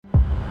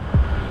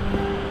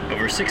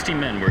60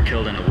 men were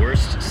killed in the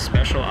worst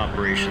special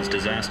operations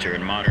disaster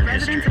in modern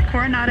history. Residents of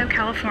Coronado,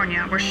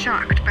 California were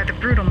shocked by the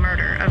brutal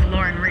murder of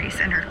Lauren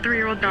Reese and her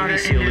 3-year-old daughter.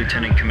 Navy SEAL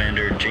Lieutenant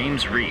Commander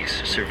James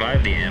Reese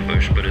survived the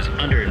ambush but is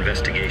under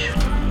investigation.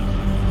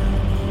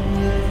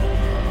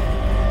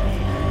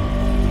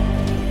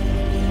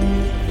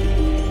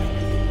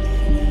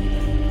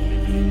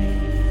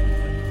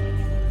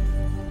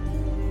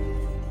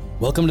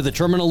 Welcome to the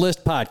Terminal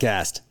List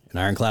Podcast, an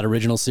Ironclad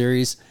original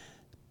series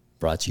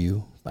brought to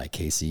you by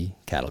KC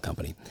Cattle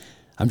Company.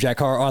 I'm Jack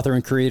Carr, author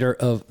and creator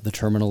of The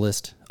Terminal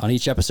List. On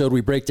each episode, we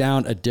break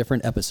down a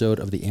different episode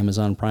of the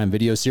Amazon Prime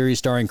Video series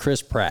starring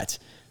Chris Pratt.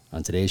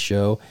 On today's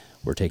show,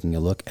 we're taking a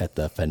look at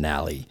the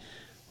finale,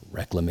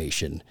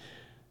 Reclamation.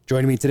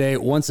 Joining me today,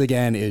 once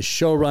again, is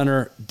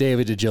showrunner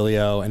David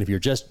DiGilio. And if you're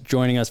just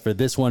joining us for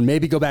this one,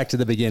 maybe go back to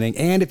the beginning.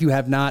 And if you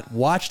have not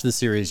watched the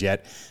series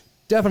yet,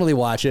 definitely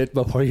watch it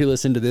before you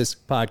listen to this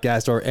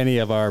podcast or any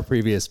of our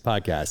previous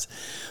podcasts.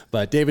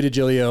 But David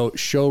DiGilio,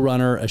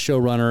 showrunner. A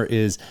showrunner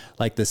is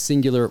like the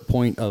singular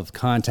point of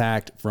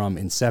contact from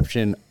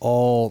inception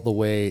all the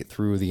way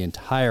through the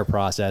entire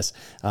process,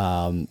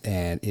 and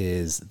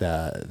is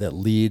that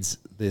leads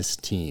this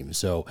team.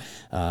 So,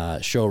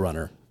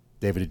 showrunner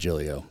David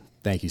DiGilio,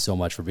 thank you so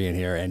much for being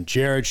here. And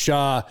Jared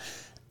Shaw,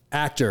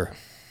 actor,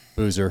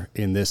 Boozer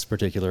in this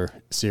particular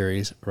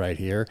series right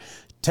here.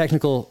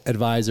 Technical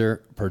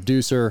advisor,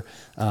 producer,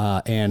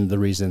 and the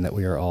reason that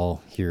we are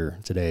all here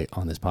today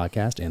on this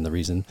podcast and the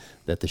reason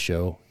that the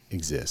show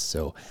exists.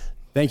 So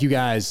thank you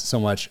guys so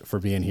much for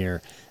being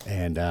here.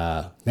 And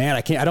man,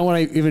 I don't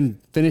want to even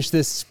finish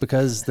this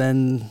because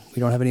then we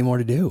don't have any more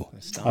to do.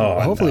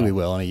 Hopefully we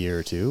will in a year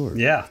or two or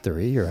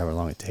 3 or however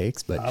long it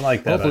takes, but I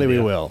like that hopefully idea.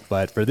 we will.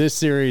 But for this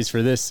series,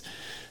 for this,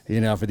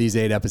 for these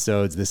 8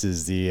 episodes, this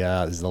is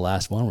the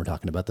last one. We're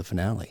talking about the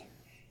finale.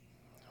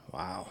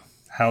 Wow.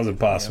 How's it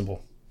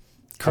possible?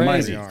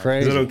 Crazy.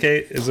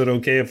 Is it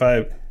okay if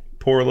I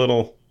pour a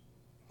little?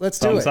 Let's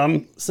do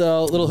it.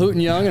 So, little Hoot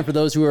and Young, and for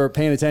those who are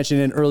paying attention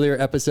in earlier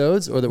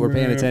episodes or that were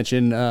paying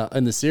attention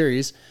in the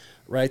series,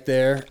 right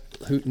there,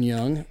 Hoot and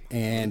Young.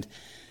 And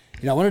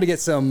I wanted to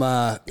get some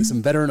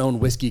veteran-owned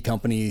whiskey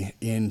company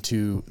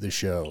into the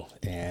show,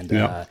 and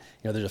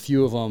there's a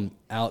few of them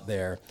out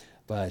there.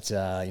 But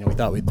we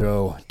thought we'd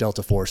throw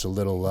Delta Force a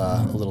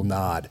little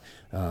nod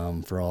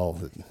for all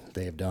that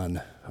they have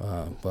done,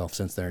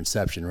 since their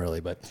inception,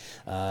 really. But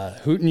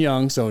Hoot and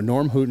Young, so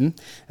Norm Hooten,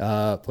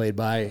 played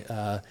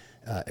by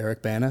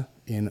Eric Bana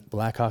in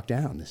Black Hawk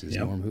Down. This is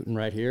Norm Hooten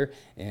right here,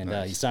 and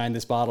he signed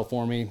this bottle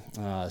for me,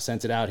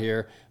 sent it out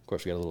here. Of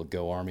course, we got a little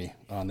Go Army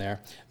on there,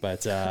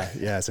 but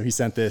so he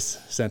sent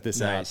this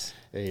Nice.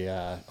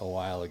 out a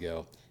while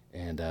ago,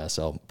 and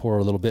so I'll pour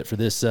a little bit for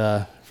this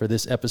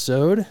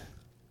episode.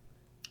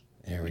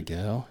 There we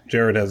go.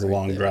 Jared has a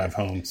long drive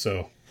home,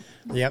 so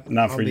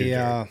not for you,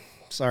 Jared.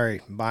 Sorry,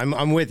 but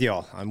I'm with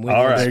y'all. I'm with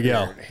All you. right. There you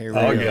go. Here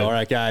we go. All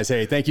right, guys.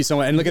 Hey, thank you so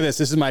much. And look at this.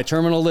 This is my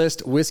Terminal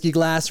List whiskey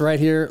glass right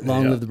here.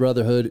 Long Live the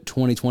Brotherhood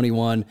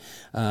 2021.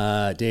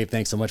 Dave,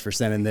 thanks so much for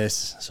sending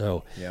this.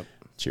 So,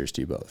 cheers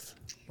to you both.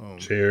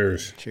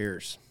 Cheers.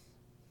 Cheers.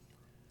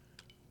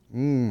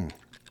 Oh,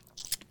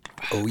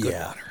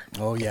 yeah.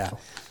 Oh, yeah.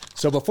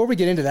 So before we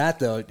get into that,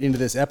 though, into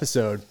this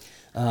episode,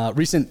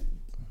 recent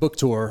book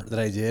tour that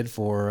I did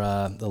for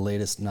the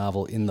latest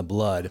novel, In the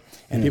Blood,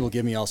 and people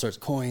give me all sorts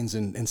of coins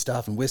and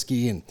stuff and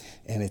whiskey, and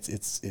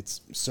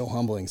it's so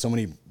humbling. So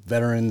many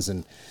veterans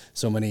and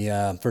so many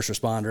first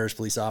responders,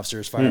 police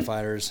officers,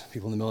 firefighters,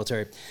 people in the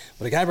military.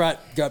 But a guy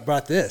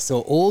brought this,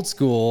 so old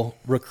school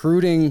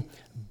recruiting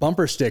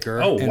bumper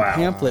sticker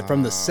pamphlet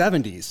from the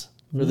 70s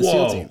for the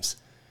SEAL teams.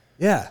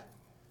 Yeah,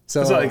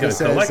 so It's like a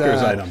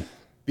collector's item.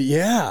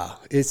 Yeah,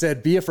 it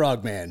said, "Be a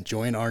frogman,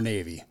 join our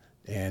Navy,"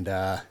 and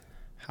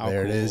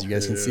there it is. You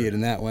guys can see it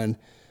in that one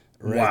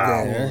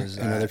right there.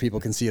 And other people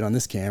can see it on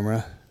this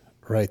camera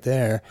right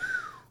there.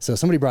 So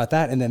somebody brought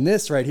that. And then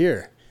this right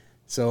here.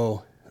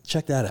 So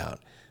check that out.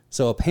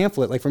 So a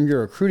pamphlet like from your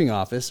recruiting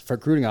office,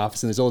 and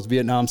there's old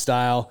Vietnam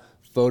style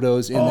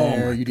photos in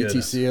there.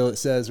 UDT SEAL, it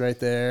says right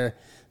there.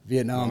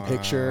 Vietnam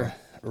picture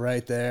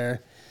right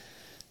there.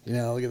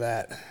 Look at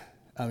that.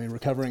 I mean,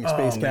 recovering a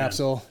space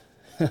capsule.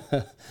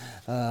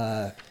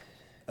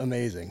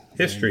 Amazing.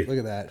 History. Look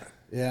at that.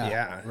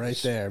 Yeah, right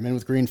there. Men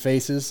with green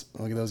faces.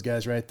 Look at those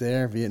guys right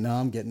there.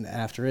 Vietnam getting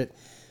after it.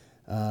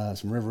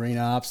 Some riverine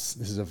ops.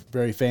 This is a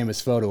very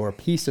famous photo, or a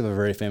piece of a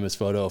very famous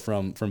photo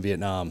from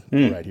Vietnam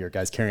right here.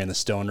 Guys carrying the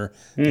stoner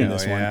in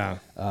this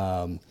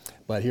one.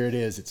 But here it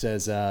is. It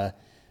says,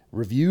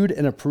 reviewed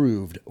and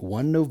approved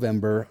 1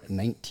 November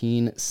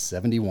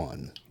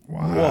 1971.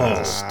 Wow.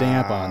 There's a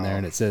stamp on there,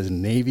 and it says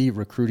Navy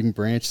Recruiting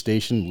Branch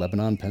Station,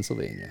 Lebanon,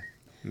 Pennsylvania.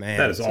 Man,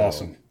 That is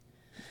awesome.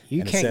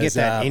 You can't get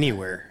that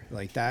anywhere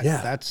like that.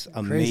 Yeah, that's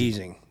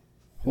amazing.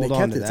 Hold they on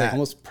kept to it. It's that. like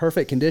almost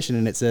perfect condition,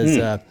 and it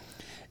says,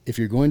 if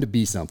you're going to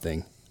be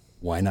something,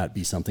 why not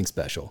be something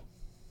special?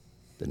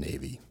 The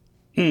Navy.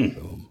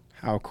 Boom.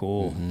 How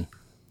cool.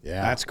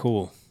 Yeah. That's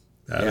cool.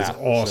 That is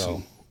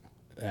awesome.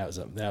 That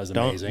was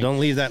amazing. Don't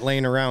leave that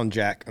laying around,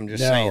 Jack. I'm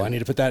just saying. I need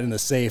to put that in the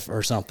safe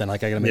or something.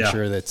 Like, I got to make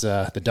sure that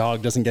the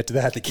dog doesn't get to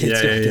that, the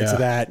kids don't get to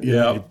that. You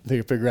know,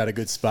 they figure out a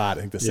good spot.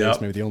 I think the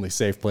safe's maybe the only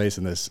safe place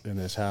in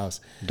this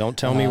house. Don't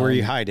tell me where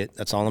you hide it.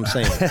 That's all I'm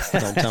saying.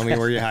 Don't tell me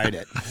where you hide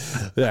it.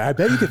 Yeah, I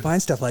bet you could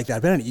find stuff like that. I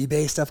bet on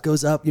eBay stuff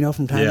goes up, you know,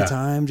 from time to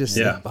time. Just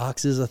like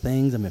boxes of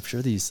things. I'm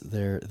sure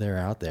they're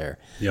out there.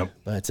 Yep.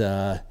 But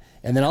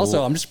and then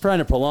also, I'm just trying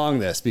to prolong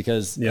this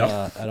because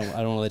I don't want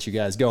to let you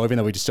guys go, even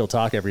though we just still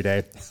talk every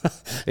day,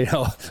 you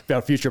know,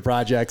 about future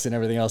projects and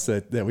everything else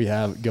that we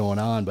have going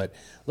on. But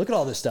look at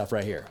all this stuff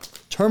right here.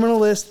 Terminal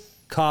List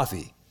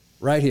coffee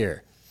right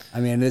here. I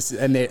mean, I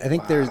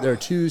think there are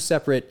two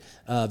separate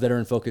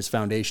veteran focused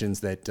foundations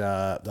that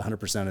the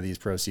 100% of these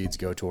proceeds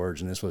go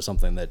towards. And this was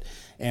something that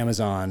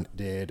Amazon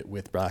did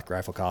with Black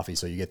Rifle Coffee.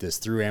 So you get this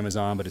through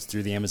Amazon, but it's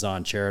through the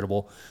Amazon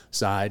charitable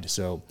side.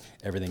 So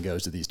everything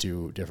goes to these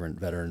two different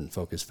veteran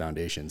focused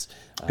foundations.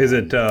 Is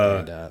it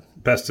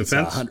Best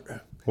Defense?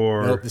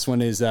 Or nope, this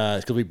one is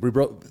because we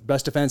broke.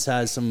 Best Defense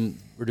has some.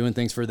 We're doing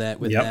things for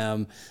that with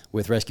them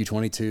with Rescue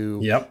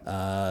 22. Yep.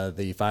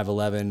 The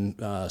 511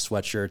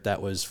 sweatshirt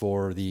that was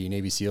for the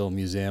Navy SEAL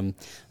Museum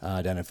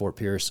down in Fort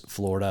Pierce,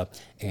 Florida,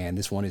 and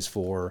this one is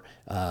for.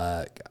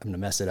 I'm gonna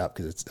mess it up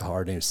because it's a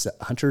hard name.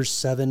 Hunters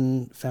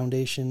 7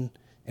 Foundation.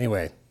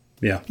 Anyway.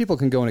 Yeah. People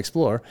can go and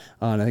explore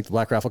on, I think, the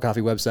Black Rifle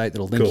Coffee website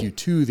that'll link you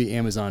to the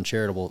Amazon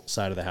charitable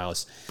side of the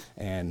house.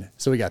 And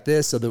so we got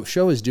this. So the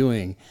show is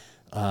doing.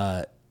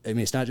 I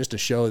mean, it's not just a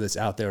show that's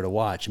out there to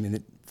watch. I mean,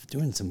 they're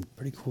doing some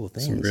pretty cool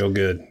things. Some real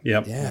good.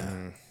 Yep.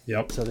 Yeah.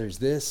 Yep. So there's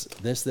this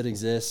that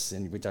exists,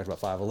 and we talked about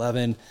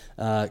 511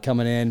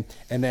 coming in,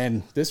 and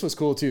then this was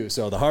cool too.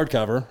 So the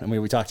hardcover, I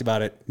mean, we talked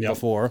about it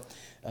before,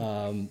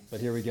 but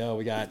here we go.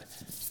 We got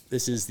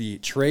this is the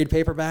trade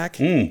paperback,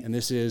 and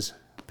this is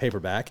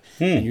paperback,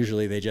 and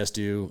usually they just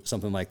do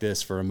something like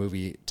this for a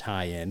movie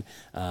tie-in.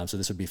 So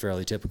this would be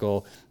fairly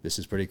typical. This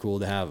is pretty cool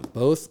to have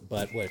both,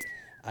 but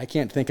I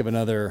can't think of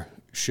another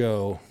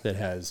show that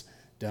has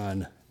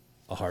done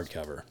a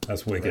hardcover.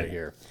 That's wicked right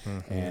here.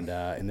 And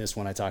in this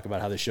one, I talk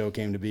about how the show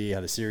came to be, how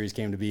the series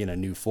came to be, and a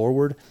new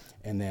forward.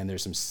 And then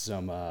there's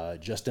some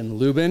Justin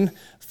Lubin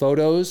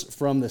photos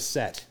from the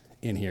set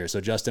in here. So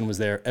Justin was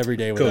there every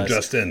day with us,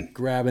 Justin,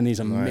 grabbing these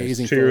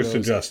amazing Cheers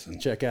photos. to Justin.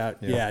 Check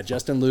out,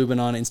 Justin Lubin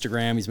on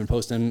Instagram. He's been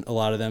posting a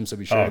lot of them, so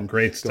be sure and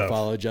great go stuff.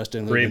 Follow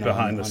Justin Great Lubin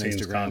behind on the scenes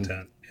Instagram.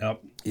 content.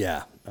 Yep.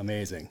 Yeah,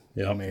 amazing.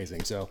 Yep.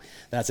 Amazing. So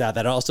that's out.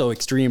 That also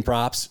Extreme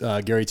Props.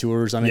 Gary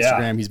Tours on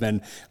Instagram. He's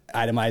been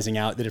itemizing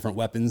out the different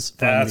weapons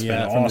from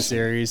the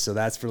series. So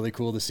that's really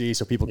cool to see.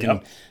 So people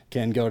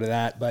can go to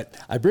that. But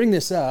I bring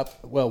this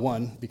up, well,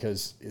 one,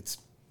 because it's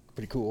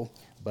pretty cool,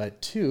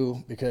 but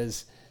two,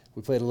 because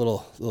we played a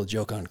little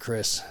joke on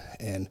Chris,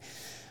 and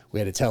we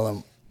had to tell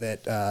him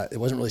that it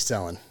wasn't really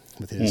selling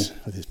with his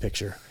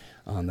picture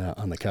on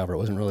the cover. It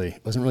wasn't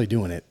really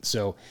doing it.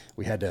 So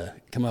we had to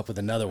come up with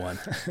another one.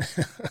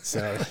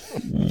 So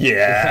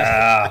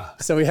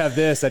so we have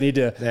this. I need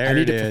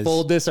to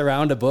fold this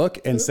around a book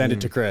and send it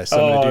to Chris.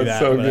 So I'm gonna do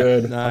that. So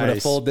good. I'm gonna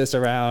fold this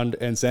around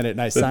and send it.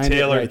 And I signed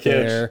it right Kitsch.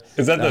 There.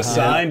 Is that the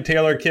signed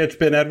Taylor Kitsch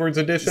Ben Edwards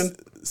edition?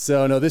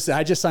 So no,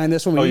 I just signed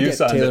this one. We get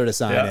Taylor to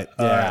sign it.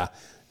 Yeah. Right.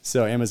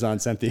 So Amazon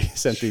sent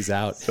these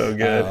out. So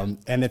good.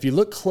 And if you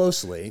look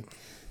closely,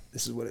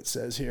 this is what it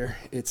says here.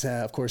 It's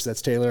of course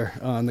that's Taylor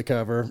on the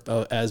cover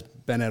as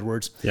Ben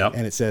Edwards. Yep.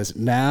 And it says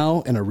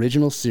now an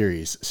original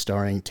series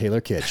starring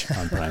Taylor Kitsch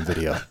on Prime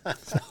Video.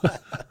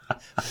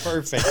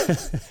 Perfect.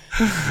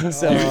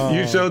 So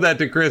you showed that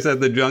to Chris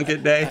at the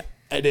junket day.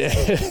 I did.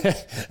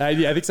 I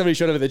think somebody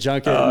showed up at the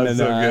junket. Oh, and then,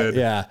 so good.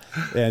 Yeah.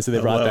 And so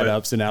they brought that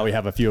up. So now we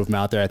have a few of them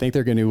out there. I think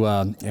they're going to,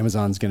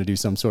 Amazon's going to do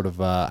some sort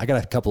of, I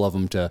got a couple of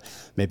them to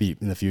maybe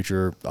in the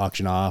future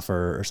auction off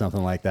or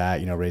something like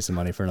that, raise some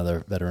money for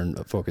another veteran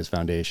focused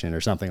foundation or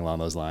something along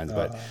those lines.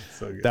 But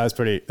so good. that was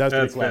pretty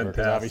clever.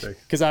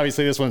 Because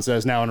obviously this one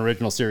says now an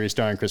original series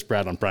starring Chris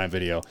Pratt on Prime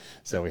Video.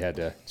 So we had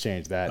to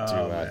change that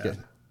to get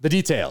the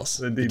details.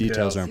 The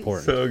details are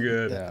important. So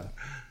good. Yeah.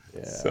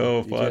 Yeah,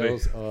 so funny.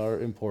 Details are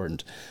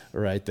important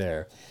right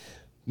there.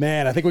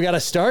 Man, I think we got to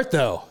start,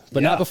 though.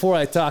 But not before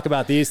I talk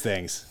about these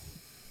things.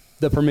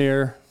 The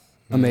premiere,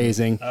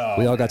 amazing.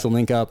 We all got to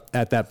link up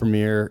at that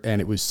premiere, and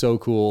it was so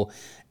cool.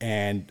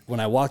 And when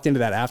I walked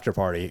into that after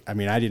party, I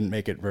mean, I didn't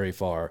make it very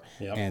far.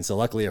 Yep. And so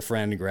luckily a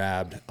friend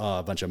grabbed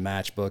a bunch of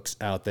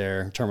matchbooks out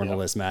there, Terminal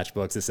List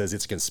matchbooks. It says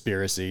it's a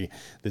conspiracy.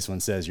 This one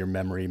says your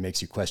memory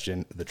makes you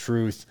question the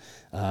truth.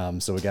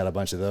 So we got a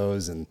bunch of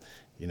those, and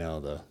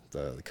the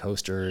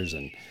coasters,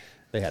 and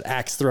they had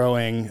axe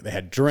throwing, they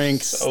had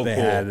drinks,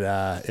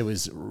 had it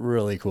was a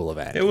really cool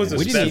event. It was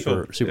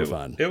super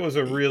fun. It was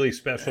a really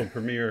special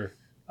premiere.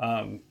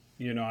 I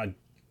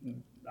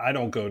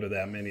don't go to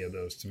that many of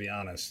those, to be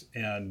honest,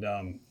 and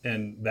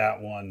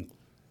that one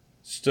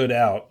stood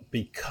out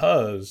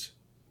because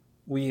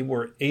we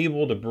were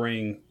able to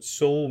bring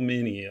so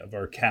many of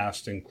our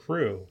cast and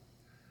crew.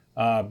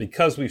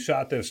 Because we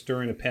shot this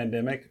during a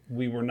pandemic,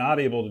 we were not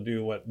able to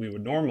do what we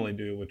would normally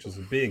do, which is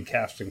a big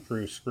cast and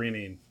crew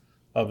screening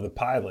of the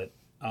pilot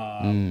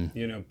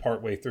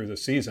partway through the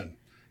season.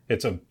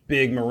 It's a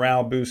big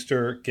morale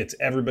booster, gets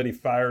everybody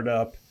fired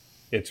up.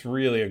 It's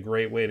really a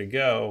great way to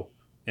go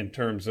in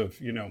terms of,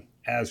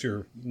 as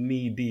you're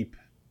knee deep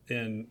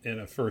in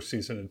a first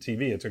season of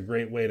TV. It's a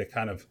great way to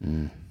kind of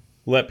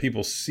let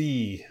people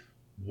see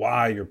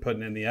why you're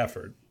putting in the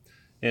effort.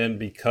 And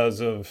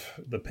because of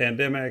the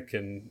pandemic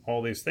and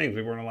all these things,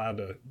 we weren't allowed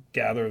to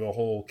gather the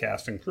whole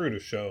cast and crew to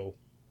show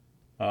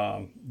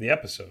the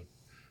episode.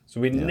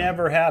 So we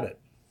never had it.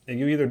 And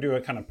you either do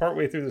it kind of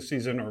partway through the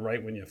season or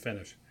right when you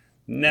finish.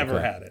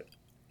 Never had it.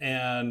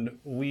 And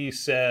we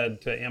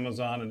said to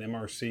Amazon and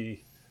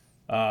MRC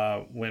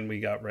when we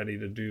got ready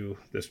to do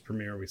this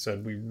premiere, we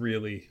said we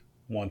really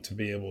want to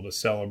be able to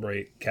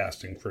celebrate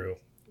cast and crew.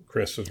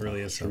 Chris was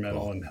really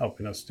instrumental in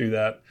helping us do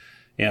that.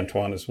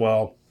 Antoine as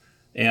well.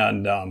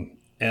 And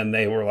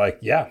they were like,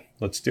 yeah,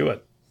 let's do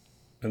it.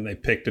 And they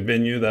picked a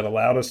venue that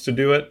allowed us to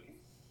do it.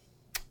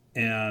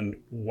 And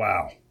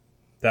wow,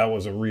 that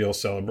was a real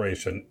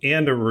celebration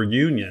and a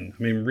reunion.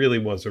 I mean, really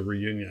was a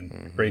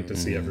reunion. Great to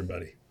see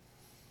everybody.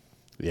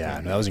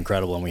 Yeah, that was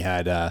incredible. And we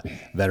had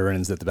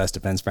veterans that the Best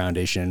Defense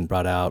Foundation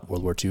brought out,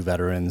 World War II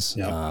veterans.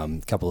 Yep.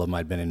 A couple of them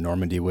I'd been in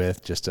Normandy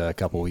with just a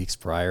couple weeks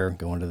prior,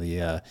 going to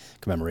the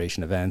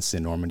commemoration events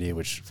in Normandy,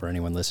 which for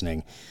anyone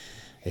listening,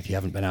 if you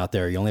haven't been out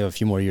there, you only have a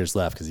few more years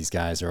left because these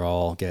guys are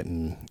all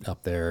getting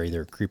up there,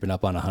 either creeping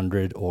up on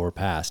 100 or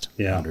past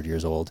 100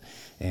 years old.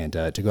 And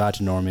to go out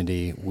to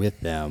Normandy with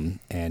them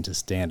and to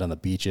stand on the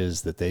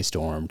beaches that they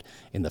stormed,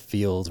 in the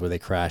fields where they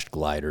crashed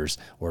gliders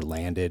or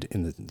landed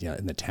in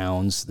the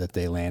towns that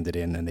they landed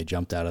in, and when they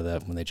jumped out of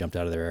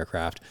their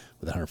aircraft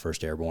with the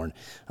 101st Airborne,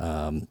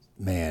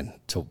 man,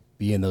 to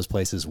be in those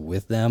places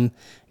with them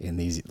in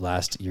these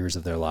last years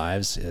of their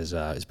lives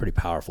is pretty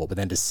powerful. But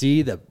then to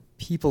see the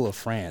people of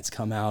France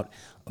come out,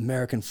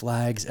 American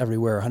flags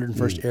everywhere,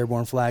 101st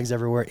Airborne flags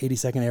everywhere,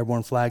 82nd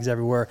Airborne flags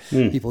everywhere,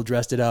 people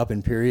dressed it up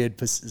in period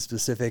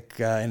specific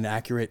and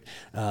accurate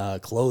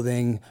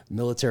clothing,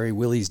 military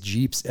Willys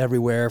Jeeps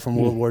everywhere from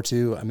World War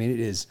II. I mean,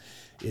 it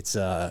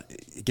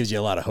gives you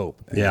a lot of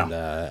hope. And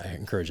I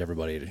encourage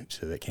everybody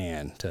that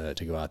can to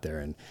go out there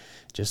and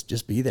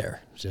just be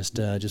there. Just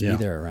be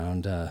there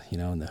around,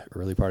 in the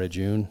early part of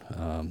June.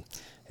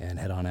 And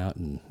head on out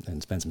and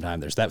spend some time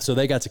there. So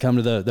they got to come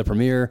to the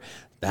premiere.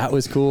 That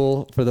was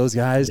cool for those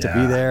guys to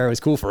be there. It was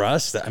cool for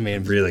us. I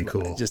mean, really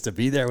cool. Just to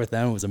be there with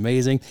them was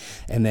amazing.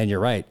 And then you're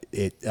right.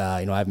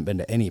 I haven't been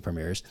to any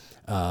premieres,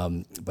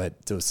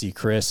 but to see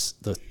Chris,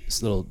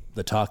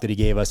 the talk that he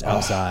gave us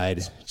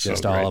outside,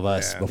 just all of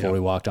us before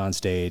we walked on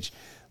stage,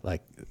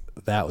 like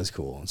that was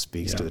cool. It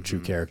speaks to the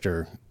true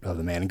character of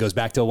the man. It goes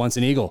back to Once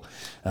an Eagle.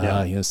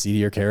 See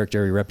your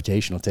character, your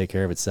reputation will take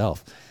care of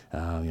itself.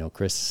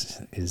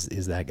 Chris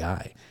is that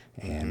guy,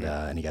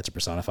 and he got to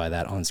personify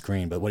that on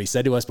screen. But what he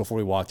said to us before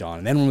we walked on,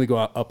 and then when we go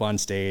up on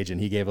stage,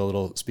 and he gave a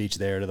little speech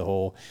there to the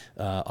whole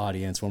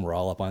audience when we're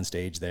all up on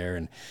stage there,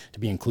 and to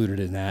be included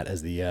in that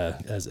as the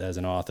as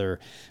an author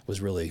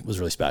was really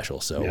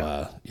special.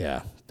 So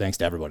thanks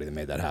to everybody that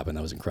made that happen.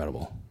 That was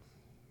incredible.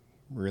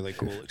 Really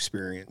cool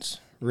experience.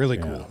 Really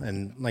cool.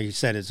 And like you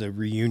said, it's a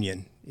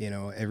reunion.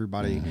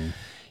 Everybody.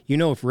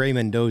 If Ray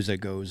Mendoza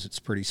goes, it's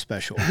pretty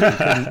special. We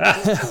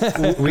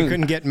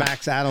couldn't get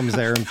Max Adams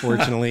there,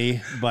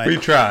 unfortunately. But we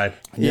tried.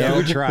 We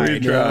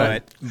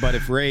tried. But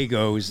if Ray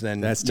goes, then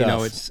that's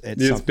tough. It's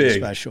something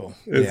big. Special.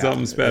 It's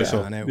something special.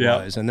 Yeah, and it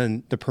was. And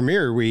then the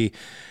premiere,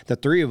 the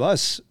three of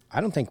us, I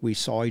don't think we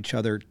saw each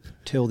other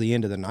till the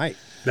end of the night.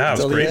 That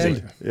was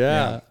crazy.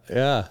 Yeah.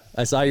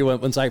 I saw you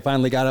once I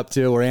finally got up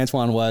to where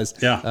Antoine was.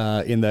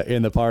 In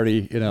the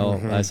party.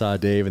 I saw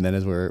Dave, and then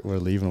as we're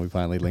leaving, we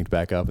finally linked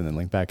back up, and then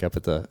linked back up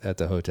at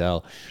the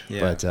hotel.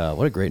 Yeah. But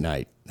what a great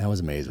night! That was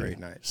amazing. Great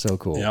night. So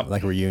cool. Yep.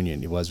 Like a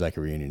reunion. It was like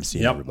a reunion,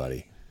 seeing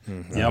everybody.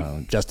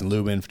 Justin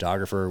Lubin,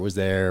 photographer, was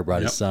there.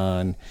 Brought his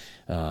son.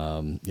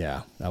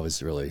 That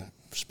was really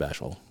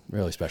special.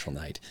 Really special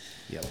night.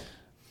 Yep.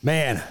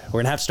 Man, we're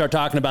going to have to start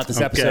talking about this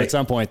episode at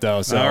some point,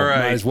 though. So all right.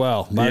 might as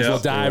well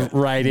dive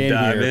right in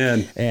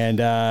here. And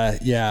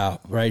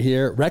right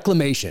here,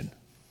 Reclamation.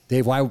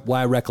 Dave,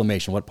 why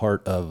Reclamation? What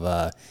part of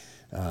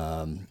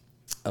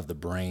the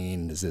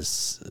brain is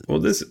this?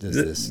 Well, this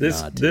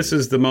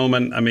is the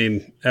moment. I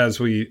mean, as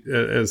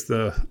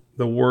the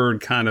word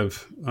kind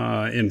of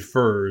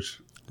infers,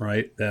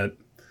 right? That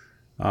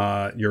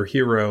your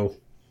hero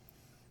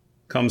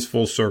comes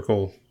full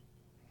circle,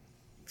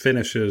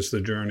 finishes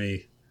the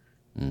journey,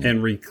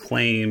 and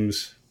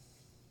reclaims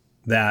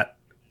that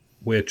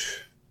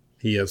which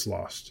he has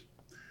lost.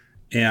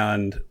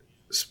 And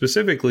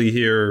specifically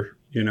here,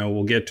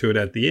 we'll get to it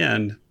at the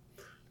end,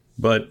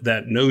 but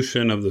that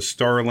notion of the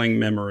starling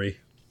memory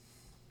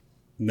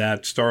and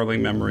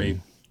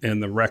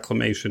the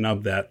reclamation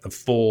of that, the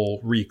full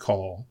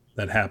recall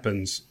that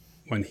happens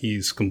when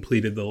he's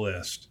completed the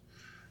list.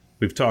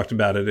 We've talked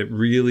about it. It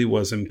really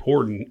was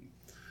important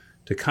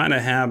to kind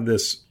of have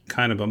this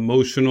kind of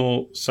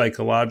emotional,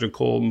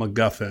 psychological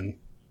MacGuffin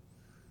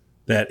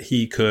that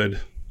he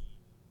could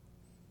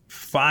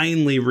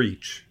finally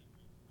reach,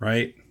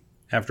 right?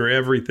 After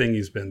everything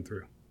he's been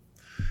through.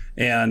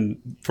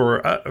 And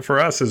for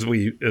us, as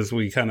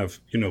we kind of,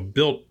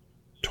 built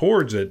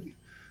towards it,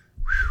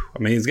 I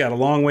mean, he's got a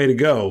long way to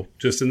go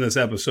just in this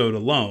episode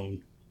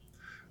alone.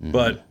 Mm-hmm.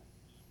 But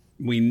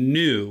we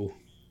knew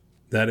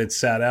that it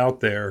sat out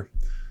there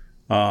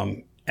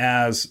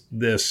as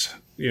this,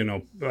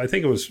 I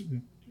think it was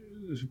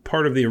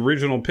part of the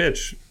original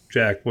pitch,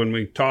 Jack, when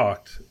we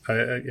talked.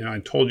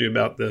 I told you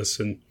about this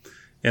and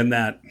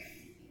that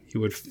he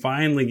would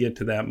finally get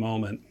to that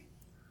moment.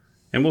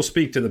 And we'll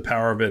speak to the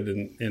power of it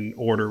in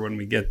order when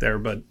we get there.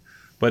 But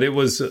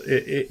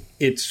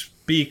it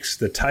speaks,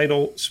 the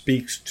title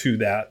speaks to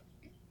that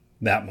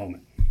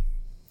moment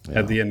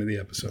at the end of the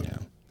episode.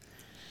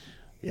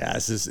 Yeah,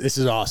 this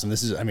is awesome.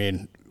 This is, I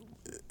mean,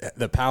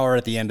 the power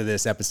at the end of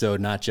this episode,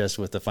 not just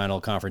with the final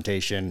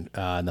confrontation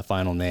and the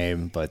final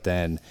name, but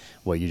then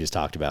what you just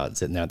talked about.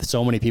 Sitting there,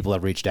 so many people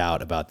have reached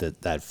out about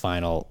that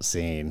final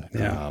scene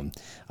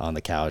on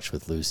the couch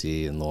with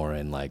Lucy and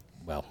Lauren. Like,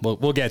 well,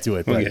 we'll get to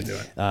it.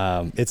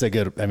 It's a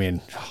good. I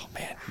mean, oh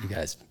man, you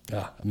guys,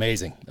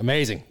 amazing.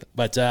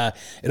 But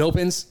it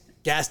opens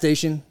gas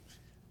station.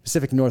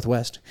 Pacific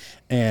Northwest,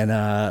 and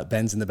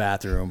Ben's in the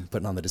bathroom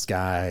putting on the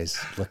disguise,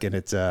 looking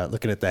at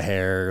the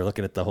hair,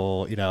 looking at the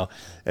whole,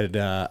 and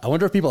I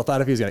wonder if people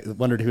thought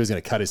wondered if he was gonna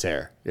cut his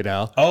hair,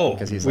 Oh,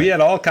 because we had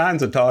all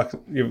kinds of talk.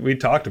 We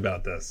talked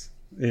about this,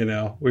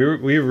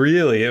 we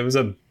really, it was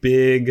a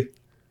big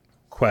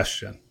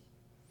question.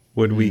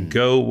 Would we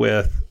go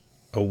with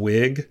a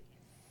wig,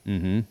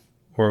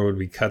 or would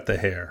we cut the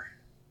hair?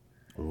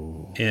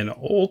 Ooh. And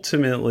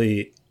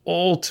ultimately,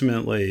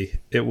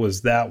 it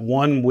was that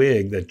one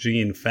wig that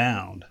Gene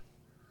found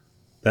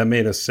that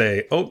made us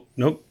say, oh,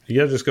 nope, you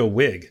got to just go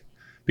wig.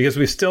 Because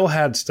we still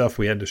had stuff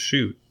we had to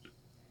shoot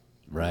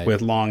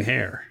with long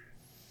hair,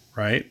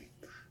 right?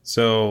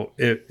 So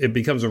it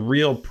becomes a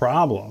real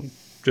problem,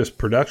 just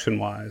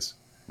production-wise,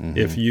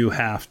 if you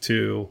have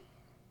to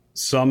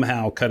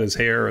somehow cut his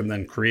hair and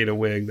then create a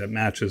wig that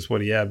matches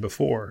what he had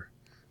before.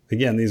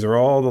 Again, these are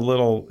all the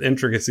little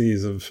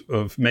intricacies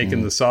of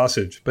making the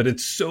sausage, but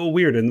it's so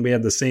weird. And we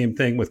had the same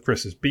thing with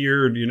Chris's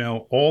beard,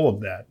 all of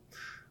that.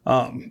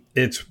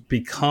 It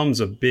becomes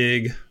a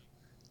big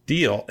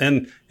deal.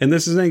 And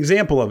this is an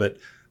example of it.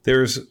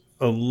 There's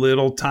a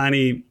little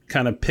tiny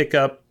kind of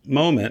pickup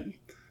moment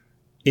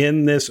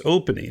in this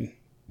opening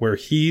where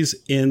he's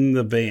in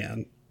the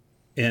van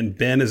and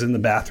Ben is in the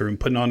bathroom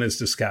putting on his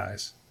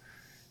disguise.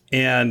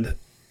 And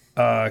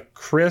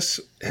Chris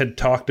had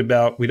talked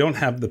about, we don't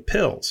have the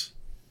pills.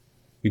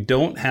 We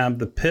don't have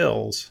the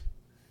pills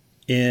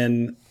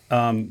in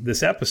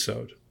this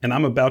episode. And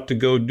I'm about to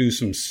go do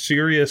some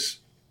serious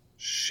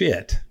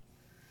shit.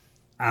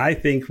 I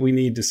think we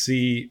need to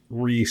see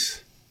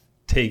Reese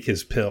take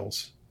his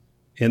pills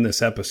in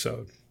this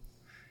episode.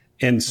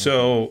 And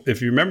so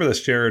if you remember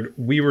this, Jared,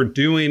 we were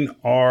doing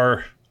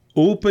our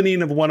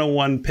opening of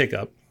 101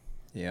 pickup.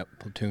 Yep,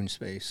 platoon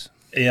space.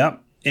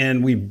 Yep.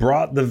 And we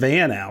brought the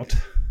van out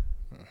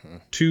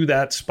to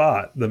that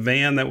spot, the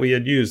van that we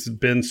had used,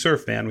 Ben's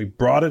surf van. We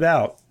brought it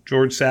out.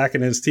 George Sack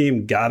and his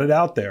team got it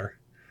out there.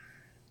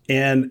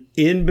 And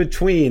in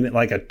between,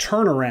 like a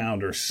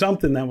turnaround or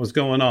something that was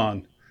going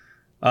on,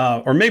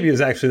 or maybe it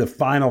was actually the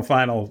final,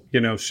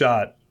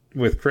 shot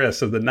with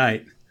Chris of the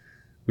night.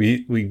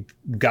 We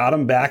got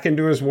him back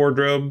into his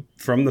wardrobe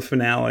from the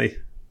finale.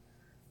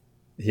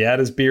 He had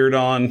his beard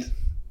on,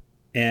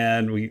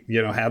 and we,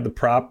 had the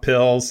prop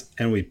pills,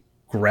 and we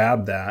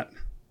grabbed that.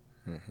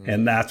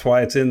 And that's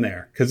why it's in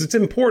there, because it's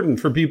important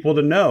for people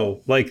to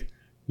know, like,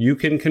 you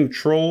can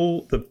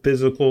control the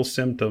physical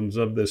symptoms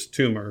of this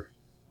tumor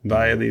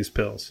via these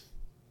pills.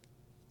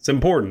 It's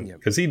important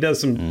because he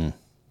does some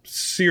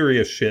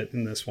serious shit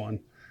in this one.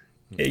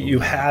 You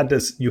had to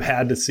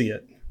see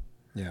it.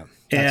 Yeah.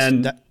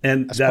 And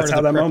that's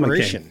how that moment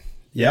came.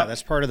 Yeah,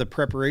 that's part of the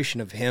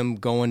preparation of him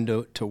going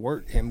to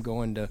work, him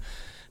going to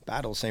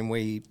battle, same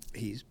way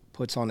he's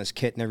puts on his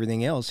kit and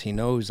everything else. He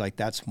knows, like,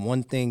 that's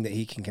one thing that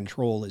he can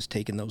control is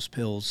taking those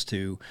pills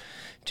to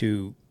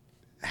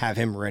have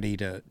him ready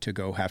to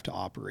go have to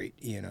operate,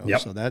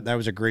 So that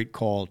was a great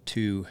call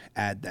to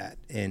add that.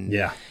 And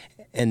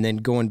and then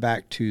going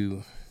back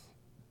to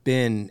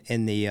Ben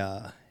in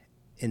the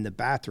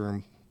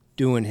bathroom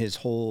doing his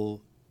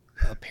whole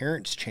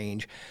appearance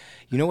change.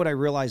 What I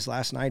realized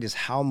last night is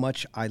how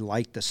much I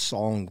like the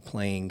song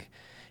playing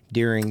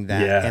during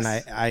that. Yes. And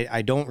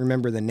I don't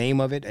remember the name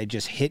of it. It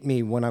just hit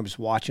me when I was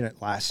watching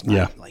it last night.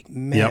 Yeah. Like,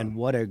 man,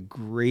 what a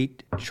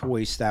great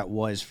choice that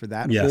was for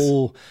that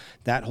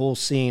whole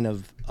scene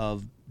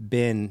of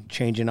Ben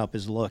changing up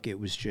his look. It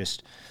was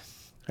just,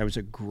 that was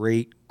a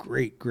great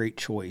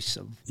choice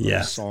of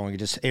the song.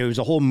 It was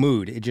a whole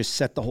mood. It just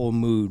set the whole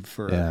mood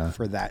for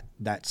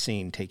that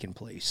scene taking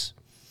place.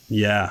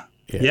 Yeah.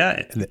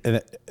 Yeah.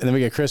 And then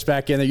we get Chris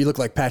back in there. You look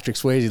like Patrick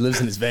Swayze. He lives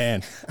in his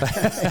van.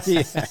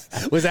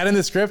 Was that in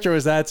the script, or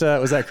was that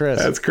Chris?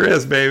 That's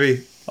Chris,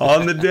 baby.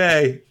 On the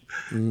day.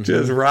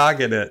 Just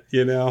rocking it,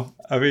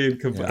 I mean,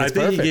 I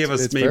think he gave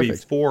us maybe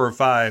 4 or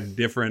 5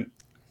 different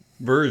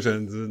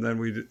versions, and then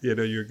we,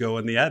 you go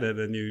in the edit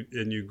and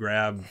you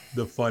grab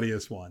the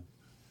funniest one.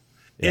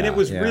 And it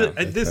was really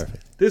this.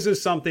 Perfect. This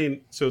is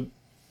something. So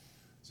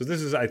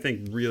this is, I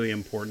think, really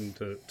important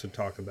to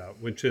talk about,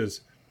 which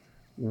is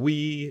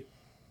we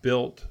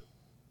built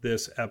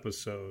this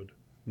episode.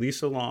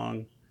 Lisa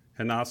Long,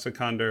 Hannah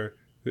Sikander,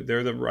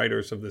 they're the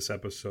writers of this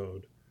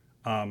episode.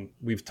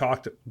 We've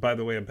talked, by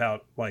the way,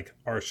 about like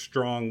our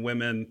strong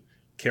women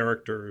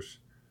characters.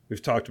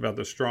 We've talked about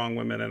the strong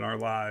women in our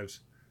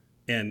lives.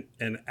 And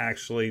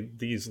actually,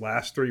 these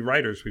last three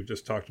writers we've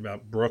just talked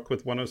about, Brooke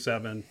with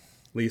 107,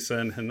 Lisa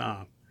and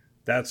Hannah,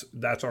 that's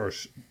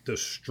the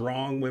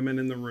strong women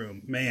in the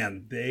room.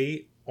 Man,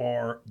 they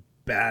are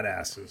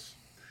badasses.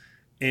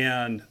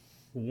 And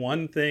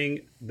one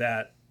thing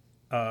that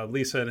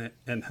Lisa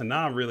and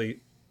Hannah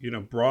really,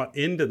 brought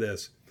into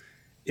this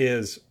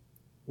is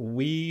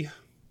we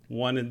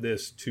wanted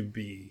this to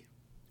be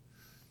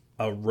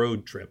a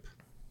road trip,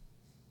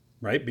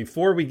 right?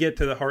 Before we get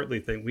to the Hartley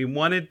thing, we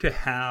wanted to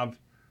have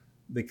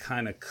the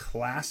kind of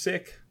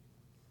classic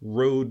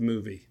road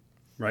movie,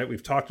 right?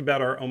 We've talked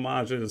about our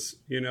homages,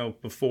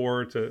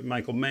 before to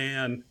Michael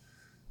Mann,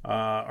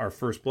 our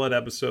First Blood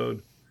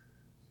episode.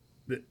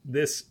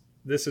 This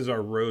is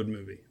our road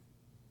movie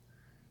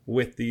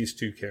with these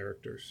two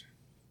characters.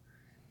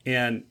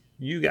 And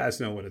you guys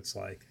know what it's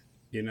like.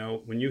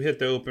 When you hit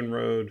the open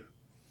road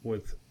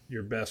with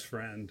your best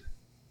friend,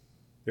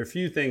 there are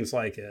few things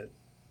like it.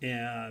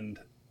 And,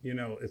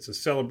 it's a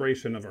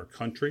celebration of our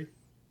country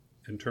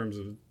in terms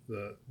of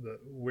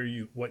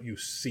what you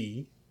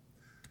see.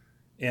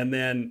 And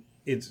then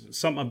it's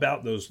something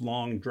about those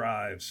long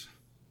drives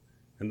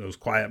and those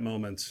quiet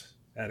moments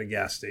at a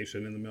gas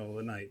station in the middle of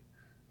the night.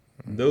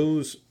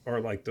 Those are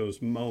like those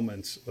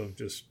moments of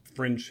just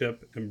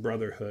friendship and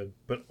brotherhood,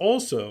 but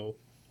also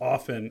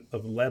often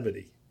of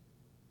levity.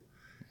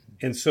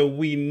 And so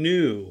we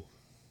knew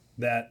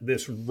that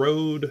this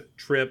road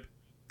trip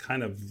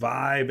kind of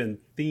vibe and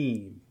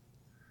theme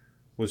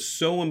was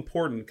so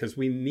important because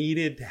we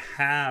needed to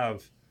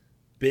have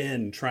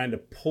Ben trying to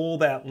pull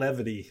that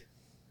levity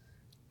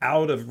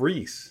out of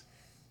Reese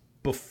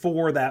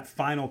before that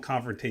final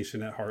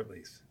confrontation at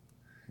Hartley's.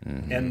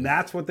 Mm-hmm. And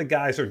that's what the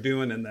guys are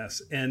doing in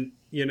this. And,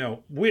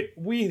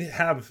 we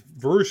have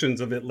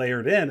versions of it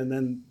layered in, and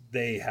then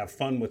they have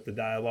fun with the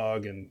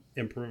dialogue and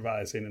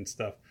improvising and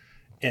stuff.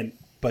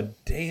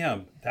 But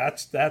damn,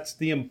 that's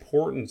the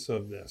importance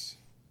of this,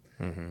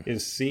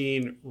 is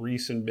seeing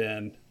Reese and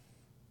Ben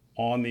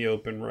on the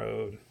open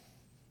road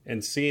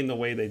and seeing the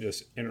way they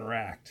just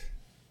interact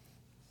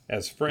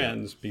as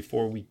friends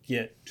before we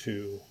get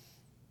to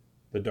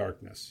the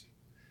darkness.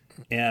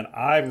 And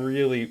I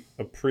really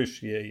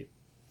appreciate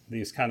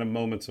these kind of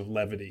moments of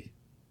levity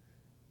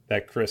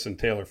that Chris and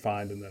Taylor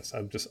find in this.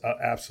 I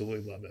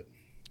absolutely love it.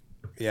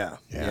 Yeah,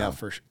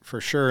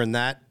 for sure. And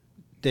that,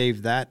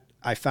 Dave, that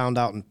I found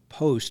out in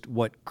post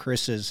what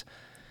Chris's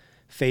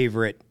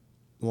favorite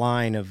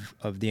line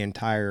of the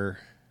entire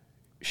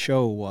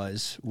show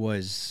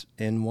was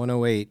in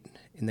 108,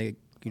 and they,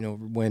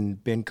 when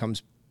Ben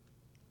comes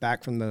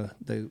back from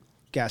the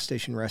gas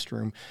station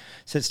restroom,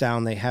 sits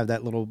down, they have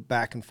that little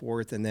back and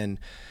forth, and then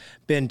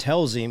Ben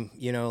tells him,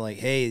 like,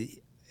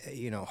 hey,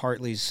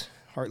 Hartley's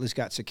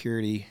got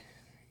security,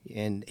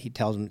 and he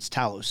tells him it's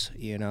Talos,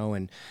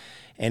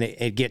 and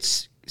it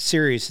gets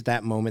serious at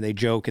that moment. They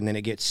joke, and then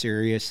it gets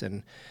serious,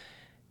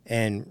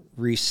 and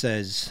Reese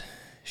says,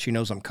 she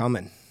knows I'm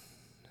coming,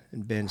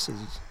 and Ben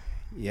says,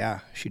 yeah,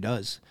 she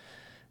does.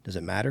 Does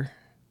it matter?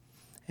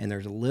 And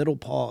there's a little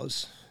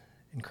pause,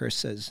 and Chris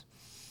says,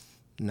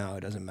 no,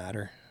 it doesn't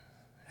matter.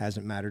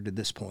 Hasn't mattered to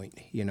this point,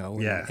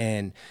 Yeah.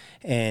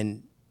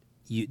 And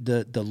you,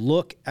 the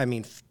look, I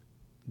mean,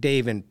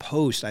 Dave, in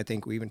post, I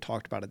think we even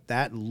talked about it.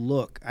 That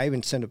look, I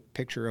even sent a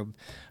picture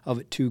of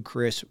it to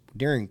Chris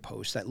during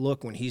post. That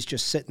look when he's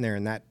just sitting there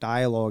and that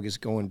dialogue is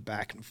going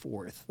back and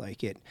forth,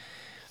 like it.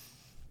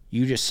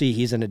 You just see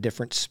he's in a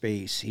different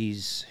space. He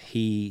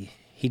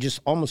just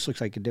almost looks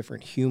like a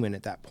different human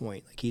at that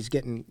point. Like he's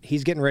getting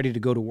ready to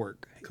go to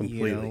work,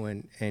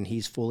 completely, and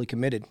he's fully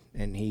committed,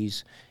 and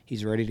he's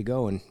ready to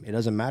go. And it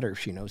doesn't matter if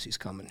she knows he's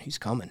coming. He's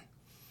coming.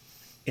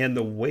 And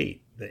the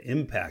weight, the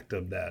impact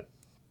of that,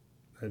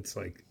 it's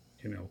like,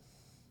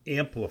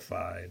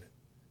 amplified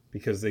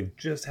because they've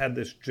just had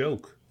this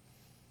joke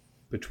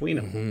between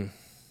them. Mm-hmm.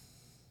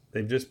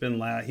 They've just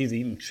been he's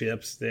eating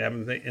chips. They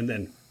haven't, and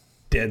then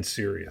dead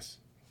serious.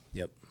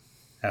 Yep.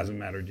 Hasn't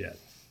mattered yet.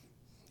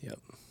 Yep.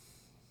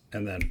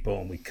 And then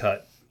boom, we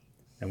cut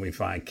and we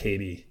find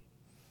Katie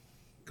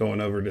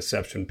going over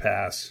Deception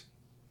Pass,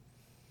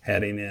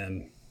 heading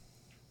in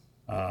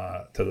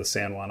to the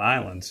San Juan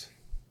Islands,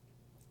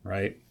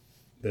 right?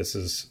 This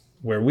is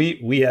where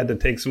we had to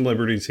take some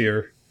liberties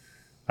here.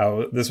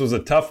 This was a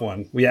tough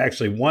one. We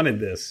actually wanted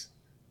this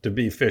to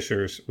be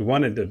Fisher's. We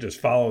wanted to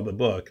just follow the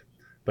book.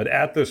 But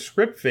at the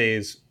script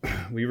phase,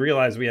 we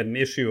realized we had an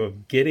issue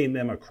of getting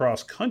them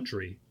across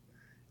country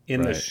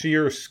in the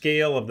sheer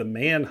scale of the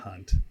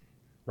manhunt,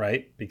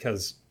 right?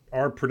 Because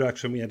our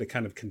production, we had to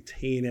kind of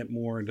contain it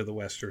more into the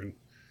Western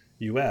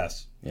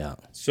U.S. Yeah.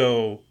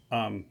 So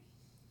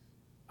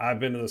I've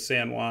been to the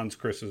San Juans.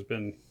 Chris has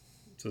been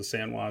to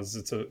San Juan's.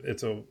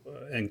 It's a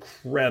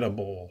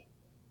incredible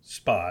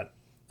spot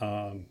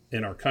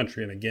in our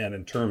country. And again,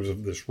 in terms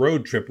of this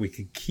road trip, we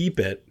could keep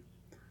it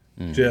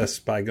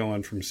just by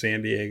going from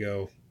San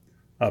Diego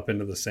up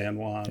into the San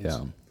Juans.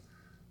 Yeah.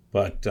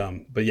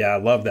 But yeah, I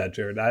love that,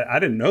 Jared. I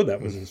didn't know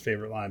that was his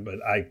favorite line, but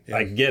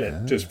I get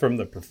it just from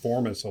the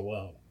performance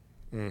alone.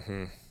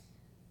 Mm-hmm.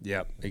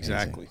 Yep,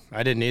 exactly. Amazing.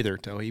 I didn't either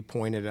till he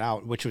pointed it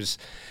out, which was,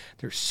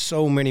 there's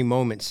so many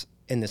moments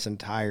in this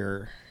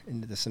entire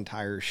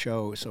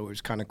show. So it was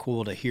kind of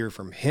cool to hear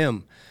from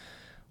him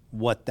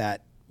what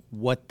that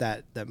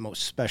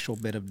most special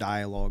bit of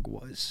dialogue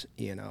was,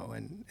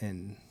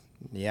 and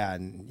yeah,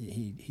 and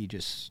he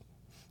just,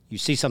 you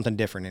see something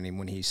different in him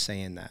when he's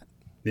saying that.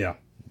 Yeah.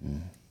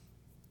 Man,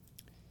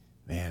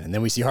 and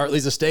then we see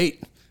Hartley's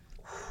estate.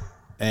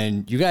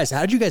 And you guys,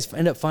 how did you guys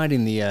end up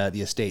finding the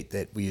estate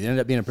that we ended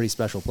up being a pretty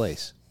special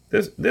place?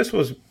 This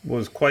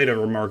was quite a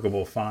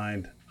remarkable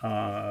find.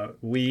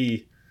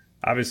 We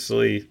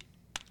obviously,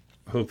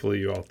 hopefully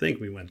you all think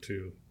we went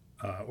to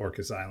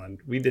Orcas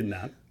Island. We did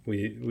not.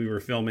 We were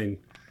filming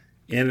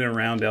in and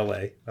around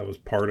LA. That was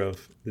part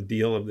of the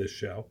deal of this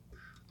show.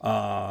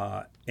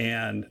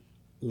 And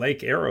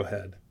Lake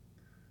Arrowhead,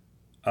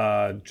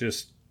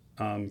 just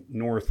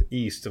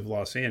northeast of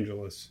Los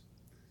Angeles.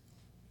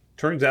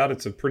 Turns out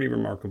it's a pretty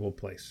remarkable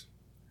place.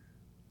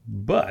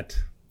 But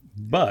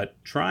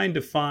trying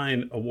to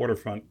find a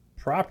waterfront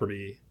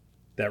property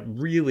that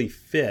really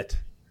fit.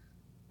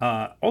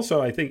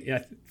 Also, I think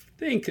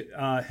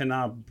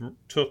Hannah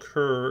took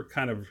her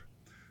kind of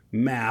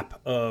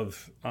map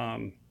of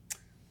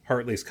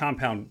Hartley's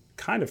compound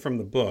kind of from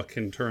the book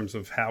in terms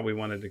of how we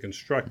wanted to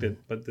construct it.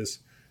 But this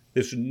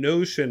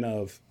notion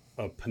of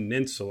a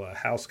peninsula, a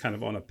house kind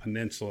of on a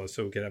peninsula,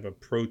 so we could have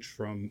approach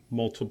from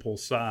multiple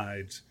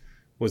sides,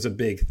 was a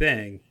big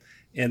thing.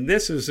 And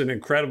this is an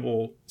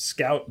incredible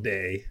scout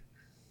day.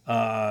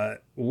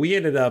 We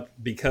ended up,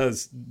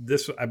 because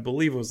this, I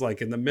believe, was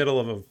like in the middle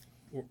of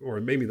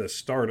or maybe the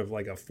start of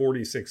like a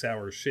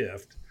 46-hour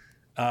shift.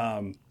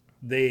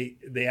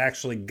 They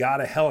actually got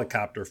a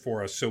helicopter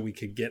for us so we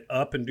could get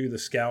up and do the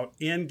scout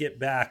and get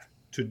back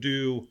to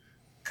do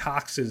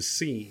Cox's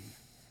scene.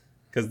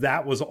 Because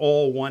that was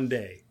all one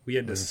day. We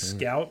had to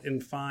scout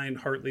and find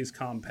Hartley's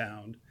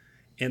compound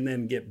and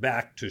then get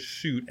back to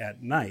shoot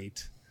at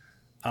night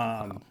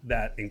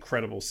that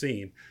incredible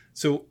scene.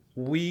 So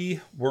we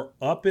were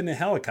up in a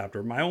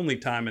helicopter, my only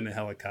time in a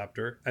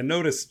helicopter. I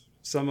noticed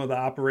some of the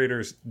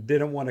operators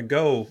didn't want to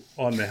go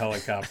on the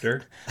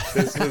helicopter.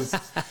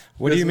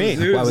 What do you mean?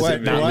 Why was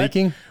it not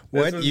leaking?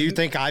 What, you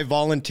think I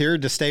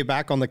volunteered to stay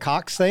back on the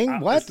Cox thing?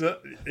 What? No,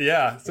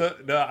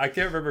 I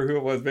can't remember who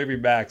it was. Maybe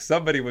Max.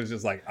 Somebody was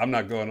just like, I'm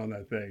not going on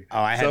that thing.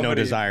 Oh, I had no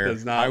desire.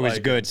 I was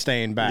good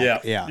staying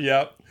back. Yeah.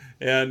 Yep.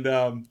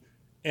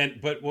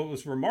 But what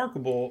was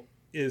remarkable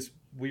is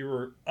we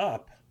were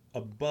up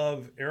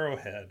above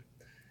Arrowhead,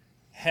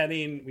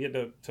 we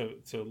had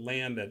to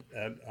land at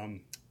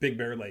Big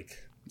Bear Lake.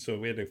 So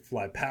we had to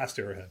fly past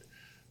Arrowhead.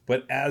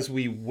 But as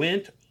we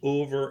went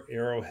over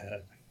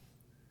Arrowhead,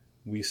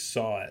 we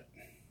saw it.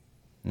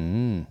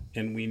 And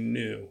we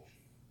knew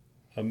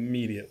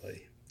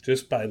immediately,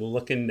 just by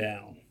looking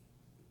down,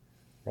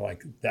 we're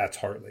like, that's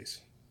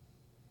Hartley's.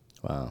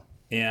 Wow.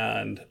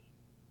 And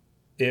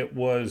it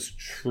was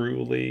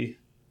truly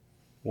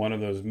one of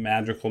those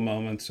magical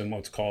moments in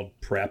what's called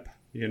prep,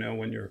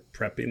 when you're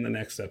prepping the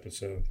next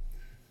episode,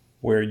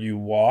 where you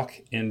walk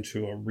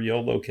into a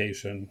real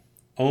location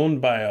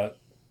owned by a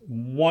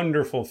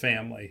wonderful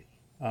family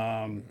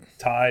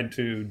tied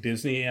to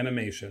Disney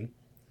animation.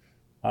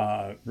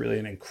 Really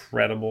an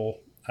incredible,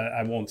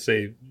 I won't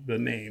say the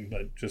name,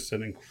 but just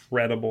an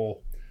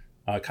incredible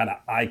kind of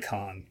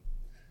icon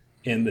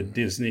in the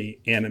Disney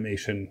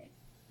animation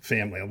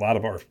family. A lot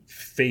of our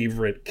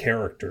favorite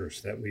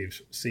characters that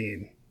we've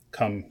seen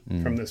come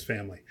from this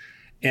family.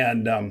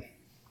 And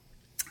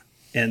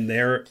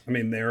there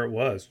it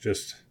was,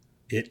 just,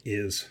 it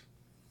is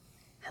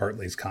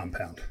Hartley's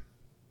compound.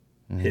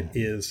 It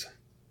is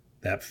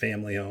that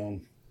family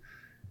home.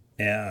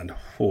 And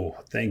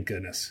thank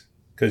goodness.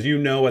 Because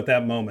at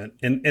that moment,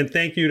 and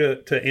thank you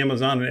to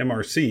Amazon and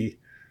MRC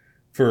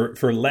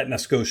for letting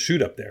us go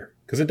shoot up there.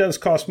 Because it does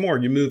cost more.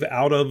 You move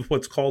out of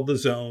what's called the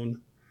zone.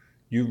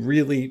 You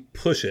really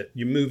push it.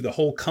 You move the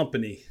whole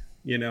company,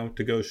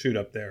 to go shoot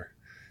up there.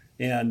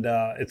 And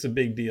it's a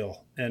big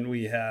deal. And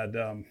we had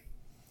I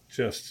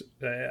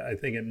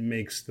think it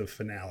makes the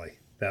finale,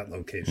 that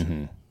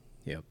location.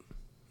 Yep.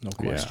 No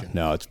question. Yeah.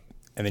 No,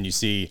 and then you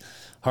see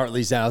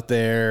Hartley's out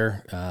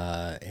there,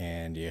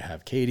 and you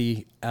have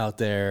Katie out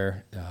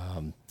there,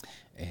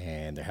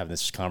 and they're having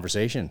this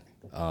conversation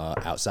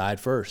outside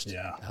first.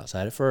 Yeah.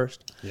 Outside at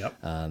first. Yep.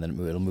 Then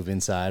it'll move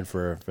inside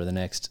for the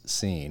next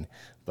scene.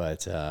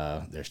 But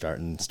they're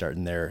starting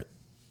their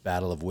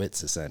battle of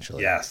wits,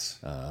 essentially. Yes.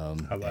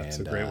 That's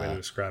a great way to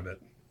describe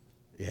it.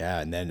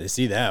 Yeah, and then to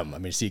see them, I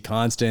mean, see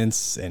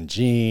Constance and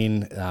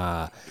Jean,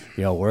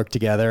 work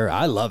together.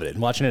 I love it.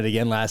 And watching it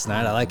again last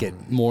night, I like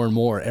it more and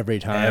more every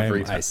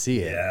time I see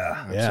it.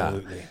 Yeah,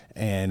 absolutely.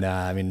 And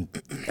I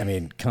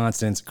mean,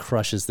 Constance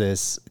crushes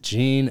this.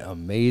 Jean,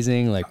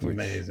 amazing. Like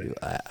amazing.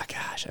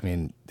 Gosh, I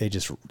mean, they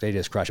just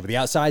crush it. But the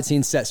outside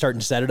scene starting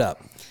to set it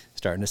up.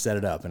 And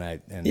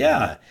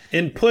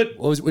put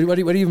what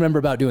do you remember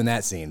about doing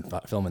that scene,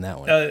 filming that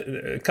one?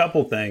 A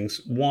couple things.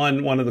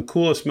 One of the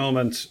coolest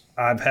moments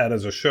I've had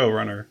as a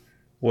showrunner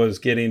was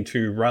getting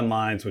to run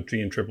lines with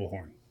Jean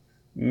Triplehorn.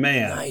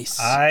 Man, nice.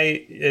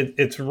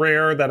 It's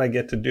rare that I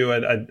get to do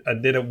it. I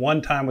did it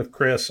one time with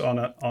Chris on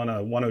a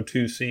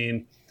 102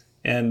 scene,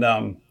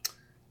 and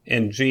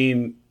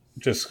Jean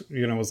just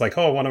was like,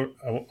 "Oh, I want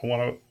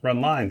to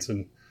run lines,"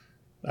 and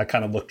I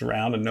kind of looked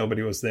around and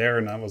nobody was there,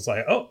 and I was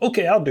like, "Oh,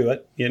 okay, I'll do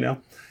it,"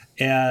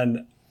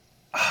 And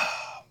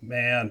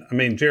man, I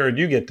mean, Jared,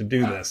 you get to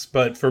do this,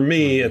 but for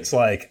me, it's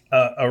like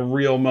a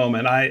real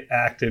moment. I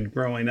acted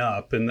growing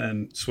up and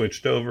then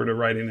switched over to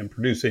writing and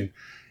producing,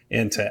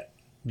 and to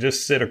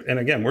just sit, and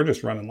again, we're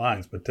just running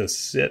lines, but to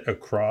sit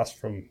across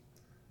from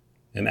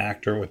an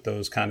actor with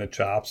those kind of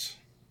chops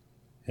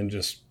and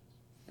just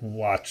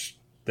watch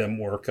them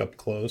work up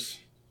close.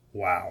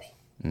 Wow.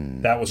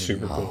 That was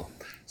super cool.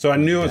 So I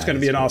knew it was going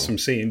to be an awesome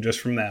scene just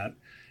from that.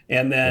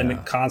 And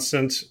then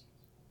Constance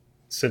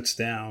sits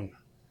down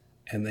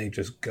and they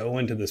just go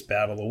into this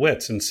battle of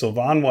wits. And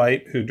Sylvan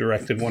White, who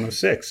directed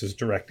 106, is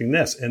directing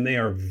this. And they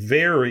are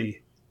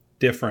very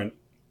different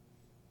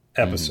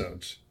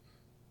episodes.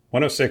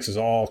 106 is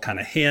all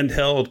kind of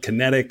handheld,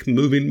 kinetic,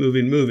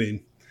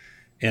 moving.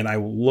 And I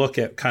look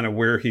at kind of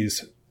where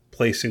he's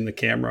placing the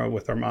camera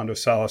with Armando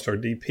Salas, our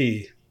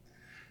DP.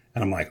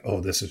 And I'm like,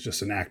 oh, this is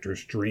just an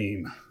actor's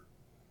dream.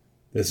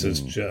 This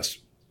is just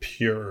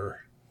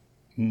pure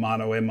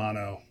mano a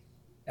mano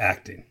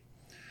acting.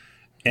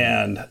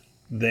 And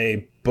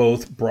they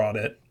both brought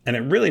it. And it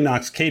really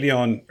knocks Katie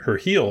on her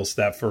heels,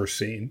 that first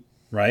scene,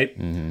 right?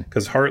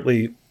 Because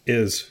Hartley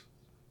is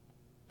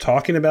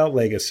talking about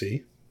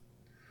legacy,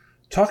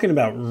 talking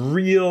about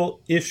real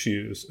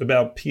issues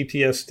about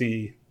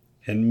PTSD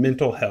and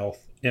mental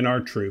health in our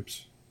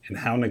troops and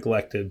how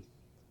neglected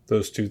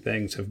those two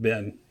things have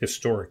been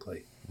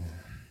historically.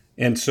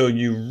 And so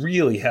you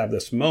really have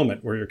this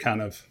moment where you're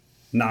kind of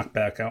knocked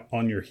back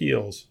on your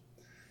heels.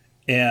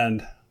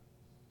 And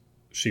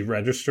she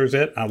registers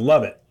it. I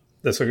love it.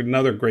 That's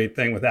another great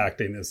thing with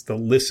acting is the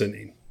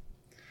listening.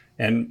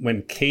 And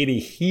when Katie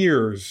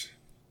hears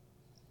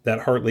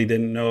that Hartley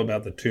didn't know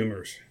about the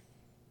tumors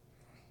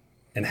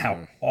and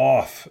how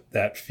off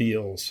that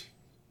feels,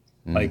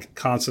 like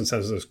Constance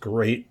has this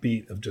great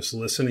beat of just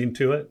listening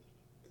to it.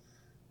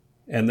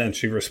 And then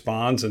she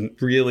responds, and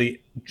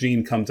really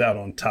Jean comes out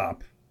on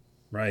top,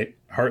 right?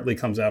 Hartley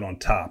comes out on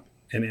top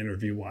in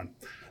interview one.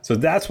 So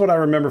that's what I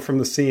remember from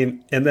the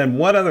scene. And then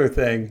one other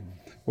thing,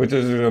 which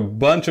is a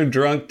bunch of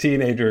drunk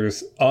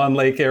teenagers on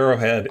Lake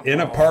Arrowhead in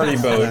a party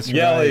boat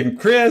yelling, right.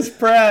 Chris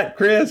Pratt,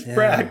 Chris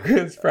Pratt.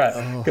 Because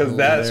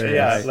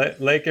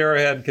Lake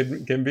Arrowhead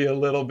can be a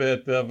little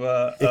bit of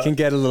it can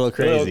get a little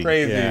crazy.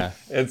 Yeah.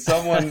 And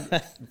someone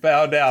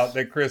found out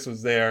that Chris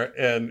was there,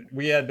 and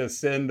we had to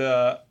send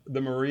the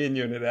Marine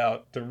unit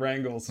out to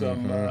wrangle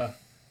some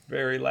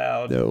very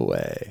loud. No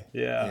way.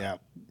 Yeah.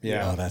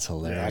 Oh, that's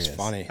hilarious. That's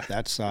funny.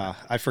 That's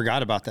I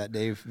forgot about that,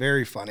 Dave.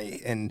 Very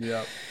funny.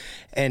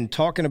 And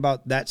talking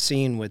about that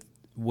scene with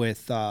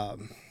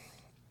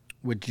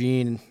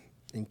Jean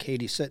and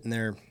Katie sitting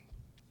there,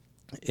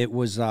 it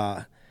was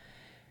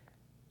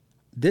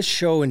this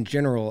show in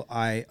general.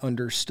 I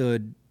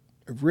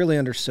really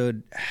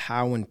understood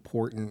how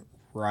important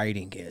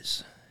writing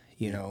is,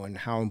 and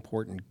how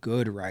important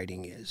good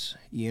writing is,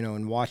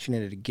 and watching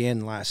it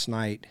again last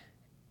night,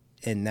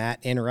 and that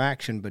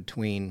interaction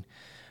between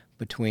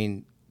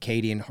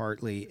Katie and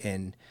Hartley,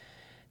 and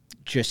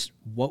just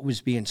what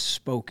was being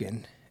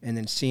spoken. And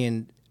then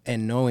seeing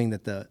and knowing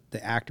that the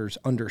actors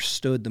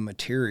understood the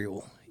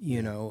material,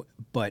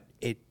 but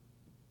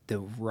the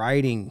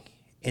writing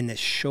in this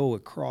show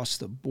across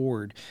the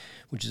board,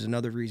 which is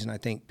another reason I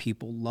think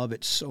people love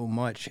it so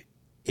much.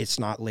 It's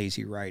not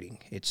lazy writing.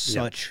 It's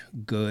such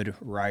good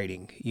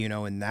writing,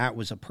 and that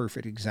was a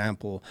perfect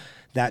example.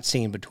 That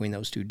scene between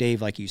those two,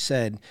 Dave, like you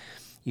said,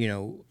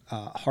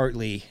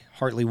 Hartley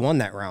won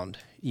that round.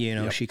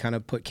 She kind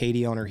of put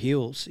Katie on her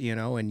heels,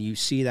 and you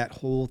see that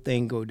whole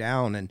thing go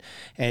down, and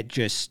it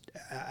just,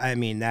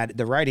 that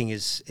the writing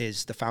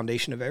is the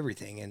foundation of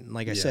everything. And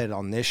like I said,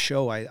 on this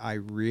show, I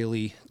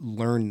really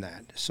learned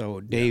that.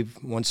 So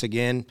Dave, once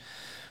again,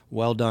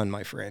 well done,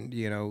 my friend.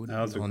 That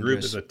was a group,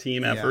 it's a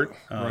team effort.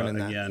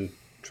 Again,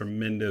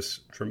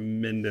 tremendous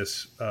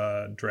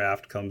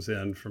draft comes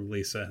in from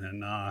Lisa and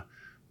Hannah.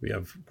 We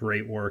have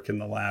great work in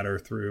the ladder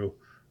through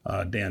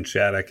Dan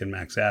Shattuck and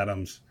Max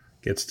Adams.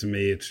 Gets to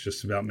me, it's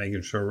just about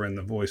making sure we're in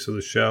the voice of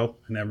the show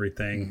and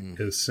everything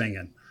is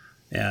singing.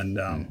 And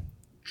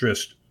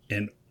just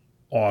an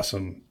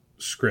awesome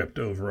script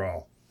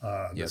overall.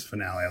 This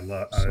finale, I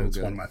love. It's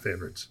one of my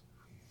favorites.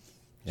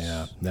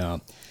 Yeah,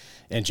 no.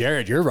 And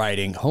Jared, you're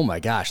writing, oh my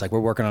gosh, like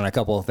we're working on a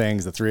couple of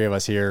things, the three of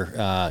us here,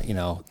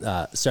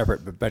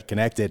 separate but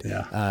connected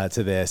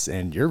to this.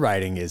 And your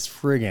writing is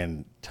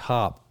friggin'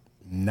 top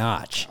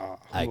notch.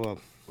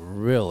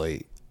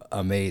 Really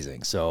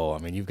amazing. So, I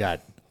mean, you've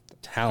got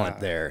talent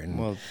there, and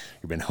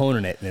you've been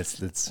honing it, and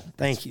it's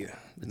thank you.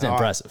 It's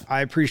impressive.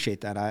 I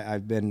appreciate that.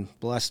 I've been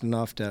blessed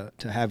enough to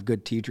have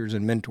good teachers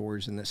and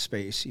mentors in this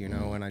space,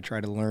 and I try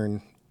to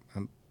learn.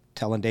 I'm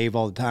telling Dave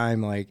all the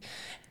time, like,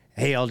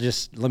 hey,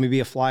 let me be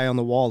a fly on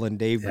the wall. And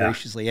Dave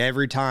graciously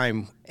every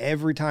time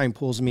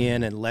pulls me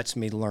in and lets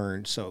me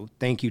learn. So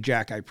thank you,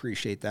 Jack. I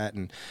appreciate that.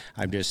 And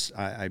I'm just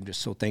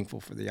so thankful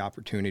for the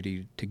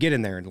opportunity to get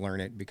in there and learn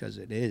it, because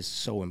it is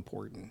so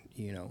important,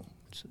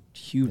 it's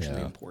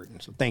hugely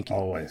important. So thank you.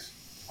 Always.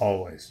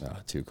 Oh,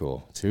 too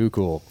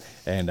cool.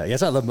 And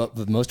yes, I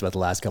love most about the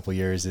last couple of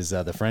years is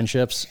the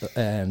friendships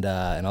and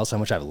also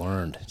how much I've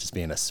learned just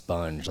being a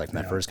sponge. Like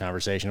that first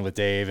conversation with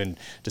Dave in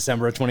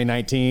December of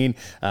 2019,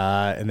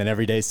 and then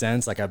every day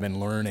since, like I've been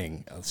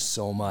learning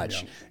so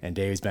much. And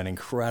Dave's been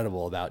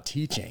incredible about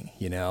teaching,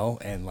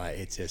 and like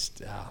it's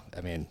just,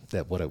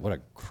 what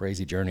a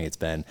crazy journey it's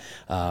been.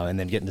 And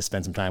then getting to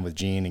spend some time with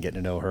Jean and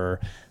getting to know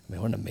her. I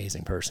mean, what an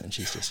amazing person.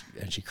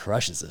 She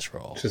crushes this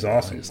role. She's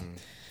awesome.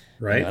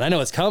 Right. And I know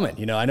it's coming,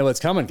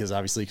 because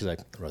obviously I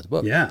wrote the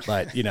book. Yeah.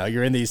 But,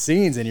 you're in these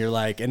scenes and you're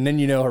like, and then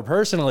you know her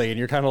personally and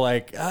you're kind of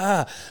like,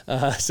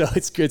 so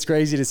it's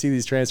crazy to see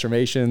these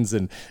transformations.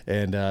 And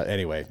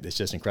anyway, it's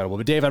just incredible.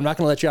 But Dave, I'm not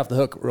going to let you off the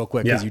hook real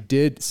quick, because you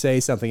did say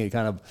something you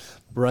kind of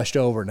brushed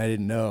over and I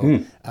didn't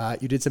know.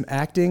 You did some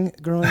acting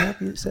growing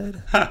up, you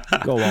said?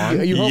 Go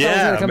on. You hope I was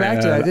going to come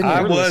back to that, didn't you?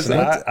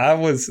 I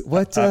was.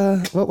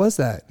 What was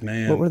that?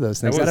 Man. What were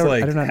those things? It was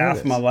like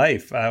half my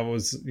life. I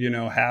was,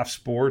 half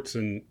sports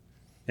and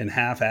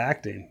half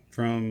acting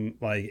from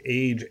like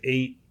age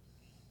 8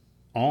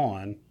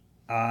 on.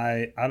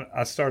 I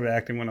started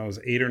acting when I was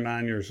 8 or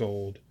 9 years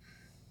old,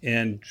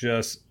 and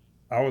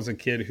I was a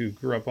kid who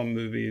grew up on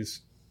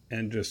movies,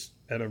 and just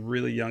at a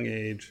really young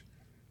age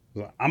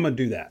was like, I'm gonna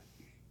do that.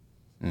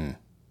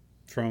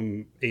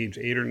 From age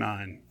 8 or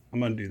 9, I'm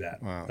gonna do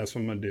that. Wow. That's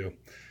what I'm gonna do.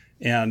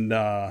 And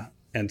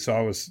so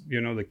I was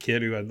the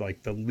kid who had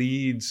like the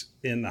leads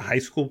in the high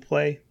school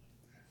play,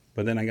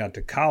 but then I got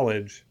to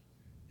college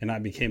and I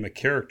became a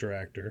character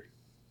actor,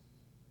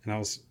 and I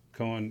was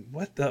going,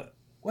 what the,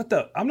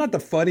 I'm not the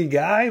funny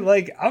guy.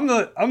 Like I'm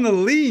the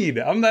lead.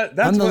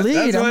 That's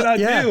what I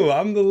do.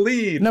 I'm the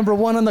lead. Number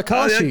one on the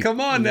call sheet. Come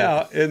on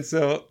now. And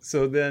so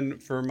then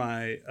for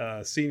my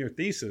senior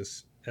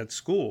thesis at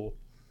school,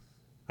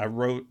 I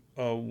wrote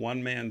a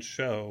one-man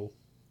show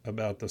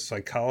about the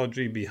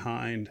psychology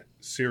behind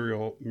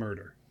serial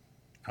murder.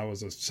 I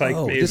was a psych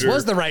major. This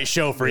was the right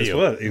show for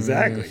you.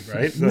 Exactly,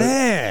 right?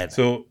 Man.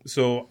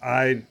 So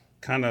I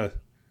kind of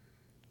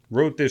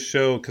wrote this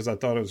show because I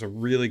thought it was a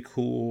really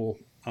cool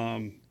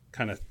kind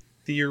of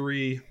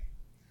theory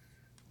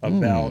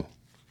about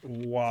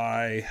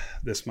why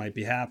this might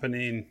be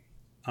happening.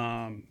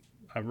 I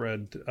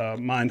read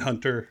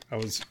Mindhunter. I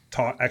was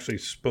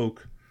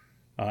spoke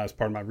as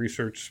part of my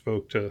research,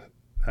 spoke to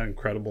an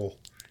incredible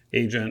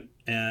agent,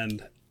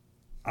 and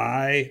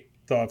I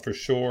thought for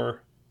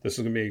sure this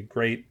was going to be a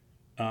great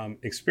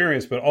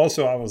experience. But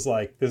also I was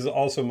like, this is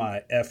also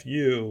my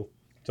FU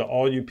to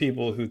all you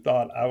people who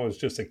thought I was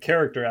just a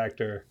character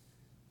actor.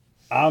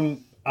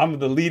 I'm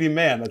the leading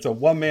man. That's a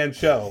one-man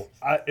show.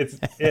 It's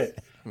it.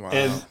 Wow.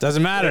 And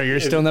doesn't matter. You're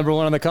still number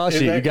one on the call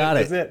sheet. You got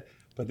it. That's it.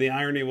 But the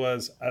irony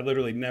was I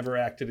literally never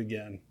acted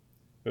again.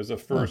 It was the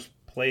first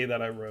play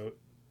that I wrote,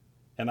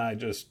 and I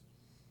just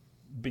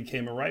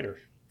became a writer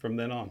from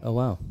then on. Oh,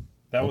 wow.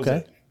 That was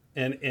it.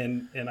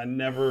 And I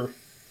never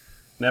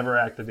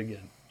acted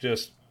again.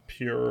 Just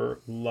pure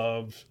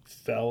love,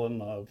 fell in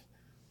love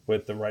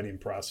with the writing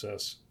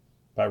process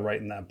by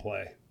writing that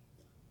play.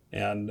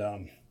 And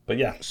but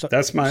yeah,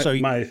 that's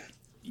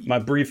my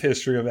brief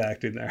history of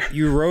acting there.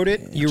 You wrote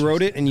it,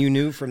 and you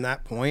knew from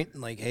that point,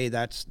 like, hey,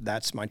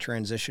 that's my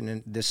transition,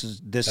 and this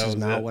is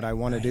now what I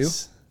want to do.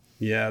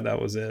 Yeah,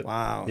 that was it.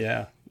 Wow.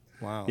 Yeah.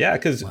 Wow. Yeah,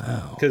 because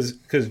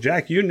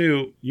Jack, you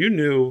knew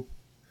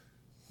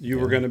you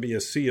were going to be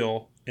a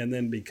SEAL and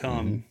then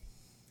become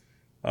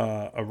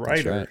a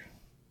writer.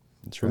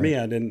 That's For me,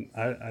 I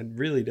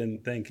really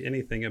didn't think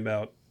anything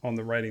about on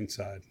the writing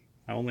side.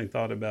 I only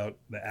thought about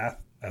the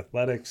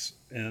athletics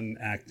and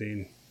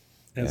acting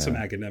and some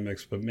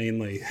academics, but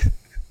mainly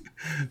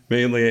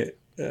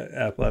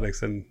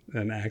athletics and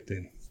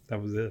acting.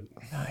 That was it.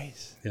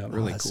 Nice. Yeah,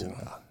 really cool.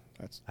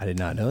 I did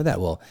not know that.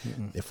 Well,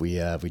 if we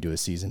do a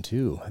season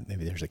 2,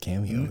 maybe there's a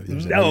cameo.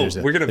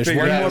 We're gonna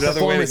figure out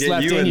another way to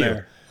get you in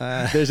there.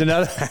 There's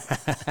another.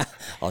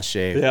 I'll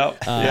shave.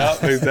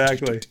 Yeah,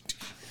 exactly.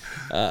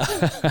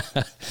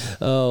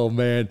 Oh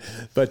man.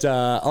 But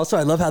also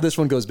I love how this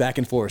one goes back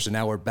and forth. So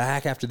now we're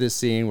back after this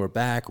scene. We're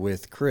back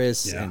with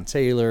Chris and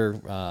Taylor,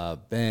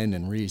 Ben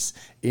and Reese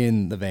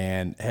in the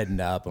van heading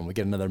up, and we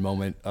get another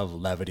moment of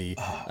levity.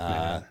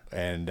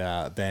 And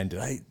Ben, did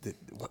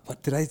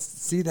I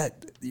see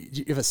that?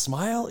 You have a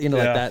smile?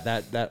 Like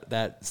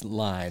that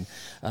line,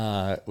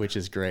 which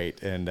is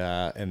great. And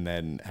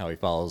then how he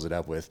follows it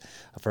up with,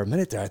 for a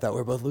minute there, I thought we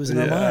were both losing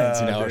our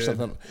minds, or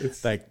something.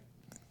 It's like,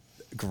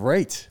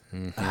 great.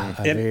 And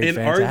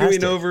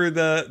arguing over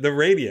the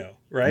radio,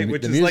 right?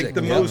 Which is music, like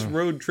the most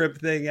road trip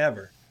thing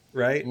ever,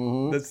 right?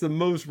 That's the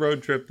most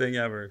road trip thing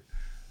ever.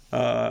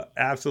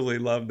 Absolutely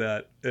love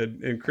that.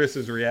 And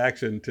Chris's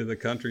reaction to the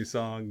country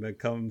song that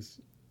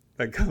comes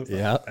that's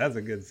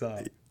a good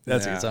song.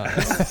 That's a good song.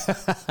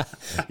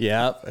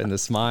 And the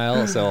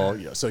smile.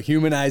 So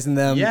humanizing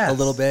them a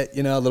little bit,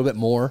 a little bit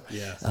more,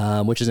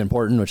 which is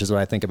important, which is what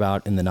I think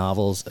about in the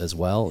novels as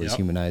well, is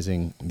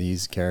humanizing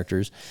these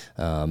characters.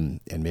 And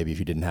maybe if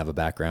you didn't have a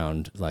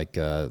background like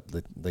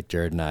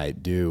Jared and I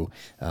do,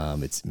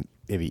 it's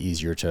maybe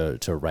easier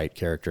to write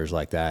characters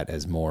like that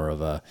as more of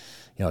a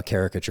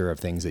caricature of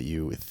things that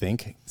you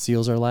think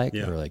SEALs are like,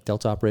 or like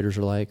Delta operators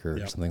are like,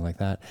 or something like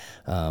that.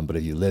 But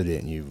if you lived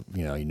it and you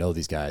know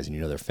these guys and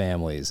you know their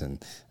families,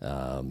 and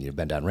you've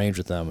been down range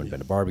with them and been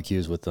to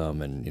barbecues with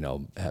them, and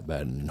have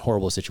been in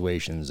horrible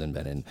situations and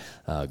been in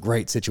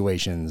great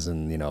situations,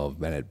 and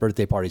been at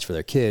birthday parties for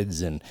their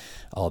kids and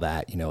all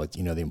that.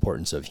 The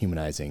importance of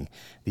humanizing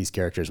these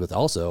characters, with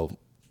also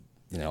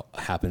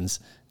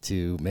happens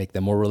to make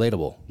them more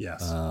relatable,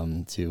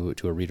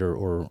 to a reader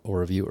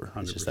or a viewer.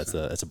 100%. It's just that's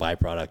a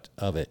byproduct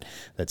of it.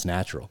 That's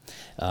natural.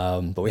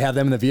 But we have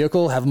them in the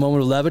vehicle, have a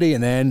moment of levity,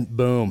 and then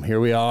boom,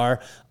 here we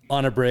are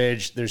on a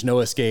bridge. There's no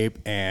escape,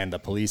 and the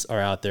police are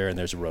out there, and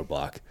there's a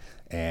roadblock.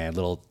 And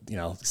little,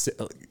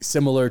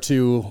 similar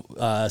to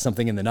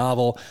something in the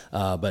novel,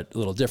 but a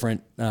little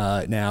different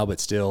now. But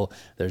still,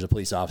 there's a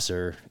police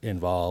officer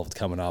involved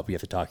coming up. You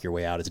have to talk your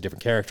way out. It's a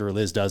different character.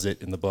 Liz does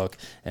it in the book,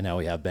 and now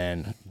we have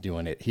Ben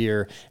doing it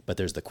here. But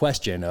there's the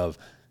question of,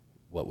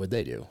 what would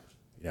they do?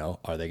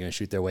 Are they going to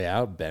shoot their way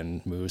out?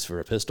 Ben moves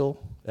for a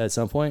pistol at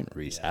some point.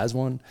 Reese has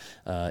one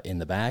in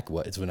the back.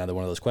 It's another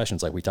one of those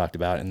questions, like we talked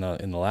about in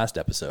the last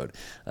episode,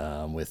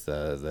 with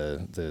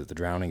the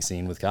drowning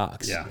scene with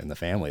Cox and the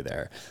family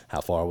there. How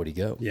far would he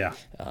go?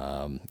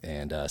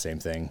 And same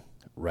thing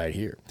right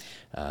here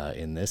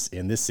in this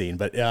scene.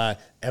 But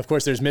of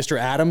course, there's Mr.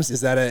 Adams.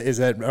 Is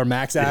that our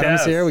Max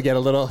Adams here? We get a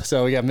little.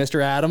 So we got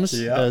Mr. Adams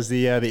as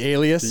the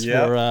alias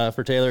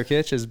for Taylor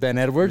Kitsch as Ben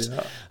Edwards.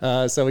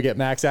 So we get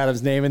Max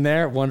Adams' name in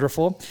there.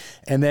 Wonderful.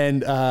 And then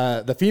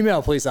the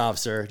female police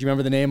officer. Do you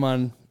remember the name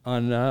on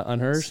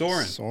hers?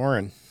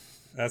 Soren.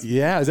 Is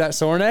that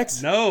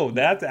Sorenex? No,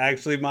 that's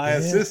actually my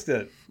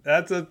assistant.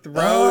 That's a throw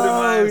to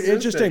my assistant.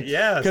 Interesting.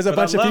 Yes. Because a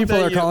bunch of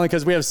people are calling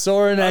because we have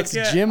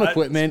Sorenex gym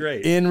equipment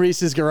in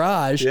Reese's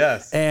garage.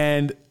 Yes.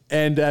 And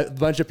a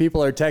bunch of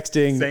people are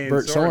texting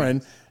Bert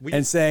Soren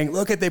and saying,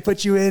 "Look, they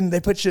put you in.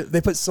 They put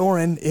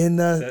Soren in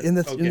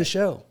the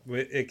show."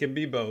 It can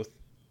be both.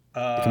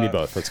 It can be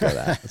both. Let's go with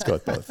that. Let's go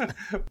with both.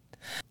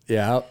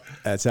 Yeah,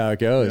 that's how it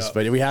goes.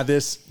 But we have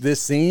this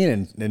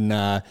scene,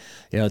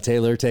 and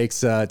Taylor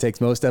takes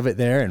most of it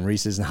there, and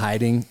Reese is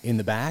hiding in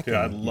the back. Dude,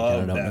 I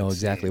love that. Don't know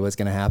exactly what's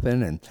going to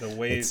happen, and the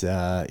way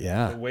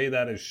the way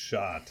that is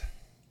shot.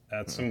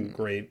 That's some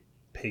great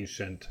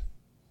patient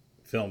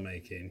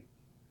filmmaking,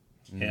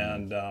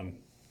 and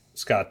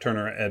Scott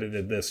Turner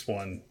edited this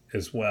one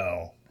as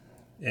well,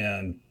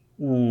 and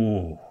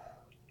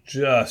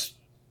just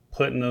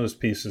putting those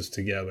pieces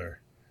together.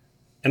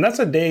 And that's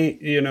a day,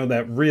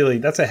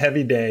 that's a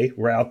heavy day.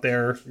 We're out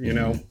there,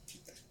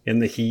 in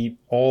the heat,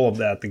 all of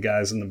that, the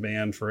guys in the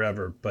band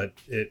forever. But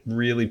it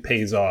really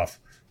pays off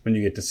when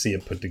you get to see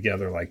it put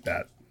together like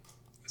that.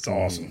 It's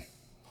awesome.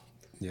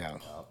 Yeah.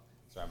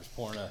 So I'm just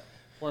pouring a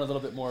little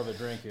bit more of a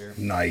drink here.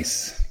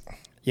 Nice.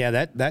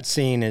 Yeah, that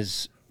scene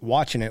is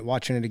watching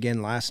it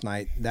again last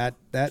night. That's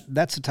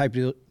the type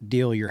of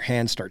deal your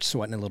hands start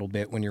sweating a little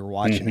bit when you're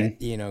watching it,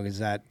 because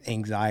that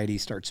anxiety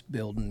starts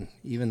building,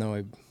 even though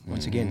I've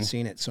once again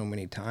seen it so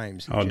many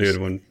times. Dude,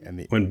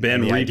 when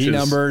Ben reaches, ID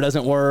number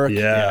doesn't work,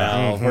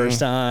 first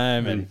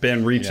time, and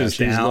Ben reaches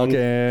down,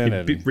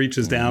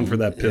 reaches down for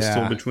that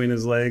pistol between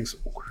his legs.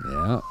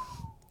 Yeah,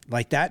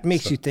 like that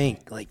makes you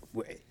think, like,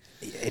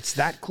 it's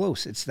that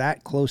close. It's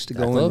that close to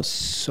going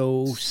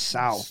so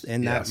south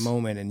in that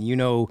moment. And,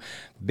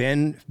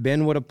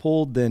 Ben would have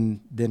pulled, then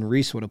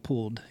Reese would have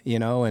pulled,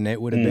 and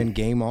it would have been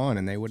game on,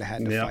 and they would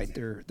have had to fight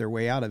their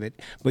way out of it.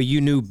 But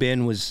you knew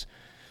Ben was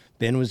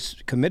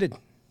committed.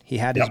 He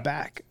had his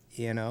back,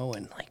 and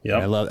like.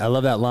 I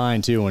love that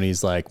line too when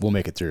he's like, "We'll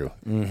make it through.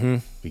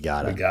 We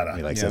gotta."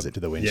 He says it to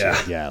the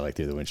windshield. Yeah, like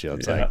through the windshield.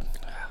 It's like,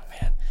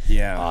 oh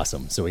man,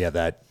 awesome. So we have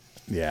that.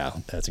 Yeah,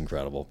 that's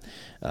incredible.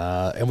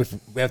 And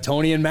we have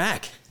Tony and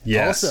Mac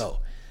also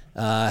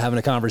having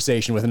a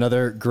conversation with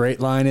another great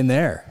line in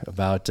there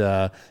about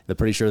they're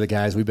pretty sure the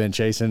guys we've been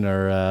chasing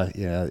are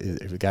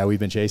the guy we've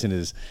been chasing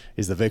is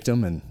the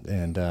victim,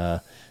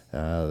 and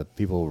the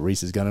people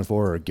Reese is gunning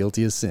for are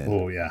guilty as sin.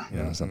 Oh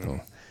yeah.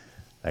 Something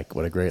like,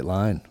 what a great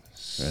line.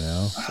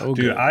 So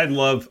Dude, good. I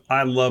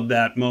love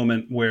that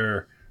moment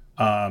where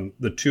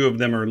the two of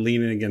them are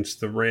leaning against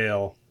the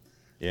rail.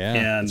 Yeah,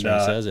 And that's when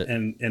he says it.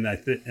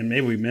 and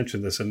maybe we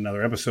mentioned this in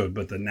another episode,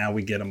 but now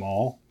we get them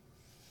all.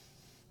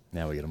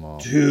 Now we get them all.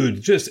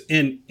 Dude,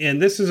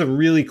 and this is a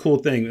really cool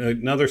thing.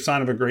 Another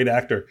sign of a great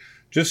actor.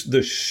 Just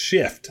the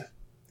shift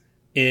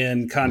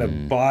in kind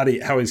of body,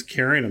 how he's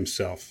carrying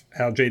himself,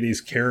 how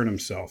JD's carrying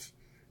himself.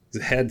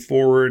 His head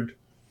forward.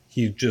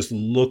 He just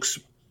looks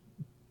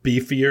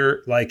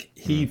beefier. Like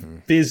he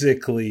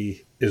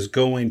physically is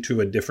going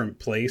to a different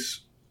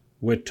place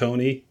with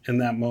Tony in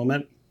that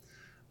moment.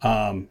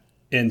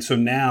 And so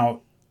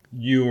now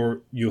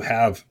you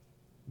have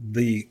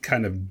the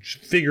kind of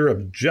figure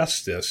of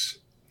justice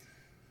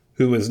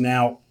who is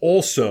now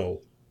also,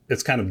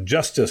 it's kind of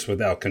justice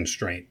without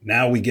constraint.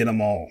 Now we get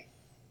them all.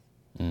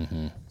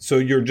 So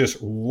you're just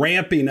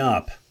ramping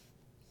up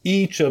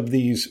each of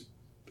these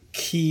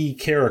key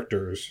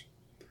characters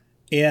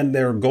and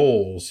their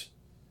goals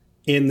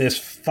in this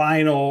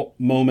final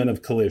moment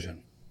of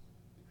collision.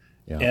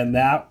 Yeah. And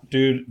that,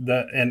 dude,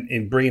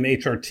 and bringing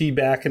HRT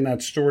back in that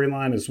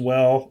storyline as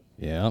well.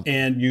 Yeah.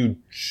 And you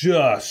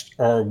just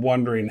are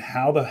wondering,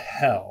 how the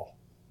hell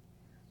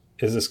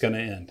is this going to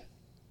end?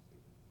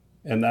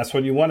 And that's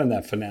what you want in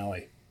that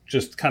finale.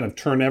 Just kind of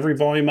turn every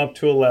volume up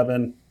to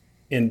 11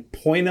 and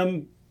point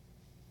them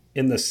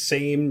in the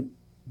same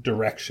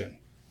direction.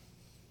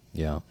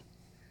 Yeah.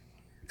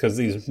 Because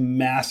these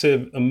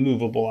massive,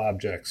 immovable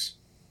objects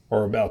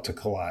are about to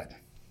collide.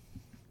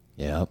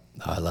 Yeah.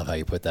 I love how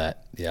you put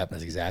that. Yep,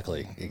 that's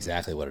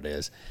exactly what it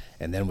is.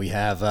 And then we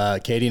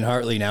have Katie and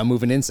Hartley now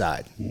moving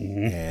inside.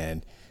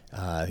 And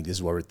I think this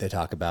is where they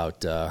talk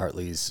about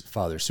Hartley's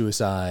father's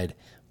suicide,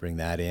 bring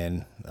that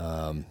in,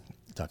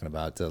 talking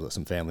about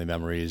some family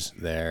memories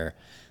there.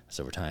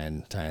 So we're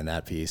tying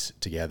that piece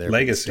together.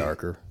 Legacy. It's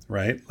darker.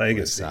 Right?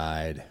 Legacy.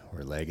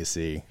 We're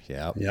legacy.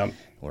 Yep. Yep.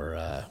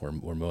 We're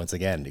once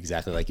again,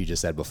 exactly like you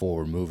just said before,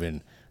 we're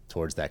moving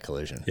towards that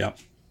collision.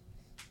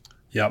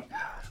 Yep.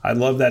 I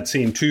love that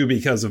scene too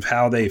because of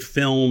how they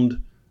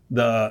filmed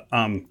the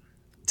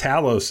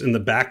Talos in the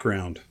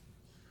background.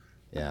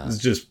 Yeah. It's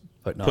just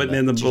putting on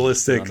in the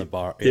ballistic on the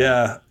bar.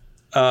 Yeah.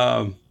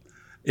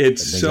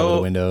 It's so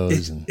the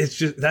windows it's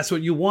just, that's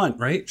what you want,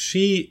 right?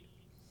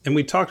 And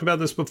we talked about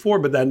this before,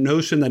 but that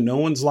notion that no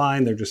one's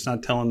lying, they're just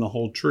not telling the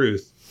whole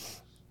truth.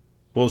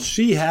 Well,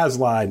 she has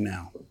lied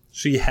now.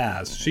 She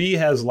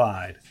has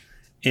lied.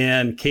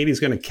 And Katie's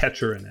going to catch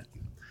her in it.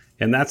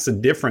 And that's the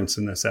difference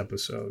in this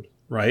episode,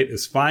 right?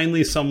 Is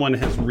finally someone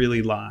has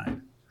really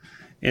lied.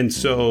 And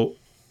so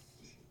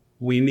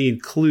we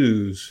need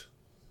clues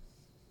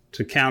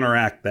to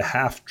counteract the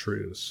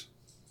half-truths,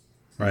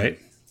 right?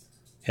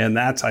 And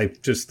I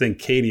just think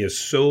Katie is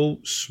so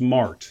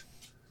smart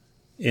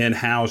in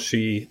how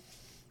she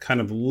kind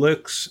of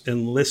looks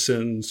and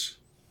listens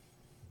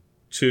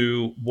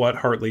to what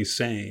Hartley's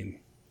saying,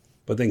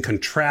 but then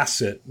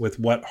contrasts it with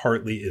what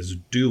Hartley is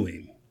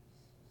doing,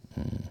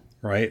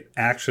 right?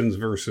 Actions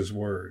versus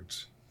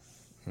words.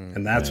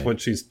 And that's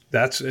what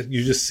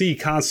you just see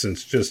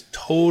Constance just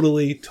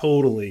totally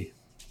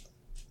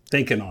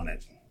thinking on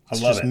it. I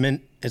love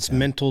it. It's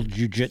mental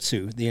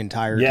jujitsu the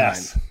entire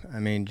Yes. time. I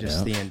mean,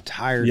 just the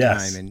entire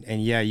Yes. time.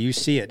 And yeah, you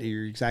see it.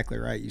 You're exactly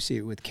right. You see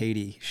it with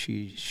Katie.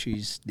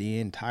 She's the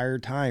entire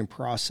time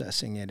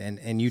processing it.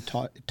 And you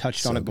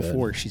touched on it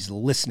before. She's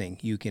listening.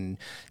 You can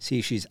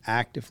see she's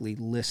actively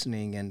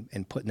listening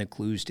and putting the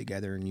clues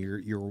together. And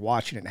you're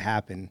watching it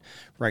happen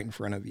right in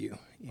front of you.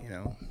 You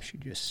know, she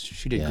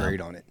did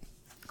great on it.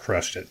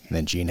 Crushed it. And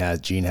then Gene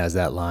has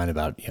that line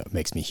about, it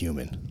makes me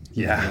human.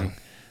 Yeah.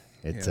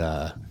 It's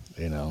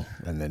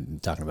and then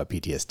talking about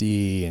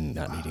PTSD and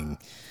not needing,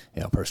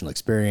 personal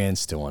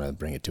experience to want to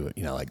bring it to it.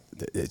 Like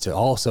it's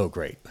all so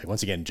great. Like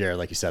once again, Jared,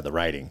 like you said, the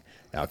writing,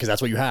 because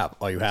that's what you have.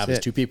 All you have is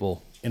two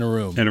people in a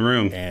room,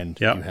 and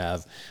you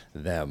have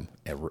them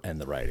and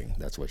the writing.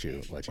 That's what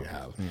you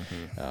have.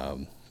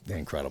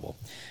 Incredible.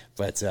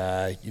 But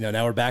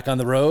now we're back on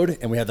the road,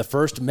 and we have the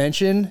first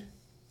mention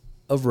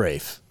of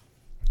Rafe.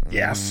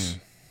 Yes.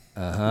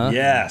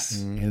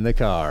 Yes. In the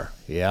car.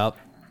 Yep.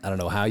 I don't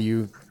know how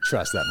you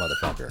trust that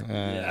motherfucker.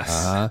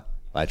 Yes.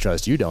 I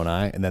trust you, don't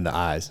I? And then the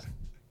eyes.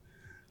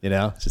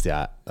 It's just the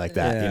eye, like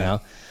that. Yeah.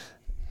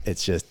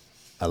 It's just,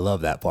 I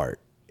love that part.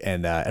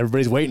 And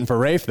everybody's waiting for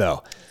Rafe,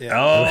 though. Yeah.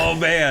 Oh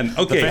man.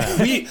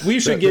 Okay.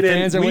 We should get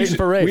in.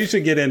 We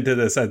should get into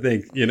this. I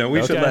think we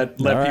should let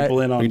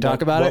people in on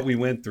what we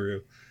went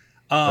through.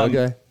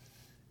 Okay.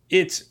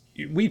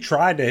 We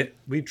tried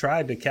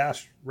to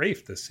cast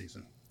Rafe this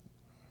season.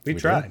 We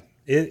tried.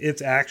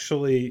 It's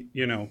actually,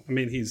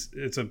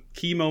 it's a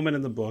key moment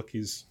in the book.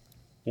 He's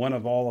one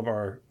of all of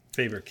our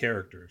favorite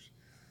characters.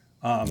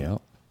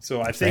 So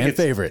I think Fan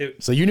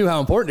favorite. So you knew how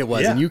important it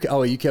was, Yeah. and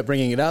you kept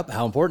bringing it up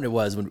how important it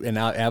was. And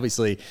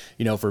obviously,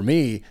 for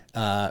me,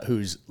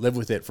 who's lived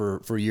with it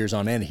for years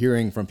on end,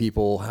 hearing from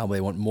people how they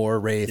want more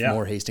Rafe,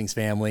 more Hastings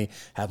family,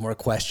 have more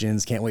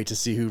questions, can't wait to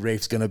see who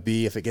Rafe's going to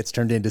be if it gets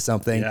turned into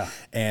something.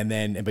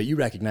 Yeah. But you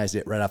recognized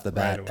it right off the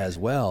bat as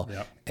well.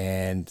 Yep.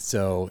 And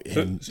so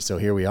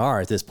here we are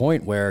at this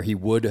point where he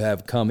would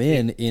have come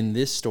in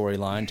this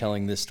storyline,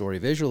 telling this story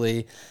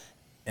visually,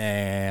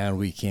 and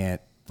we can't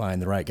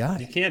find the right guy.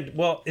 You can't.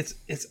 Well, it's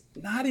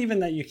not even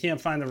that you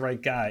can't find the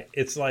right guy.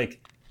 It's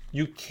like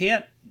you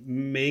can't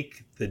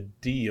make the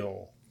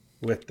deal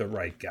with the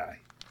right guy.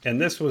 And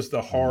this was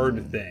the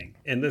hard thing.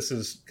 And this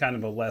is kind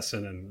of a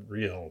lesson in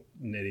real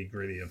nitty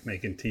gritty of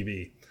making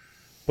TV.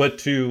 But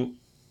to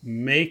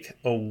make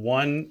a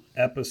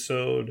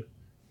 1-episode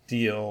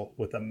deal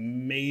with a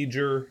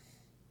major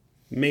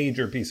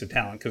piece of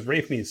talent, because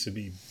Rafe needs to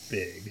be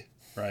big,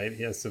 right?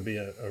 He has to be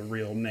a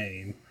real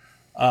name.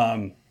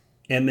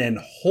 And then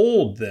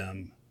hold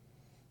them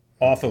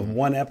off of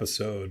 1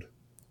 episode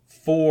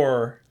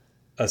for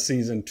a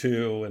season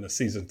 2 and a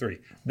season 3.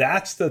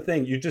 That's the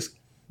thing.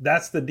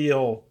 That's the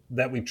deal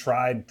that we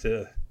tried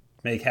to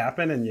make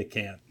happen, and you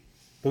can't.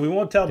 But we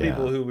won't tell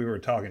people who we were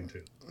talking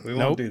to. We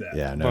won't do that.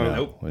 Yeah,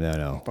 no.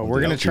 But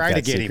we're going to try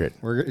to get him.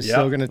 We're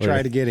still going to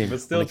try to get him.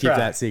 But still keep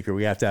that secret.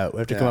 We have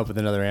to come up with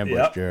another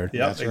ambush, Jared.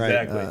 Yep, That's right.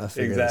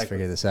 exactly. Let's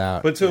figure this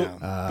out.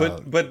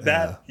 But but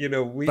that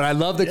But I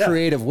love the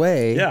creative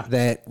way Yeah.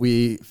 that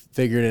we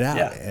figured it out,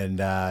 Yeah.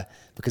 and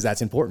because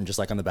that's important. Just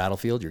like on the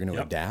battlefield, you're going to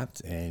Yep.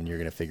 adapt, and you're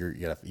going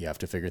to you have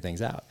to figure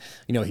things out.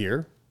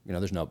 Here,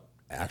 there's no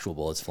actual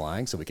bullets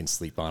flying, so we can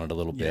sleep on it a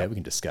little bit. Yep. We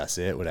can discuss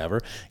it,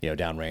 whatever.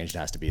 Downrange, it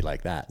has to be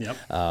like that. Yep.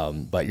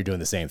 But you're doing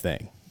the same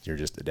thing. You're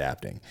just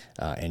adapting,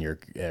 and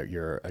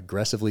you're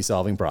aggressively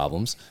solving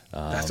problems.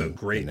 that's a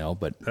great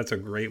that's a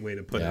great way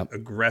to put it.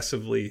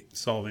 Aggressively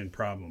solving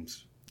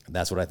problems.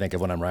 That's what I think of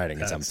when I'm writing.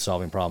 Is I'm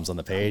solving problems on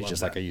the page,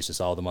 just like I used to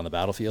solve them on the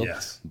battlefield.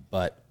 Yes.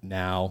 But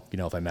now,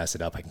 if I mess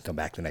it up, I can come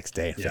back the next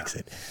day and fix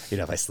it.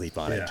 If I sleep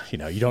on it,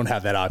 Yeah. You don't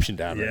have that option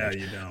down Yeah,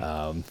 range. you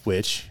don't.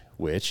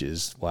 Which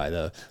is why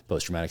the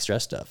post-traumatic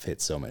stress stuff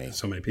hits so many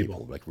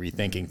people. like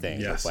rethinking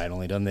things. Yes. Like, I'd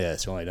only done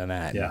this, only done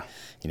that. Yeah.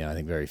 And, I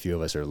think very few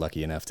of us are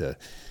lucky enough to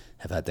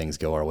have had things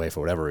go our way for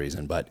whatever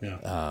reason. But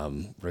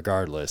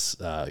regardless,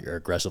 you're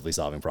aggressively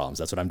solving problems.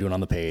 That's what I'm doing on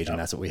the page, and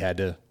that's what we had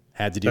to do.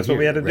 That's what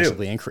we had to do.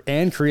 Aggressively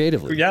and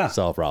creatively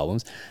solve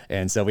problems.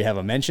 And so we have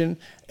a mention,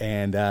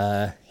 and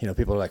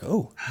people are like,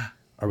 "Oh,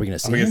 are we going to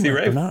see him or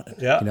Rafe? not?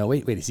 Yeah.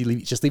 Wait, is he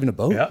just leaving a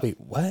boat? Yeah. Wait,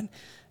 what?"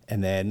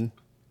 And then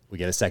we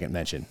get a second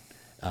mention,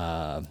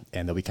 and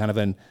there'll be kind of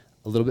a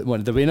little bit more.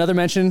 There'll be another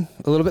mention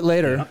a little bit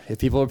later if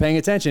people are paying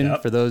attention.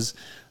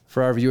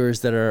 For our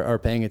viewers that are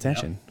paying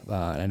attention,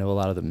 I know a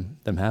lot of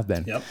them have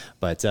been. Yep.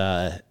 But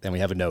then we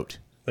have a note.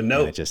 The note.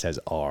 And it just has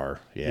R.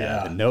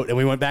 Yeah. The note, and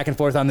we went back and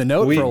forth on the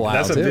note for a while.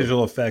 That's a too.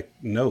 visual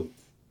effect note.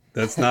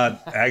 That's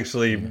not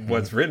actually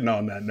what's written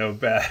on that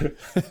notepad.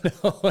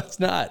 No, it's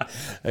not.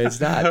 It's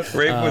not.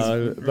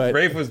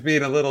 Rafe was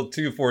being a little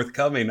too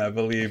forthcoming, I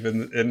believe,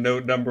 in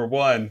note number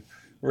 1.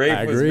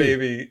 Rafe was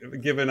maybe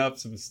giving up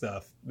some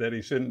stuff that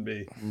he shouldn't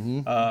be.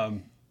 Mm-hmm.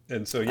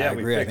 And so,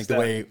 we fixed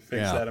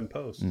that in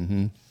post.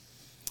 Mm-hmm.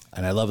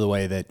 And I love the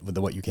way that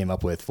what you came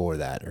up with for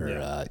that, or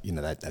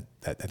that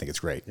I think it's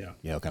great.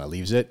 Yeah. Kind of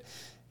leaves it,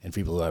 and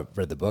people who have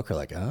read the book are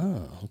like,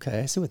 "Oh, okay,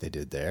 I see what they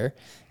did there,"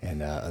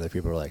 and other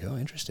people are like, "Oh,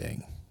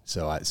 interesting."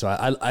 So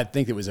I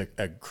think it was a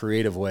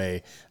creative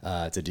way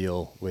to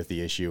deal with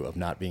the issue of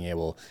not being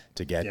able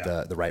to get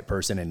the right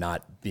person and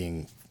not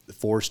being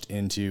forced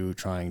into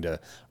trying to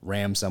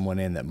ram someone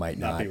in that might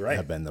not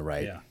have been the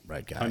right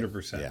guy.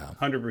 100%.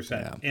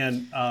 100%.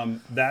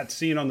 And that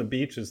scene on the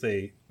beach as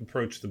they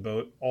approach the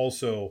boat,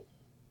 also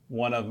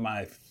one of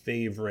my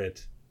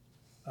favorite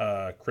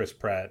Chris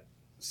Pratt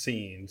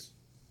scenes.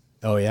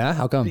 Oh, yeah?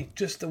 How come?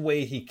 Just the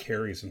way he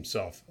carries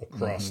himself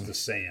across the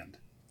sand.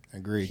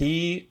 Agreed.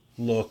 He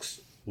looks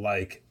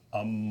like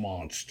a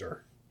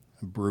monster.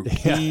 A brute.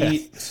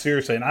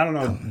 Seriously, and I don't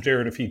know,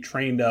 Jared, if he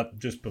trained up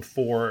just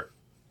before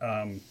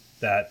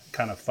that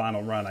kind of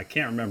final run. I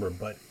can't remember,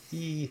 but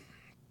he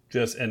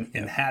just, and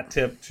hat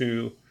tip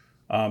to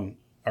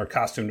our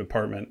costume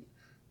department,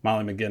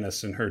 Molly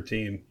McGinnis and her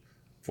team,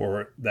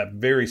 for that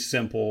very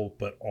simple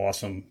but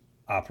awesome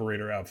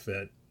operator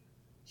outfit.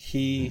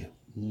 He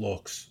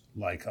looks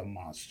like a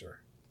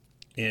monster,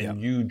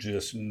 and you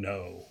just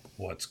know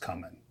what's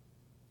coming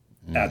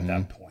at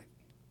that point.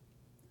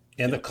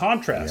 And the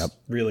contrast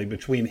really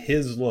between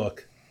his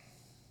look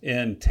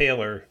and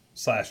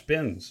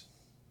Taylor/Ben's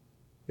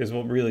is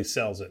what really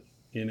sells it,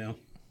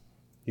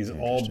 He's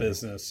all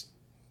business,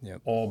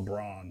 all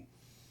brawn.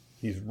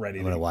 He's ready.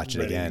 I'm gonna watch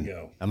it again. To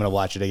go. I'm gonna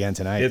watch it again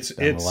tonight. It's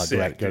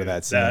sick, go to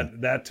that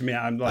scene. That to me,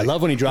 I'm like, I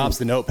love when he drops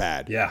the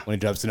notepad. Yeah, when he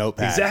drops the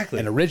notepad. Exactly.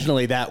 And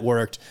originally that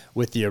worked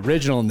with the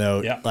original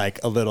note,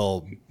 like a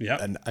little. Yeah.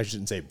 And I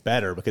shouldn't say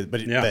better but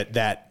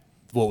that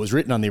what was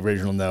written on the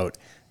original note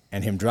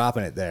and him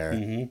dropping it there,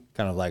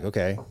 kind of like,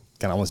 okay,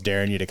 kind of almost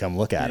daring you to come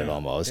look at it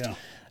almost.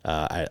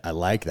 I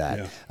like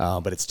that.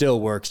 But it still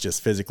works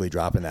just physically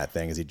dropping that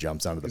thing as he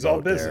jumps onto the boat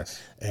all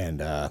business. there.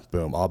 And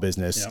boom, all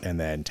business. Yep. And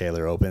then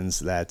Taylor opens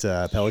that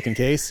Pelican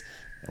case.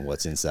 And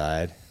what's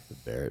inside? The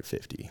Barrett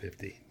 50.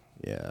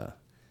 Yeah.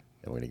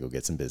 And we're going to go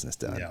get some business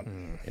done. Yeah.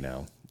 You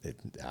know,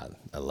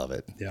 I love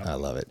it. Yeah. I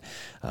love it.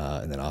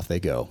 And then off they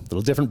go.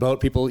 Little different boat.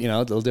 People, you know,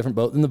 a little different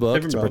boat in the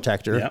book. It's a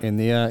protector in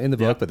the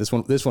book, but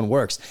this one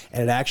works.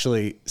 And it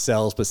actually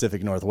sells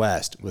Pacific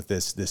Northwest with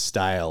this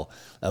style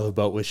of a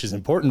boat, which is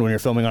important when you're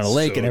filming on a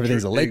lake and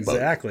everything's a lake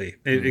boat.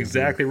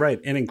 Exactly right.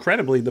 And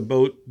incredibly, the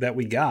boat that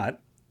we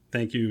got,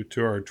 thank you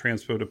to our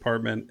transpo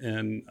department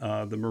and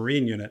the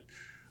Marine unit,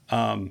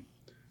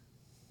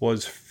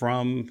 was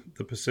from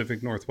the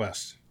Pacific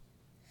Northwest.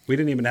 We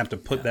didn't even have to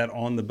put that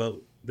on the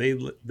boat.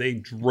 They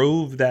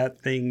drove that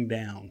thing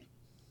down.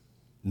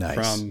 Nice.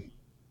 From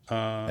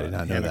I did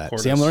not know that.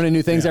 Anacortes. See, I'm learning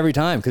new things every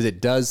time because it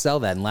does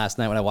sell that. And last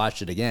night when I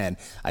watched it again,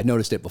 I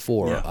noticed it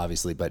before,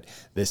 obviously, but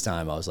this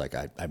time I was like,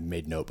 I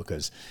made note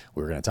because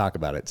we were going to talk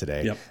about it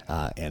today,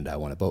 and I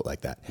want a boat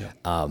like that.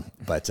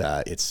 But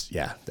it's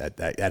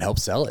that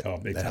helps sell it.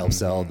 That helps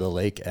sell the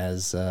lake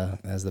as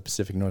the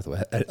Pacific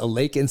Northwest, a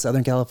lake in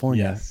Southern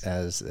California,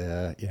 as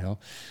the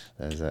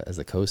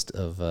coast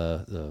of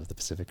the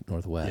Pacific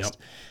Northwest,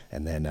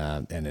 and then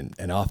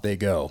and off they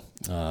go.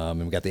 And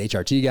we got the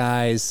HRT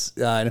guys,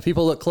 and if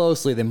people look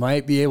closely, they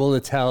might be able to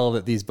tell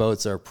that these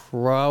boats are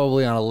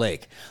probably on a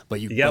lake. But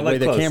the way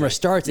the camera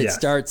starts, it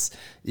starts.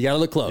 You got to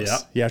look close.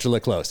 You have to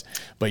look close.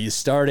 But you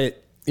start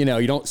it. You know,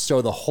 you don't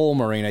show the whole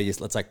marina.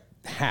 It's like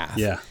half.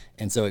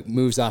 And so it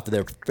moves off of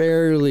there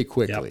fairly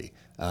quickly.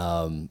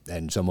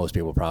 And so most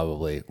people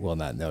probably will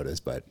not notice,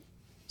 but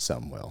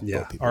some will.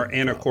 Our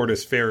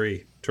Anacortes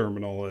ferry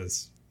terminal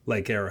is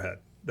Lake Arrowhead.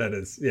 That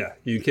is,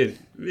 you can,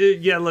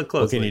 look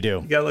closely. What can you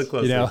do? You gotta look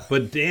closely. You know?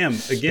 But damn,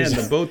 again,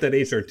 the boat that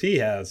HRT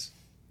has.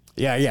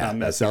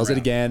 That sells it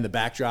again. The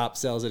backdrop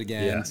sells it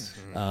again.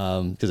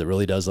 Because it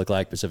really does look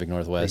like Pacific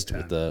Northwest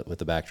with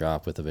the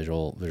backdrop, with the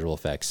visual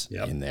effects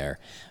in there.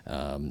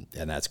 And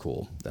that's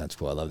cool. That's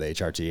cool. I love the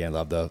HRT. I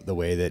love the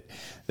way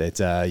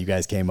that you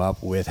guys came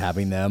up with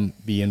having them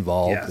be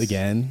involved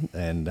again.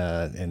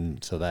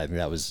 And so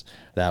that was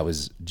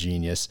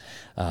genius.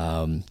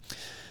 But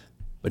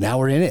now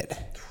we're in it.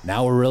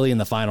 Now we're really in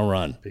the final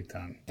run. Big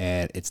time.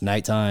 And it's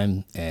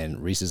nighttime,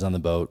 and Reese is on the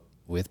boat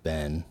with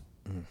Ben,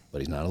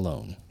 but he's not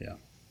alone.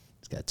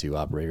 He's got two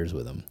operators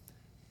with him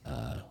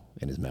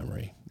in his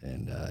memory.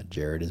 And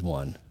Jared is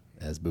one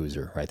as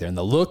Boozer right there. And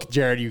the look,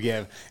 Jared, you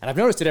give, and I've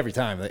noticed it every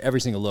time, like every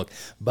single look,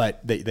 but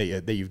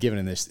that you've given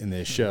in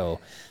this show.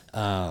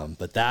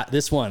 But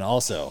this one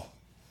also,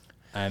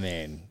 I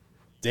mean,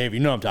 Dave, you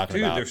know what I'm talking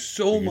about. Dude, there's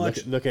so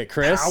much look at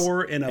Chris,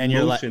 power and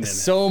emotion in it.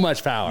 So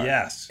much power.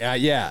 Yes.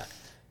 Yeah.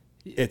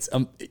 It's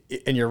and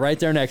you're right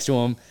there next to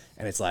him,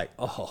 and it's like,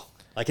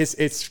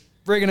 it's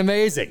friggin'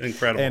 amazing,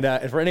 incredible.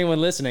 And for anyone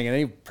listening, and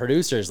any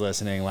producers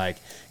listening, like,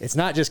 it's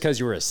not just because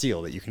you were a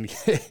SEAL that you can,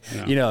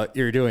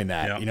 you're doing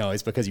that.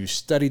 It's because you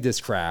studied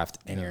this craft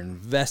and you're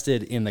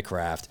invested in the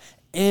craft.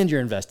 And you're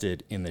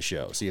invested in the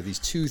show. So you have these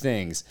two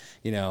things,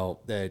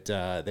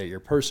 that you're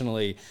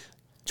personally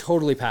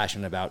totally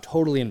passionate about,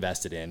 totally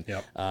invested in,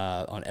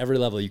 on every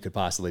level you could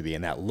possibly be.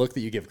 And that look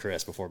that you give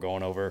Chris before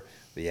going over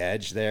the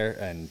edge there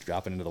and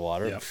dropping into the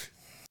water.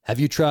 Have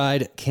you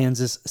tried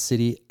Kansas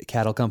City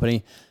Cattle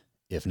Company?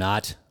 If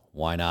not,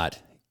 why not?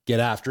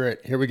 Get after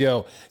it. Here we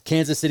go.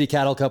 Kansas City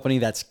Cattle Company.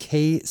 That's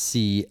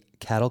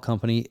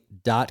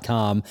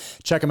kccattlecompany.com.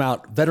 Check them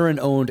out. Veteran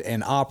owned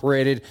and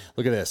operated.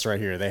 Look at this right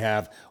here. They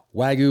have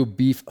Wagyu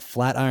beef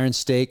flat iron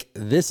steak.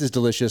 This is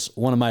delicious.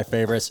 One of my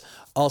favorites.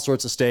 All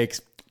sorts of steaks.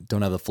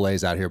 Don't have the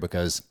fillets out here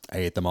because I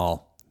ate them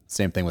all.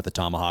 Same thing with the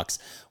tomahawks,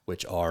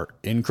 which are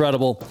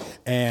incredible.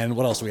 And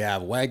what else do we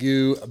have?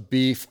 Wagyu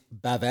beef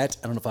bavette.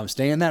 I don't know if I'm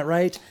saying that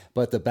right,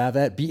 but the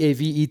bavette,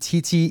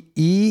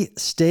 B-A-V-E-T-T-E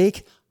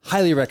steak.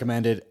 Highly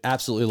recommended.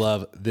 Absolutely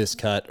love this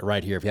cut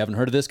right here. If you haven't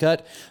heard of this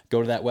cut,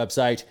 go to that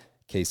website,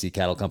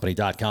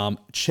 kccattlecompany.com.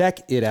 Check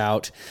it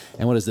out.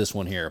 And what is this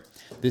one here?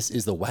 This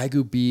is the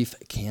Wagyu beef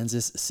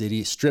Kansas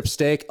City strip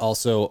steak,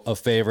 also a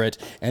favorite.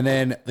 And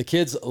then the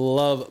kids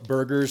love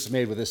burgers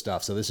made with this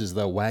stuff. So this is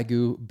the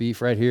Wagyu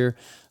beef right here.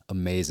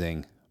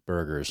 Amazing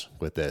burgers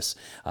with this.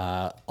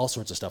 All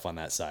sorts of stuff on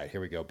that side. Here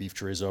we go. Beef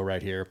chorizo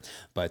right here.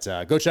 But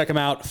go check them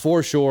out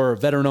for sure.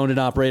 Veteran owned and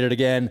operated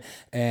again.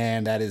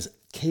 And that is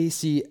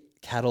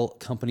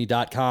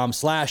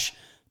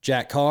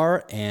kccattlecompany.com/Jack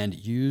Carr and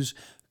use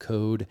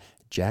code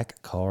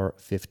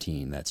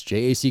JackCarr15. That's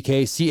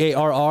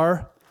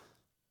JackCarr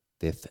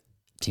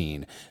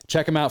 15.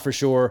 Check them out for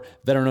sure.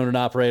 Veteran owned and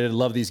operated.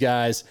 Love these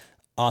guys.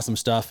 Awesome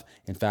stuff.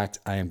 In fact,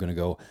 I am going to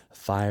go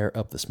fire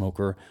up the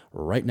smoker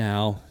right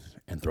now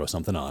and throw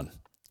something on.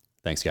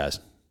 Thanks,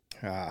 guys.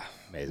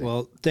 Amazing.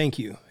 Well, thank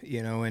you.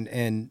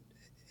 And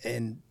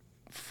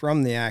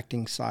from the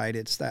acting side,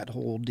 it's that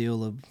whole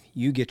deal of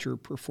you get your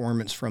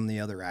performance from the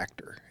other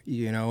actor,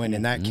 and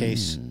in that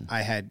case,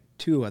 I had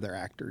two other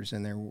actors,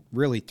 and there were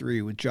really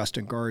three with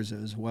Justin Garza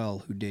as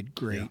well, who did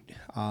great.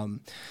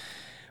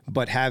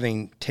 But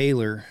having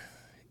Taylor,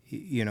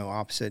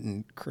 opposite,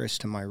 and Chris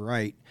to my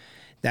right,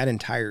 that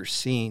entire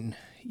scene,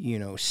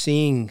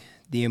 seeing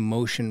the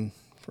emotion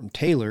from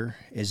Taylor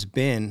as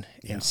Ben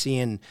and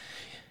seeing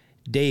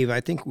Dave, I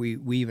think we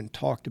even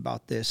talked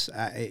about this,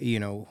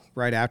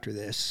 right after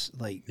this,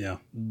 like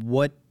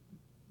what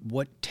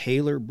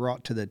Taylor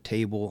brought to the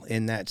table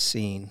in that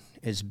scene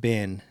has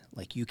been,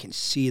 like, you can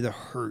see the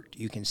hurt,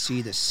 you can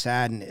see the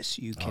sadness,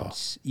 you can,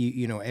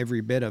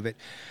 every bit of it.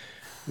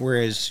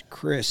 Whereas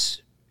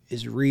Chris,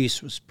 as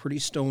Reese, was pretty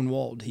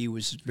stonewalled. He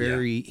was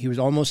he was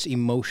almost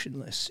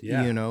emotionless,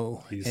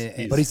 but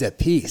he's at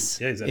peace.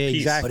 Yeah, he's at peace.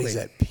 Exactly. But he's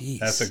at peace.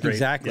 That's a great,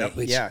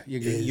 exactly.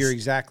 You're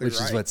exactly right.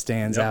 Which is what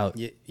stands out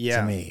to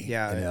me.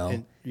 Yeah,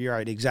 and you're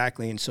right,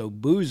 exactly. And so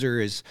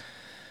Boozer's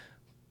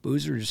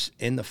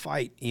in the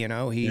fight.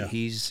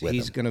 He's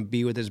going to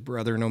be with his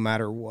brother no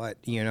matter what.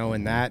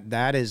 And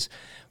that is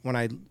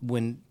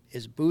when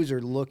as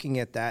Boozer looking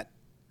at that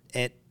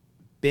at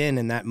Ben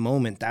in that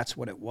moment, that's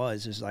what it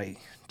was. Is like,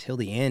 till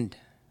the end,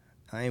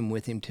 I am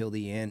with him till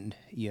the end.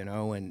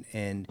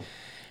 And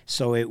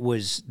so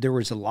there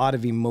was a lot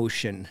of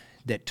emotion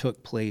that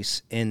took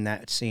place in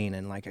that scene.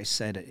 And like I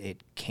said,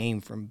 it came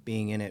from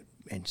being in it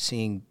and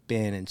seeing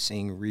Ben and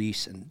seeing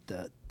Reese and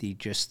the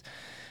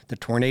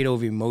tornado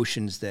of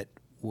emotions that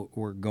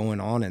were going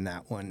on in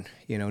that one.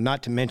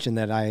 Not to mention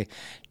that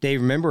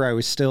Dave, remember I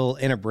was still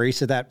in a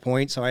brace at that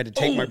point, so I had to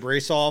take my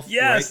brace off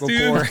right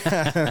before.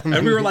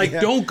 And we were like,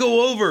 don't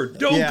go over,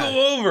 go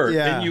over.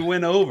 Yeah. And you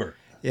went over.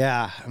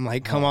 Yeah, I'm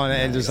like, come on,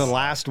 and it was the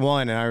last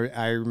one, and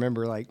I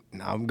remember like,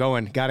 no, I'm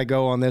going, got to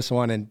go on this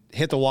one, and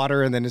hit the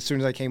water, and then as soon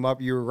as I came up,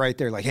 you were right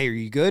there, like, hey, are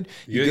you good?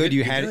 You good?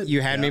 You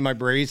had me my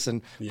brace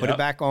and put it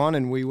back on,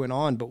 and we went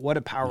on. But what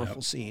a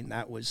powerful scene!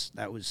 That was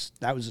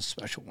a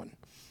special one.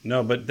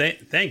 No, but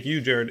thank you,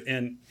 Jared,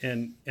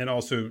 and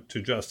also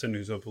to Justin,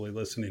 who's hopefully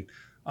listening,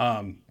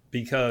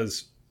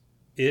 because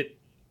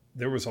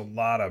there was a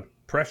lot of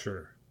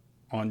pressure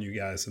on you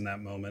guys in that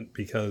moment,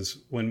 because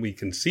when we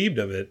conceived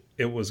of it,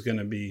 it was going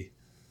to be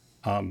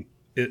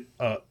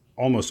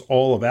almost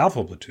all of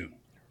Alpha Platoon.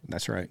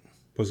 That's right.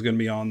 Was going to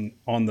be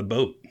on the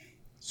boat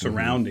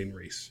surrounding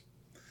Reese.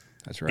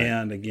 That's right.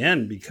 And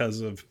again,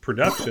 because of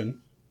production,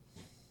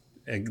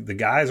 the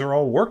guys are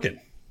all working.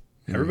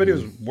 Everybody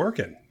was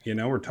working.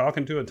 We're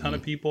talking to a ton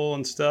of people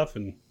and stuff,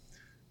 and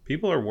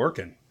people are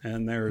working.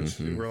 And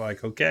we're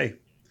like, okay,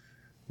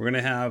 we're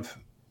going to have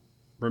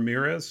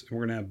Ramirez and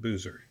we're going to have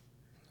Boozer.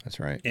 That's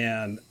right.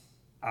 And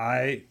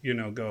I,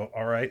 go,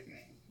 all right,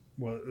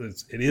 well,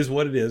 it is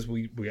what it is.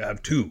 We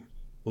have two.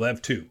 We'll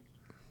have two.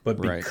 But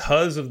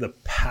because of the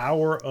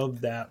power of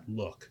that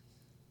look,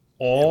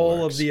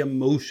 all of the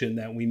emotion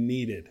that we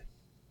needed,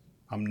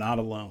 I'm not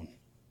alone.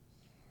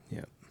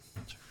 Yeah.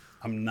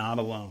 I'm not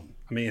alone.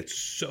 I mean, it's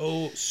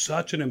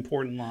such an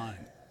important line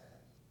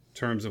in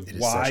terms of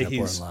why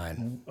he's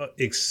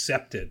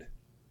accepted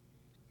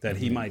that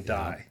he might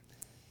die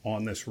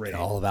on this raid.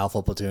 All of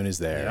Alpha Platoon is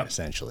there,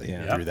 essentially,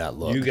 through that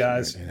look. You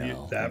guys,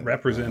 that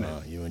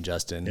represented. You and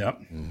Justin. Yep.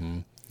 Mm-hmm.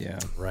 Yeah.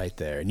 Right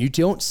there. And you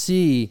don't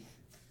see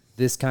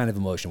this kind of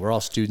emotion. We're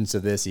all students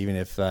of this, even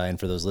if, and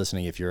for those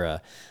listening, if you're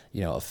a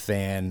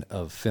fan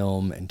of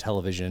film and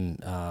television,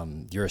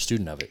 you're a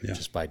student of it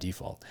just by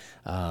default.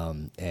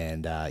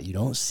 And you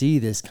don't see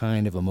this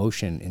kind of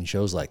emotion in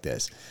shows like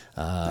this.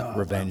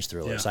 Revenge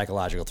thriller,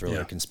 psychological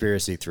thriller,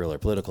 conspiracy thriller,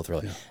 political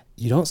thriller. Yeah.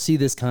 You don't see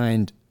this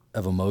kind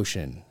of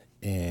emotion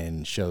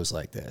in shows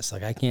like this.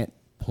 Like, I can't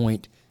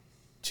point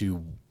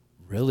to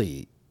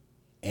really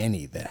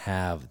any that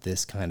have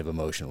this kind of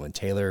emotion. When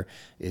Taylor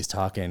is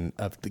talking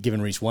of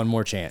giving Reese one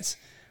more chance,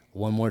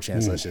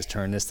 let's just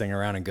turn this thing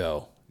around and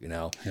go,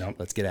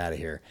 let's get out of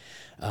here.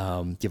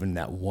 Giving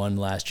that one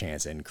last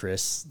chance. And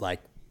Chris, like,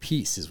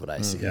 peace is what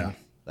I see. Yeah.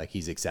 Like,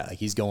 he's excited, like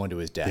he's going to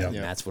his death. And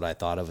that's what I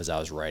thought of as I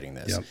was writing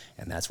this.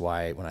 And that's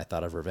why when I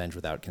thought of Revenge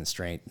Without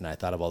Constraint, and I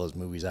thought of all those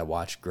movies I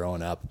watched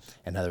growing up,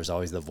 and how there was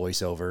always the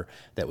voiceover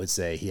that would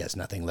say he has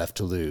nothing left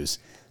to lose.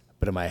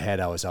 But in my head,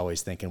 I was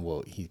always thinking,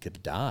 well, he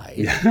could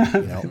die,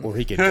 or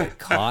he could get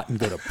caught and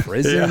go to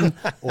prison,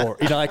 or,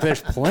 like,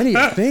 there's plenty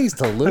of things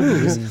to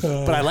lose.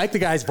 But I like the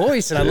guy's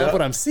voice, and I love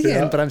what I'm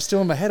seeing, but I'm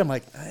still in my head. I'm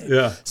like,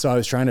 So I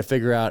was trying to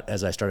figure out,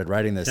 as I started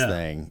writing this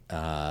thing,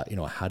 how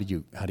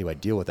do I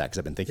deal with that? Because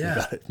I've been thinking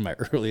about it from my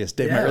earliest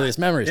day, my earliest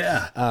memories.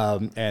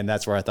 And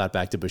that's where I thought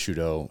back to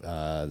Bushido,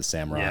 the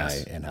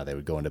samurai, and how they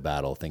would go into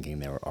battle thinking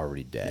they were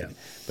already dead,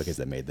 because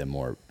that made them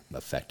more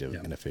effective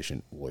and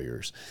efficient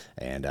warriors.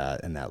 And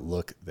that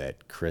look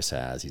that Chris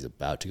has, he's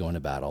about to go into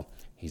battle,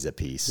 he's at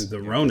peace.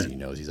 The Ronin. He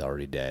knows he's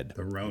already dead.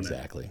 The Ronin.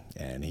 Exactly.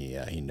 And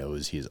he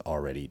knows he's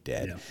already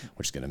dead,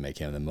 which is going to make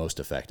him the most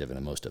effective and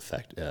the most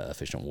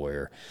efficient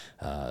warrior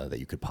that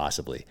you could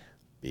possibly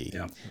be.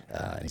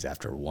 And he's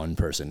after one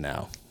person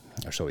now,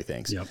 or so he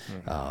thinks.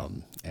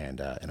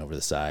 And over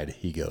the side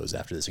he goes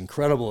after this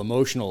incredible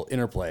emotional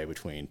interplay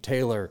between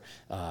Taylor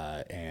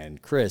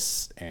and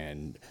Chris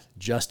and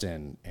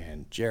Justin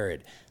and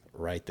Jared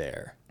right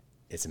there.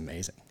 It's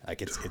amazing.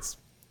 Like, it's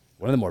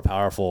one of the more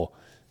powerful,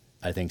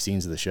 I think,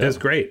 scenes of the show. It's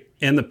great.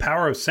 And the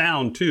power of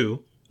sound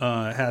too.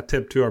 hat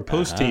tip to our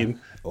post team,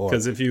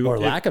 because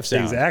lack of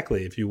sound.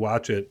 Exactly. If you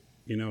watch it,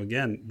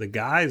 again, the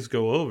guys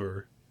go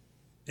over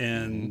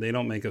and they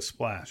don't make a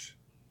splash.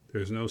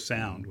 There's no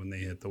sound when they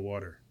hit the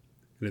water.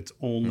 And it's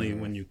only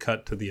when you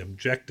cut to the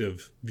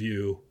objective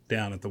view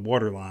down at the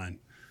water line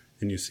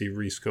and you see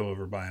Reese go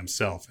over by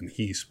himself and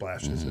he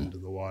splashes into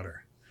the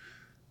water.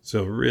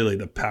 So really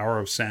the power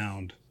of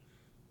sound,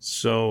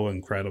 so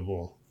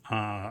incredible.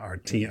 Our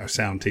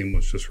sound team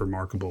was just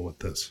remarkable with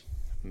this.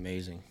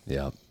 Amazing.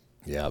 Yep.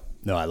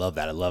 No, I love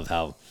that. I love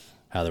how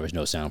there was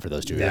no sound for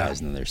those two guys,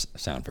 and then there's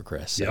sound for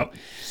Chris. So. Yep.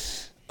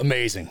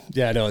 Amazing.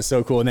 Yeah, no, it's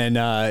so cool. And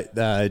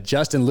then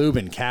Justin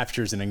Lubin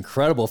captures an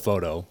incredible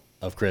photo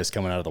of Chris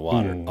coming out of the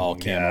water, all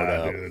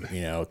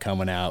camoed up,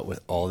 coming out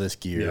with all this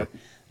gear,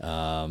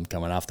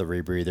 coming off the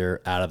rebreather,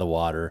 out of the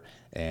water.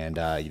 And,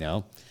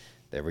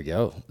 there we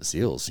go. The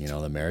SEALs,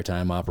 the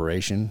maritime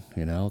operation,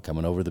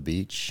 coming over the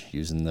beach,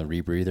 using the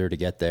rebreather to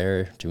get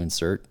there, to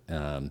insert,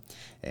 and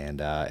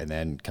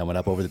then coming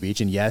up over the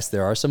beach. And yes,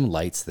 there are some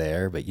lights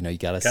there, but you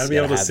gotta be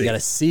able to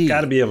see.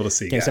 Gotta be able to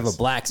see. Can't just have a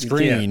black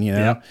screen,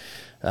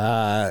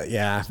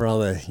 for all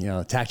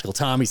the tactical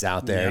Tommies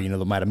out there, they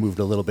might have moved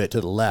a little bit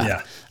to the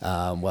left.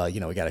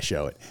 We got to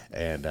show it,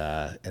 and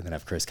then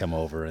have Chris come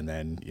over and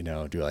then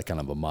do like kind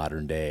of a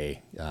modern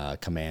day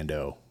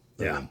commando.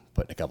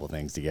 Putting a couple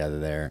things together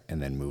there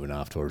and then moving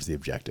off towards the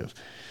objective.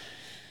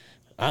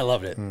 I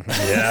loved it.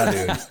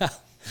 Yeah,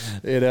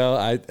 dude.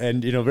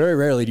 Very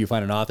rarely do you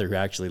find an author who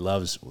actually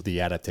loves the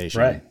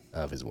adaptation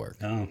of his work.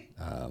 Oh.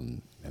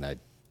 And I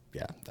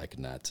could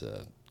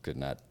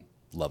not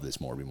love this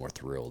more, be more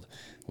thrilled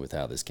with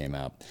how this came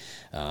out.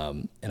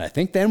 And I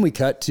think then we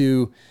cut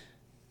to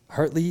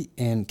Hartley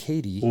and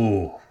Katie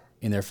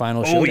in their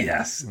final show. Oh,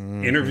 yes.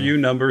 Interview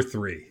number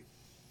 3.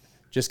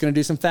 Just going to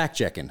do some fact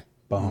checking.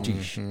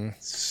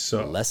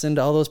 So lesson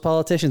to all those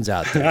politicians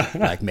out there.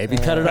 Like, maybe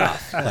cut it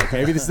off. Like,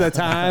 maybe this is the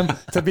time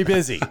to be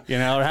busy,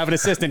 or have an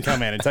assistant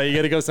come in and tell you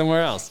got to go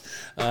somewhere else.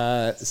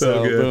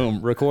 So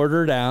boom,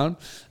 recorder down,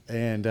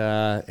 and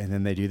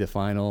then they do the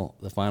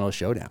final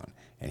showdown.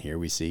 And here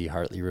we see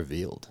Hartley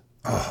revealed.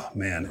 Oh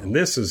man, and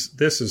this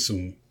is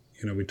some,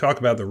 we talk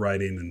about the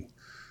writing, and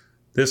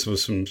this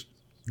was some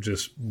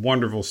just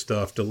wonderful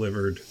stuff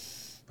delivered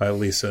by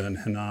Lisa and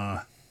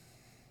Hannah.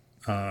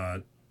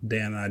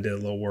 Dan and I did a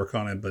little work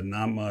on it, but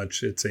not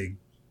much. It's a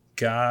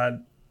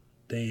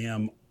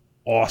goddamn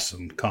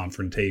awesome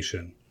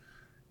confrontation.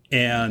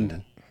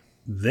 And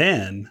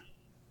then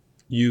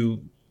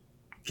you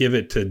give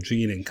it to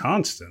Gene and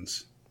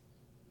Constance.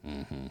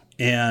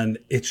 And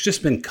it's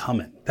just been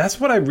coming. That's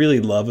what I really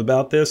love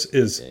about this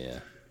is,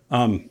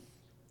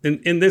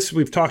 in this,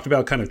 we've talked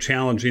about kind of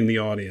challenging the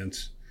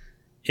audience.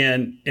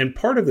 And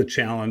part of the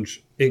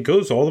challenge, it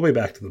goes all the way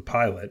back to the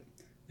pilot.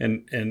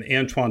 And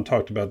Antoine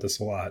talked about this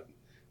a lot,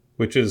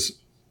 which is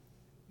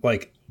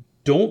like,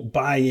 don't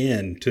buy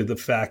in to the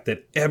fact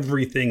that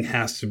everything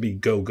has to be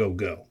go, go,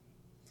 go.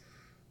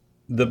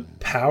 The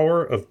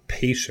power of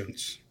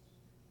patience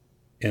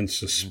and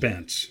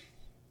suspense.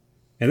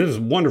 And it is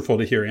wonderful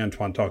to hear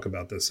Antoine talk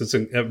about this. It's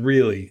a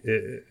really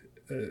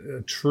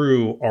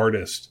true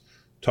artist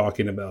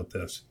talking about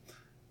this,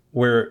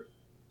 where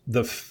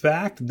the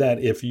fact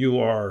that if you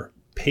are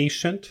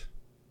patient,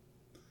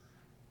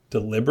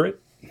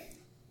 deliberate,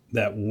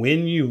 that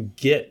when you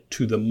get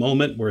to the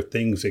moment where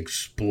things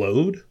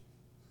explode,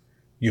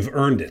 you've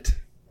earned it.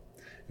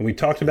 And we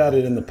talked about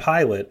it in the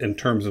pilot in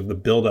terms of the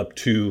build-up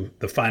to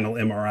the final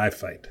MRI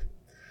fight.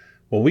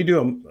 Well, we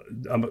do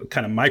a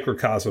kind of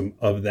microcosm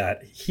of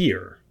that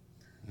here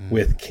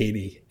with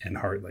Katie and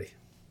Hartley.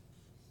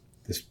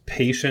 This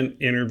patient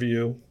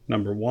interview,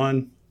 number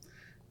 1,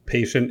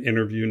 patient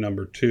interview,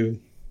 number 2,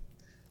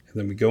 and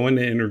then we go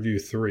into interview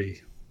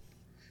 3,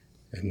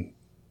 and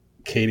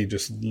Katie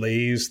just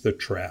lays the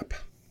trap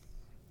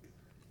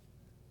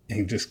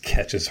and just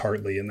catches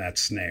Hartley in that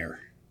snare.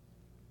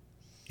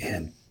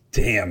 And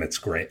damn, it's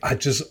great. I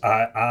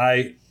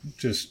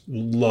just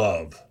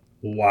love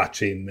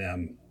watching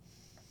them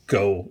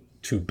go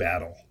to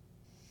battle.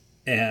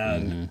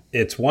 And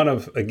it's one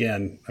of,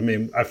 again,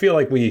 I feel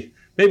like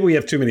maybe we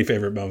have too many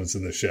favorite moments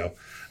in the show.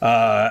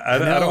 I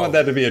don't want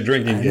that to be a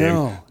drinking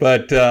game,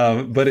 but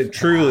it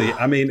truly,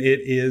 it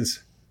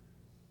is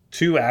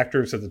 2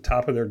 actors at the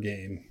top of their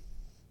game.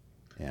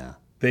 Yeah.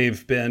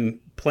 They've been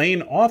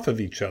playing off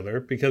of each other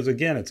because,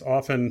 again, it's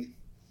often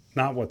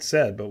not what's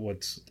said, but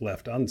what's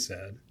left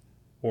unsaid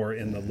or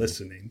in the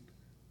listening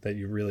that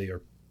you really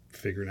are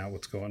figuring out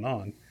what's going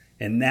on.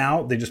 And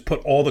now they just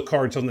put all the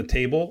cards on the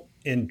table,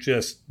 and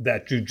just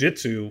that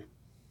jujitsu,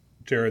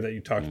 Jared, that you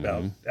talked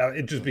about,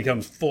 it just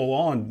becomes full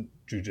on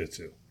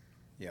jujitsu.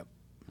 Yep.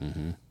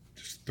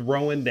 Just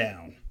throwing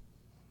down.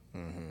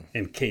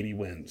 And Katie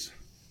wins.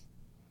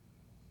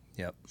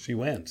 Yep. She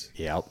wins.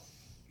 Yep.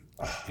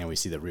 And we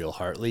see the real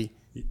Hartley,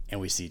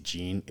 and we see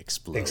Gene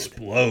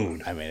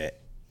explode.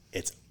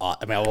 It's. I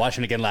was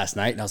watching it again last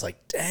night, and I was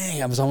like,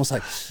 "Dang!" I was almost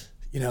like,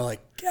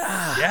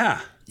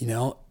 yeah.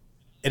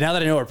 And now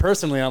that I know her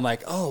personally, I'm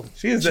like, oh,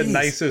 she is geez. the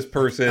nicest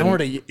person I want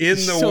her to, in the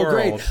so world.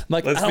 Great. I'm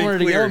like, Let's I don't be want her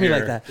to clear yell at me here.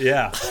 like that.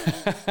 Yeah.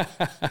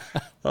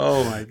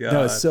 Oh my God.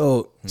 No, it's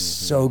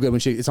so good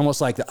when it's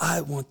almost like I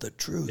want the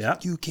truth. Yeah.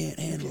 You can't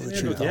handle the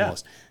truth. Yeah.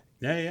 Almost.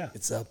 Yeah.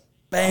 It's a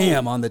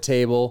bam on the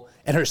table,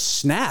 and her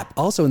snap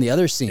also in the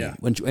other scene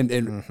when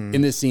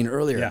in this scene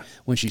earlier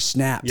when she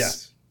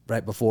snaps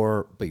right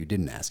before, but you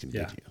didn't ask him,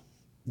 did you?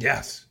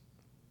 Yes.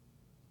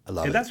 I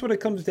love and it. that's what it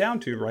comes down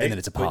to, right? And then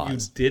it's a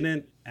pause. But you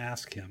didn't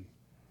ask him,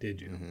 did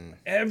you?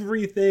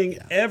 Everything,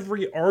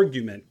 every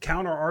argument,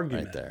 counter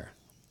argument, right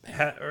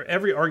there. Or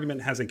every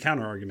argument has a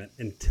counter argument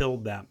until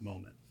that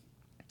moment.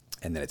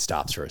 And then it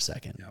stops for a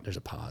second. There's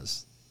a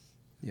pause.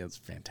 Yeah, it's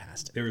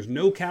fantastic. There is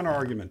no counter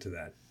argument to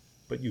that,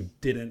 but you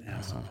didn't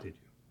ask him, did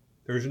you?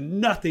 There's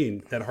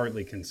nothing that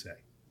Hartley can say.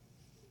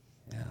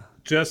 Yeah.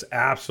 Just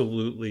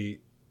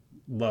absolutely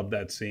love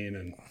that scene.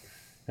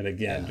 And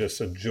again, just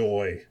a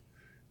joy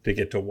to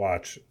get to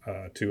watch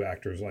two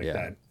actors like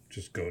that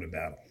just go to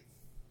battle.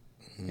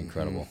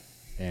 Incredible.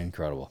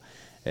 Incredible.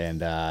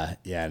 And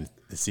and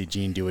to see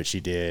Jean do what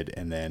she did,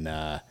 and then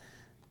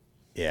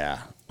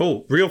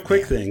Oh, real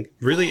quick thing,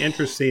 really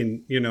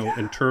interesting,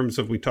 in terms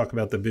of, we talk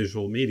about the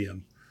visual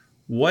medium.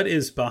 What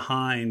is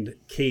behind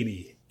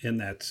Katie in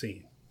that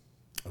scene?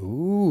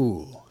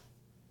 Ooh. I'm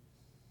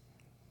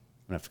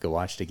gonna have to go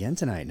watch it again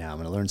tonight now. I'm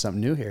gonna learn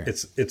something new here.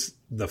 It's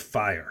the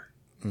fire.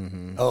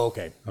 Oh,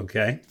 okay.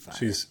 Okay.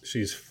 Fire.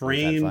 She's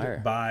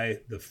framed by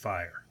the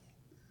fire.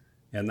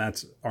 And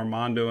that's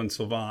Armando and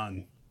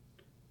Sylvan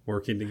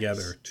working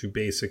together to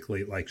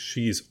basically, like,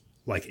 she's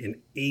like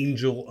an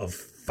angel of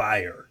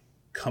fire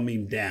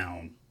coming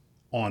down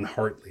on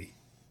Hartley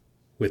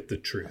with the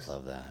truth. I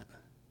love that.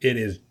 It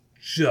is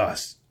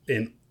just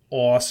an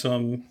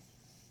awesome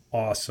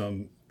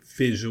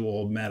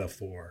visual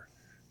metaphor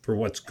for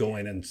what's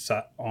going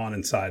on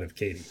inside of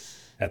Katie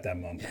at that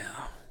moment.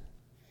 Yeah.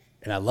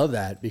 And I love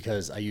that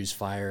because I use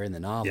fire in the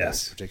novel,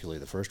 particularly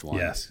the first one,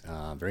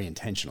 very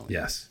intentionally.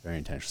 Yes. Very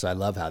intentional. So I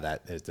love how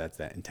that's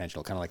that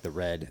intentional, kind of like the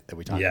red that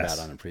we talked about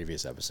on a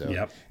previous episode.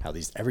 Yep. How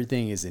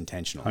everything is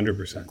intentional.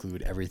 100%.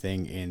 Include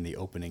everything in the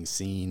opening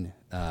scene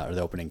or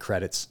the opening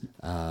credits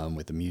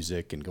with the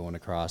music and going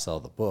across all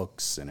the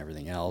books and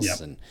everything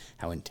else, and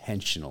how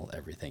intentional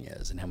everything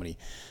is, and how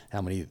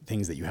many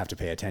things that you have to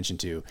pay attention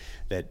to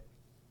that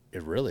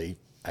it really,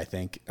 I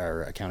think,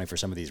 are accounting for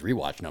some of these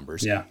rewatch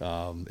numbers.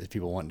 If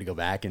people wanting to go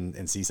back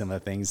and see some of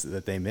the things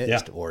that they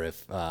missed, or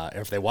if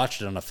they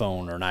watched it on a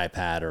phone or an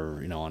iPad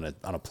or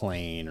on a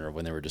plane or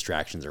when there were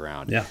distractions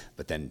around.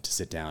 But then to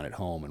sit down at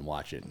home and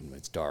watch it, and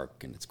it's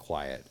dark and it's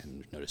quiet and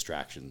there's no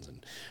distractions,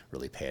 and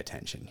really pay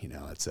attention.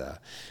 It's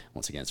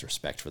once again, it's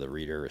respect for the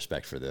reader,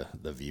 respect for the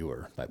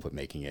viewer by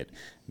making it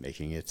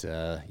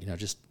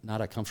just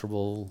not a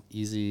comfortable,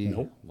 easy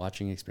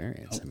watching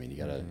experience. I mean, you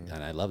gotta,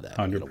 and I love that.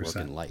 100%. You gotta work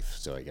in life,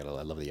 so I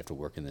love that you have to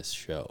work in this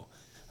show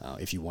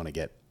if you want to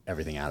get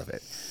everything out of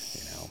it.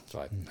 So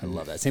I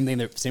love that.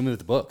 Same with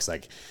the books.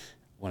 Like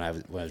when I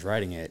was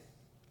writing it,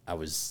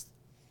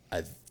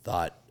 I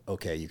thought,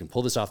 okay, you can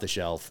pull this off the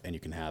shelf and you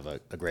can have a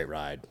great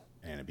ride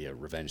and it'd be a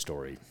revenge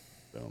story.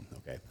 Boom.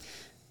 Okay.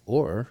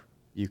 Or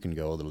you can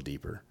go a little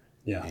deeper.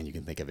 Yeah. And you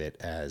can think of it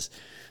as,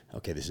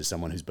 okay, this is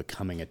someone who's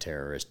becoming a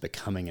terrorist,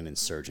 becoming an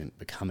insurgent,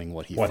 becoming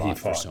what he fought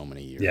for so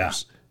many years. Yeah.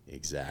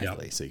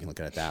 Exactly. So you can look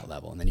at it at that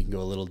level. And then you can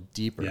go a little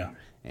deeper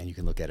and you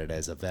can look at it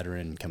as a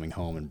veteran coming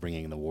home and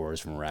bringing the wars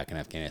from Iraq and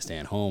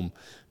Afghanistan home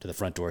to the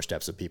front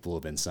doorsteps of people who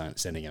have been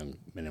sending young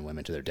men and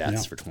women to their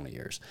deaths for 20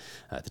 years.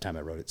 At the time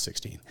I wrote it,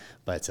 16.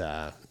 But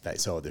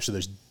so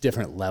there's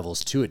different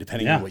levels to it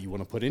depending on what you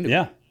want to put into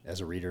it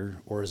as a reader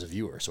or as a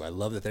viewer. So I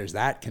love that there's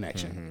that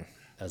connection.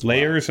 As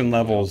layers and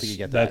levels,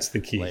 that's the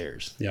key.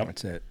 Layers. Yep.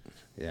 That's it.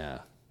 Yeah.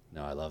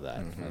 No, I love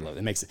that. I love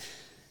it.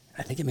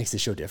 I think it makes the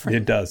show different.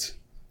 It does.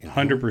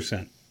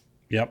 100%.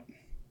 Yep.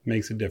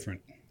 Makes it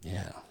different.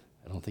 Yeah.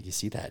 I don't think you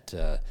see that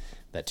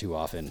too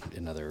often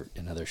in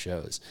other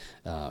shows.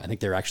 I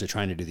think they're actually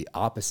trying to do the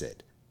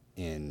opposite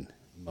in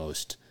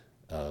most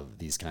of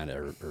these kind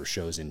of or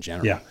shows in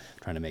general.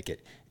 Trying to make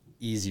it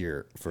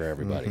easier for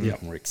everybody,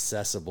 more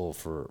accessible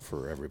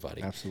for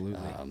everybody. Absolutely.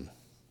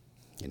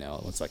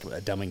 It's like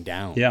a dumbing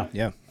down.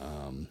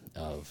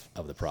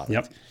 Of the product.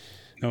 Yep.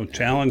 No,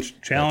 challenge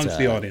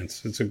the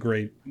audience.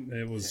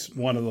 It was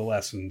one of the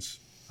lessons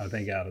I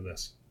think out of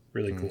this.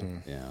 Really cool.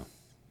 Yeah.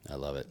 I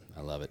love it.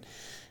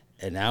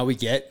 And now we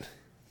get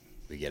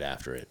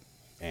after it.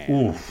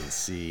 And you can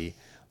see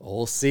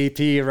old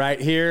CP right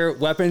here,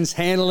 weapons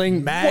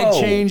handling, mag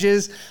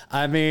changes.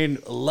 I mean,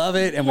 love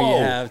it. And we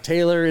have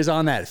Taylor is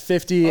on that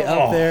 50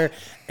 up there.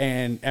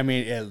 And I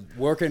mean,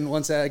 working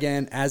once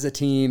again as a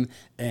team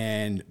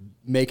and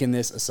making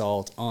this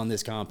assault on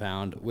this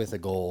compound with a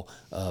goal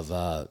of,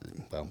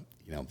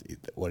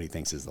 what he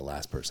thinks is the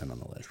last person on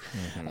the list.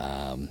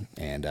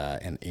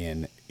 And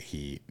in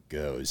he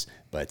goes.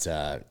 But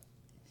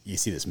you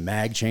see this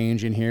mag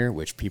change in here,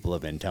 which people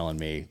have been telling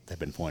me, they've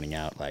been pointing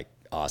out, like,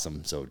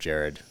 awesome. So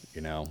Jared,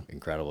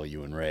 incredible.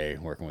 You and Ray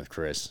working with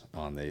Chris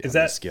on the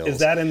skills. Is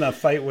that in the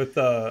fight with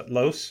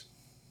Los?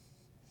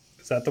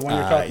 Is that the one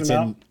you're talking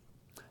about?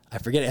 I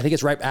forget. I think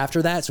it's right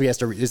after that. So he has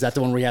to. Is that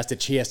the one where he has to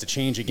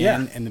change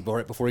again, Yeah. and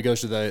right before he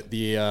goes to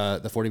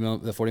the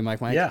 40 mic?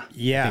 Yeah.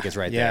 Yeah. I think it's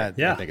right Yeah.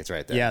 there. Yeah. I think it's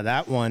right there. Yeah,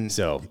 that one.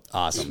 So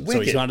awesome. So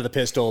Wicked. he's gone to the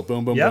pistol.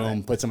 Boom, boom, Yep.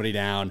 boom. Put somebody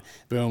down.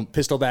 Boom.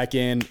 Pistol back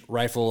in.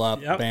 Rifle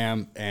up. Yep.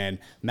 Bam. And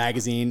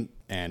magazine.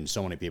 And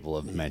so many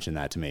people have mentioned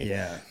that to me.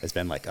 Yeah. It's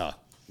been like,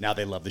 now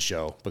they love the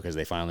show because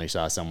they finally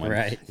saw someone,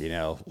 Right.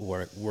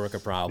 work a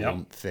problem,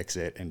 Yep. fix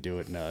it, and do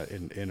it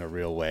in a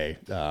real way.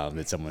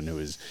 That someone who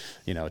has,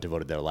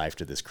 devoted their life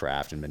to this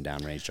craft and been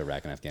downrange to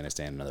Iraq and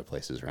Afghanistan and other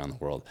places around the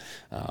world.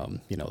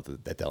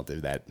 That they'll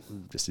do that,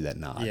 just do that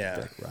nod. Yeah.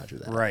 Like, Roger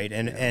that. Right.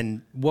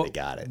 And what, They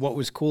got it. what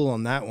was cool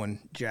on that one,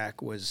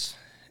 Jack, was,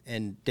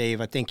 and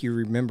Dave, I think you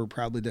remember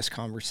probably this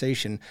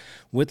conversation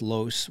with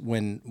Los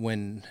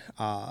when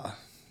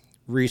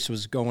Reese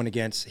was going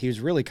against, he was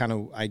really kind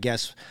of,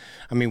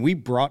 we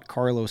brought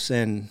Carlos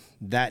in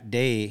that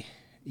day,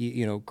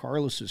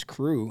 Carlos's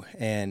crew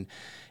and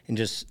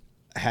just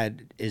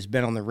has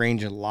been on the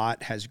range a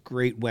lot, has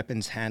great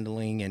weapons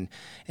handling,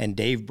 and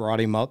Dave brought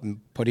him up and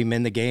put him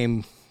in the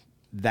game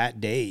that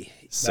day.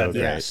 So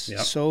great. Yes. Yep.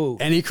 So,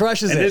 And he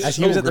crushes And it. this I is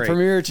he was so at the great.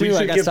 premiere We too. I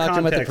should got give to talk to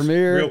him at the context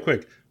premiere. real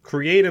quick.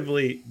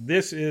 Creatively,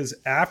 this is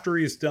after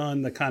he's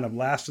done the kind of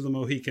Last of the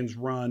Mohicans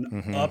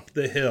run up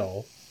the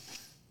hill.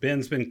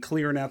 Ben's been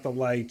clearing out the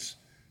lights.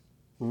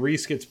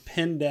 Reese gets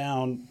pinned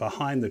down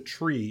behind the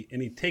tree,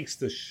 and he takes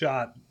the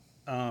shot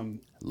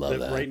Love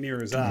that. right near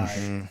his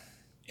eye.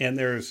 And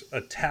there's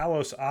a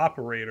Talos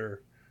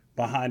operator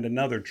behind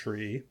another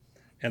tree,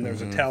 and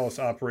there's a Talos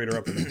operator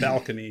up in the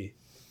balcony.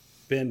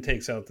 Ben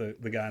takes out the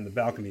guy in the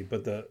balcony,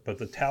 but the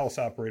Talos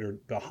operator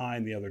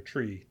behind the other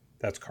tree,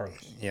 that's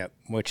Carlos. Yep,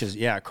 which is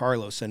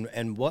Carlos,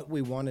 and what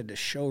we wanted to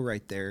show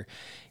right there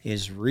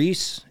is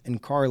Reese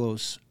and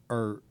Carlos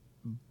are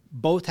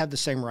both have the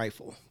same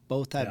rifle,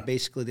 both have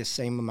basically the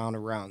same amount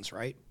of rounds,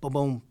 right? Boom,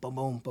 boom, boom,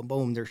 boom, boom,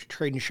 boom. They're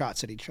trading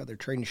shots at each other,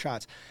 trading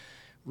shots.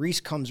 Reese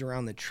comes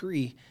around the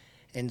tree,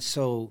 and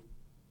so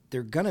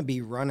they're gonna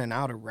be running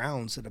out of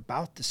rounds at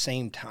about the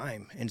same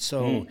time, and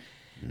so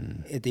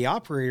the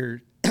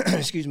operator,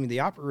 the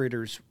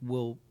operators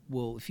will,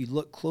 if you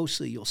look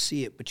closely, you'll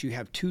see it, but you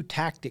have two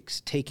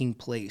tactics taking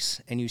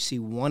place, and you see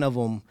one of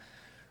them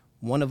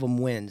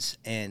wins,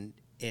 and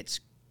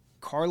it's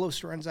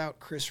Carlos runs out,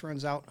 Chris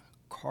runs out,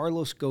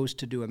 Carlos goes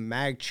to do a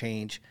mag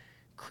change,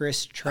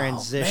 Chris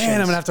transitions.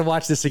 Man, I'm gonna have to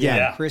watch this again.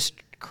 Yeah.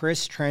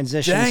 Chris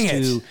transitions Dang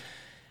it. to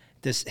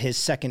his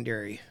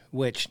secondary,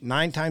 which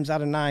 9 times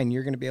out of 9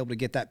 you're going to be able to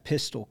get that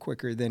pistol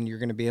quicker than you're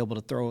going to be able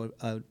to throw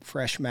a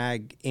fresh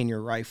mag in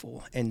your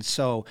rifle. And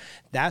so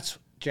that's,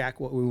 Jack,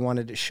 what we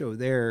wanted to show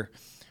there.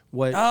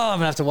 I'm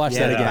gonna have to watch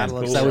that again battle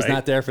of- because I was right?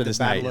 not there for this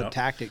night. Battle of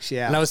Tactics,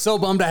 yeah. And I was so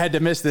bummed I had to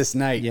miss this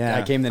night. Yeah.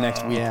 I came the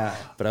next week. Yeah.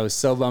 But I was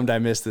so bummed I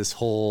missed this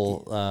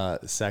whole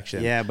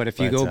section. Yeah, but if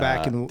you go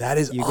back and that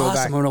is you awesome. go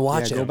back, I'm gonna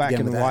watch it. Go back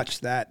again and with that.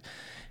 watch that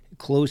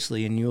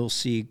closely, and you'll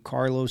see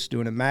Carlos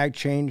doing a mag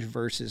change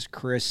versus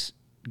Chris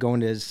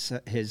going to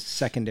his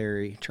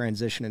secondary,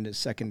 transition into his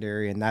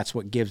secondary, and that's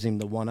what gives him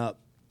the one up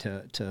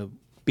to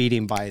beat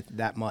him by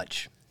that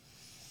much.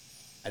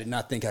 I did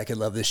not think I could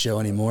love this show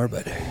anymore,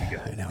 but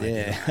now I do.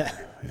 Yeah.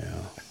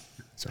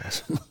 It's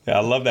awesome. Yeah,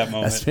 I love that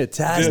moment. That's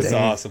fantastic. It's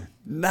awesome.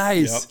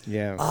 Nice. Yep.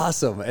 Yeah.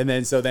 Awesome. And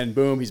then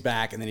boom, he's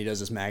back, and then he does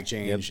this mag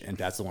change, and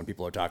that's the one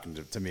people are talking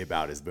to me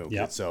about is boom.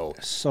 Yep. It's so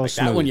smooth.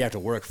 that one you have to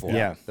work for.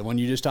 Yeah. The one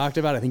you just talked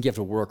about, I think you have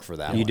to work for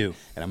that. You one. do.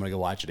 And I'm gonna go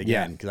watch it again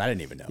Yeah. because I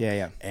didn't even know. Yeah,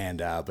 yeah. And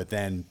but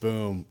then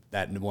boom,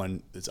 that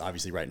one that's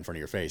obviously right in front of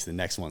your face. The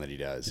next one that he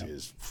does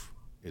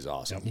is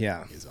awesome.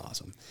 Yeah. Is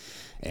awesome.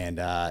 And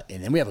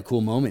then we have a cool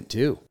moment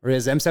too. Or he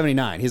has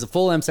M79. He has a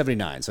full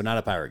M79, so not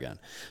a pirate gun.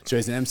 So he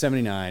has an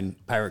M79.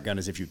 Pirate gun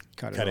is if you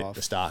cut it off.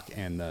 the stock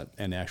and the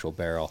actual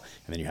barrel,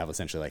 and then you have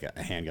essentially like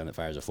a handgun that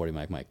fires a 40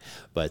 mic.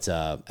 But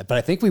I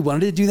think we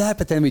wanted to do that,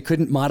 but then we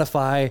couldn't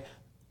modify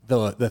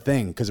the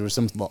thing because there was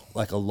some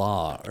like a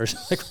law or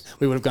like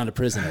we would have gone to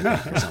prison I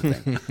think, or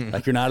something.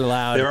 Like you're not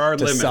allowed. There are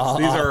to limits. saw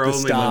These off are the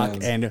only stock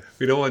limits. and.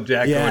 We don't want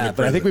Jack going to Yeah, prison.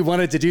 but I think we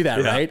wanted to do that,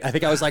 Yeah. right? I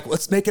think I was like,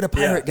 let's make it a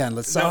pirate gun.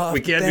 Let's saw off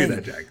we the can't thing. do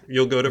that, Jack.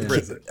 You'll go to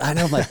prison. I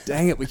know. I'm like,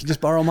 dang it, we can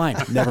just borrow mine.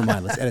 Never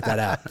mind. Let's edit that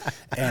out.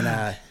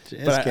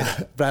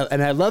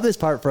 And I love this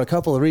part for a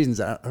couple of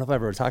reasons. I don't know if I've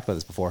ever talked about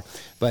this before,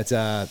 but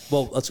I'll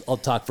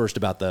talk first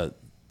about the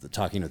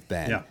talking with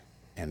Ben. Yeah.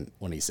 And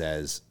when he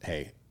says,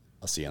 "Hey,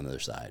 I'll see you on the other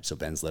side," so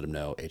Ben's let him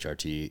know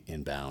HRT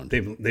inbound.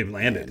 They've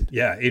landed.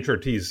 Yeah,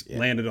 HRT's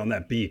landed on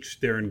that beach.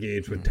 They're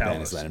engaged with Talos. Ben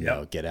has let him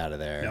know, get out of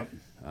there.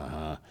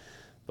 Yep.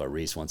 But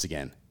Reese once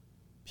again,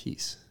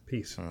 peace.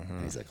 Peace.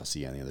 And he's like, I'll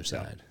see you on the other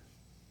side.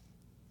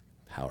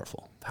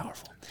 Powerful.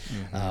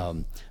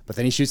 But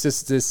then he shoots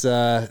this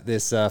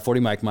 40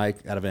 mic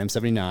out of an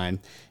M79.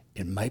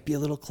 It might be a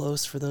little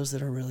close for those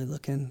that are really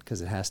looking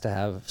because it has to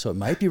have, so it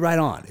might be right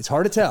on. It's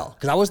hard to tell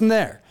because I wasn't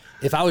there.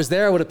 If I was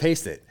there, I would have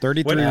paced it.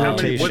 33 How many-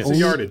 rotations. what's the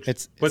yardage?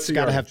 It's What's the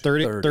got to have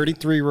yardage?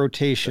 33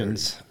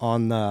 rotations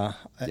on the.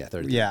 Yeah,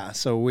 33. Yeah,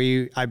 so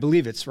I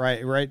believe it's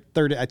right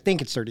 30. I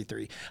think it's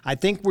 33. I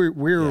think we're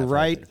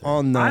right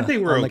on the. I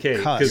think we're on the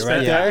okay cusp. because right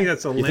I there? think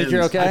that's a You lens. think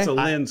you're okay? That's a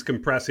lens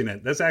compressing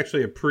it. That's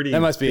actually a pretty.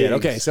 That must be it. big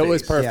Okay, so it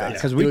was space. perfect. Yeah,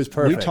 because It was we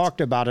perfect.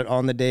 talked about it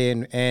on the day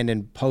and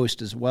in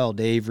post as well,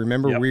 Dave.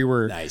 Remember Yep. we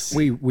were Nice.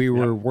 we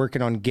were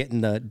working on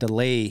getting the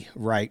delay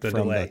right The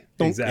from delay.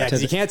 the Exactly. Yeah,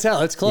 'cause you can't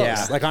tell. It's close.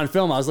 Yeah. Like on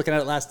film, I was looking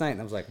at it last night, and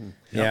I was like,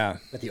 Yeah.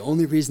 But the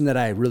only reason that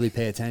I really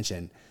pay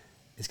attention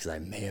is because I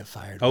may have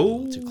fired a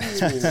little too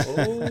close.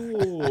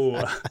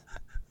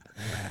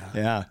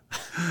 Yeah.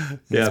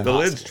 Yeah, the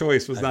lens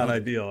choice was not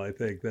ideal, I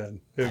think,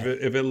 then,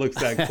 if it looks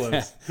that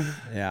close.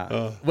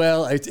 Yeah.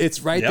 Well,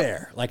 it's right Yep.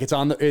 there. Like it's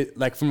on the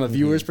like from a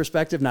viewer's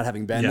perspective, not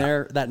having been Yeah.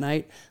 there that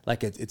night.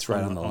 Like it's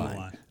right on the on the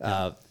line.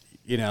 line.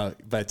 You know,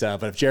 but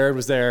if Jared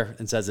was there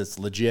and says it's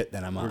legit,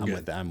 then I'm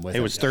with It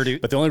was 30.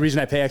 But the only reason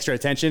I pay extra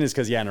attention is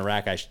because in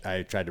Iraq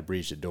I tried to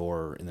breach a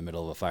door in the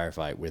middle of a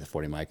firefight with a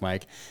 40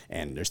 mic,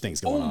 and there's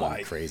things going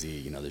on crazy.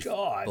 You know, there's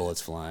God. bullets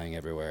flying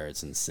everywhere.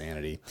 It's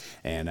insanity.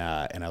 And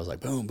I was like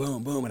boom,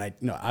 boom, boom, and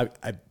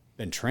I've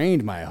been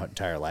trained my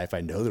entire life.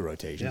 I know the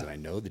rotations and I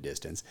know the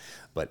distance,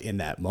 but in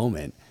that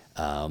moment,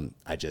 I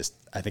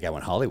think I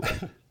went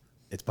Hollywood.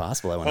 It's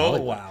possible I went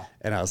Hollywood. Wow.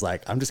 And I was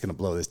like, I'm just going to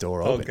blow this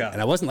door open. God. And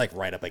I wasn't like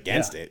right up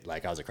against Yeah. it.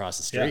 Like I was across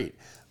the street,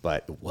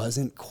 but it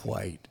wasn't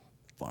quite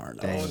far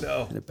enough. Oh,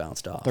 no. And it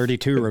bounced off.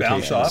 32 It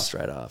bounced rotations. off?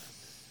 Straight off.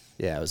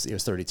 Yeah, it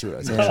was 32. I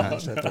was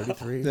like,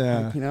 33.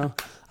 Yeah. You know,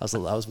 I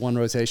was one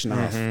rotation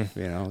off.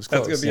 You know, it was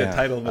close. That's going to be a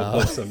title of a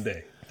book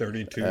someday.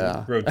 32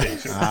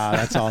 rotations.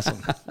 That's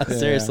awesome.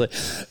 Seriously.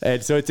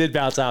 And so it did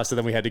bounce off. So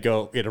then we had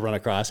to run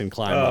across and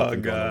climb up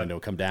and go in the God. window,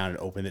 come down and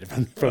open it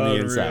from the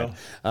inside.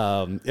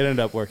 It ended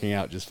up working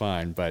out just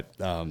fine. But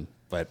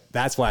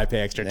that's why I pay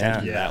extra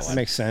attention to that Yes. one.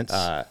 Makes sense.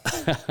 The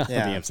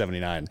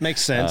M79.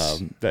 Makes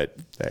sense. But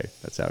hey,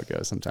 that's how it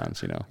goes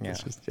sometimes, you know. Yeah.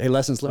 It's just, hey,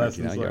 lessons learned.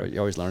 Lessons learned.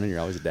 You're always learning. You're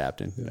always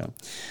adapting. You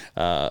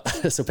know.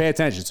 So pay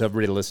attention. So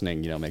everybody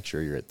listening, make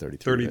sure you're at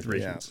 33. 33.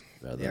 rotations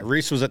rather Yeah, than-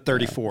 Reese was at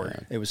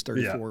 34. It was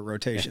 34 Yeah.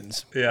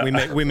 rotations.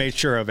 Yeah. We made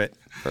sure of it.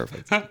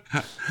 Perfect.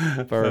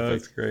 Perfect.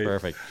 That's great.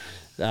 Perfect.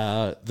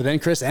 But then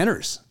Chris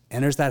enters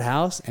that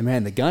house, and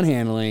man, the gun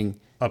handling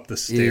Up the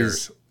stairs.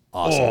 is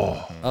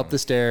awesome. Up the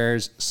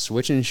stairs,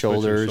 switching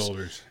shoulders,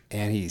 shoulders.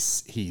 and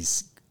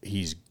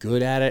he's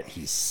good at it.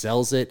 He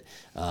sells it.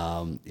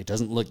 It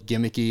doesn't look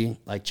gimmicky,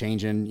 like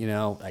changing,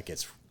 like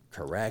it's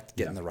correct,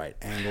 getting the right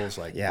angles.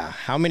 Like Yeah.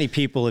 How many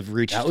people have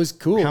reached? That was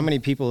cool. How many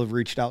people have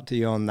reached out to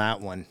you on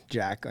that one,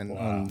 Jack?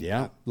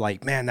 Yeah.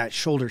 Like, man, that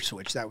shoulder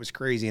switch, that was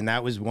crazy. And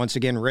that was once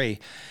again Ray.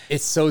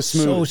 it's so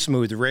smooth. So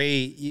smooth.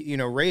 Ray,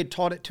 Ray had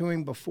taught it to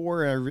him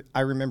before.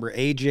 I remember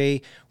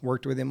AJ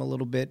worked with him a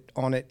little bit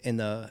on it in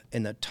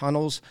the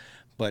tunnels,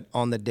 but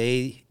on the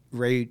day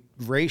Ray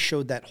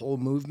showed that whole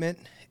movement,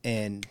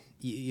 and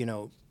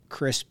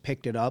Chris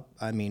picked it up.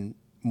 I mean,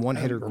 one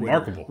hitter,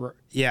 remarkable.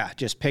 Yeah,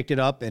 just picked it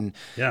up, and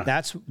Yeah.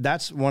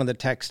 that's one of the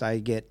texts I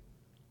get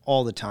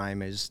all the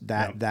time is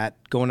that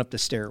going up the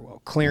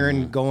stairwell,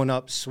 clearing, going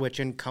up,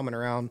 switching, coming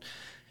around,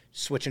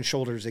 switching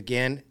shoulders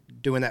again,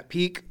 doing that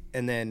peak,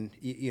 and then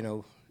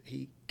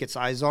he gets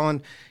eyes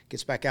on,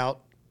 gets back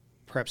out,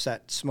 preps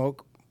that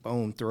smoke,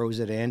 boom, throws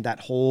it in.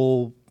 That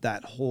whole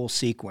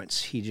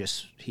sequence,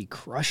 he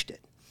crushed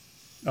it.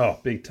 Oh,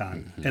 big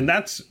time. And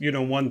that's,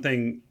 one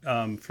thing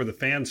for the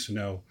fans to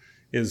know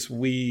is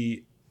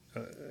we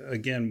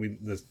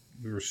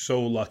were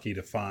so lucky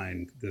to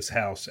find this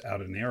house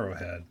out in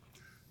Arrowhead,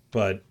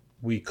 but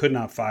we could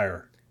not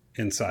fire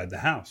inside the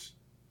house.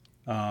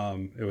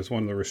 It was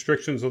one of the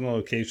restrictions on the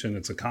location.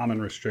 It's a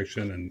common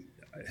restriction, and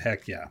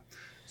heck yeah.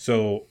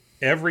 So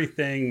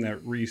everything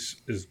that Reese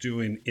is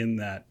doing in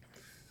that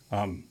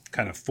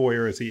kind of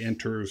foyer as he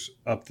enters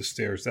up the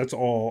stairs, that's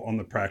all on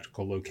the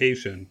practical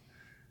location.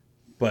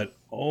 But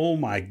oh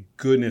my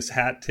goodness,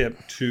 hat tip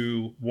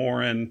to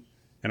Warren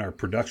and our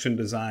production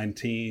design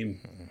team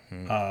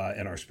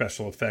and our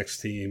special effects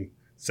team,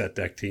 set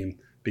deck team,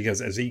 because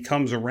as he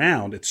comes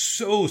around, it's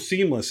so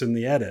seamless in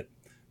the edit.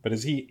 But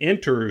as he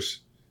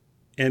enters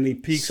and he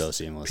peeks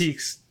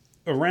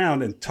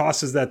around and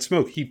tosses that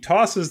smoke, he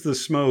tosses the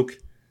smoke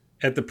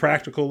at the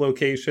practical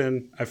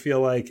location, I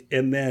feel like,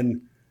 and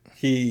then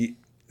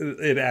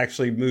it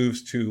actually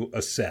moves to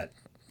a set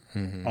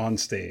on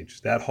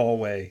stage. That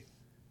hallway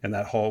and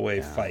that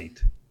hallway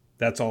fight,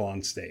 that's all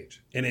on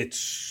stage. And it's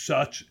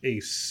such a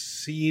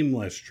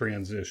seamless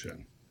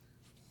transition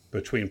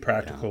between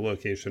practical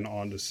location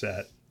onto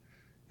set.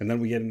 And then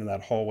we get into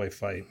that hallway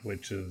fight,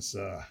 which is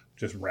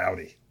just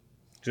rowdy.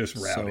 Just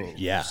rowdy.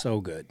 So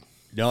good.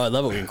 No, I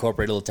love it. We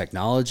incorporate a little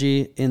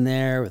technology in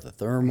there with the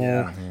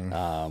thermal,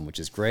 which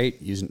is great.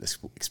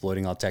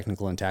 Exploiting all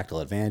technical and tactile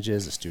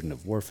advantages. A student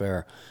of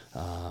warfare,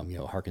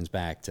 harkens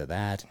back to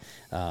that.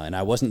 And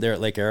I wasn't there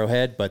at Lake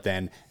Arrowhead, but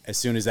then as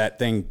soon as that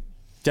thing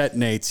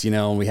detonates,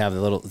 and we have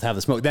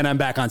the smoke. Then I'm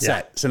back on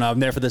set. So now I'm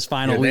there for this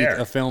final You're week there.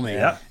 of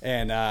filming,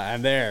 and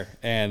I'm there,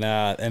 and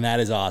that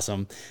is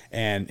awesome.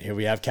 And here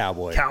we have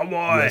Cowboy,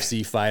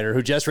 UFC fighter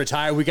who just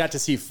retired. We got to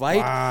see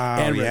fight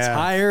and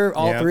retire.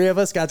 All three of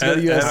us got to go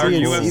to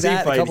UFC and see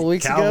that a couple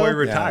weeks ago. Cowboy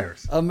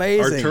retires.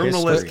 Amazing. Our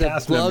Terminal List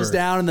cast gloves member.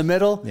 down in the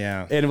middle.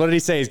 Yeah. And what did he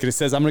say? He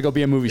says, "I'm going to go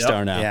be a movie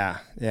star now."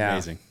 Yeah.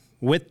 Amazing.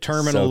 With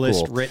Terminal So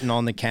List cool. written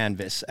on the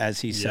canvas as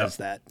he says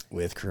that.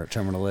 With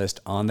Terminal List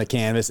on the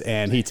canvas,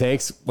 and he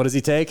takes. What does he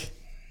take?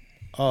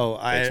 Oh,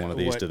 Takes one of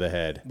these to the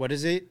head. What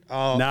is it?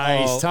 Oh,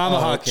 Nice.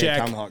 Tomahawk check.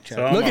 Tomahawk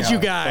check. Look at you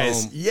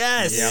guys. Boom.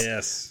 Yes.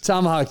 Yes.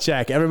 Tomahawk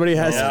check. Everybody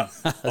has.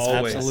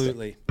 Always.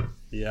 Absolutely.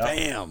 Yeah.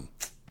 Bam.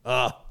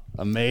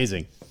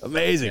 Amazing.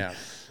 Yeah.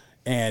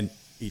 And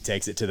he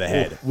takes it to the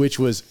head, which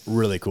was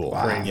really cool.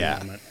 Great Yeah.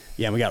 moment.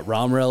 Yeah, we got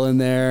Romrell in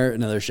there.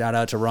 Another shout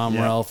out to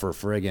Romrell for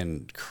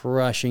friggin'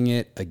 crushing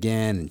it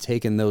again and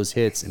taking those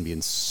hits and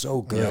being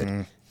so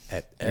good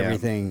at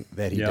everything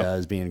that he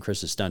does, being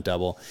Chris's stunt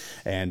double,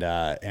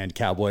 and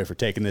Cowboy for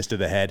taking this to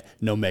the head.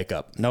 No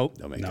makeup. Nope.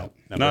 No makeup.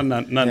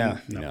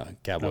 None.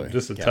 Cowboy.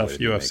 Just a Cowboy tough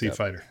didn't UFC make up.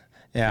 fighter.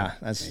 Yeah,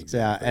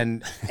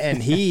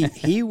 and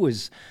he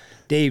was.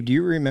 Dave, do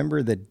you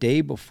remember the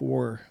day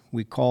before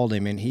we called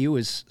him, and he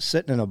was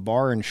sitting in a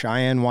bar in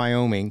Cheyenne,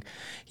 Wyoming?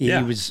 He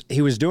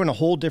was doing a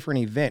whole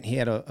different event. He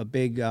had a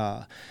big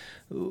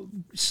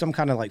some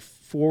kind of like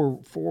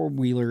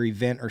four-wheeler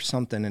event or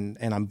something,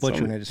 and I'm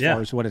butchering it as far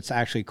as what it's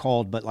actually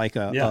called, but like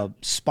a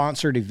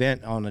sponsored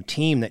event on a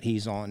team that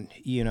he's on,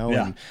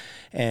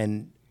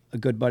 and a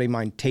good buddy of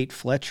mine, Tate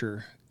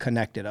Fletcher,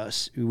 connected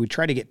us. We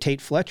tried to get Tate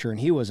Fletcher, and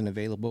he wasn't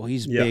available.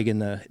 He's big in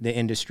the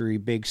industry,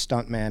 big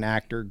stuntman,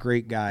 actor,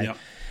 great guy. Yep.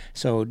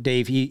 So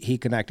Dave, he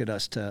connected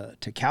us to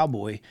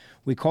Cowboy.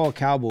 We call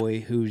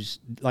Cowboy, who's,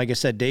 like I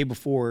said, day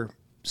before,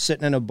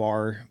 sitting in a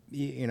bar,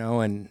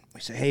 and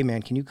we say, "Hey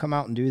man, can you come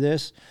out and do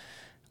this?"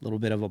 A little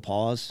bit of a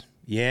pause.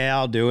 Yeah,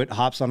 I'll do it.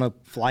 Hops on a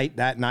flight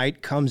that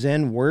night, comes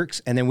in,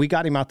 works, and then we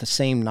got him out the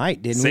same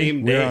night, didn't we?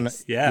 Same day.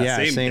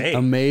 Same day.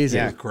 Amazing.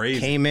 Yeah, crazy.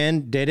 Came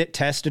in, did it,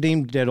 tested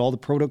him, did all the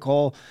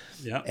protocol,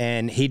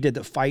 and he did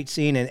the fight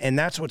scene. And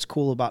that's what's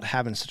cool about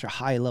having such a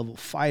high-level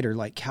fighter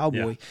like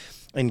Cowboy. Yeah.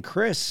 And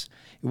Chris,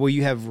 well,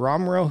 you have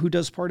Romrell who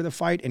does part of the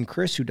fight and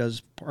Chris who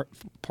does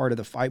part of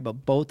the fight,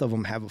 but both of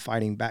them have a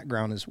fighting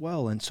background as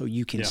well. And so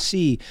you can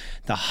see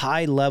the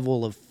high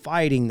level of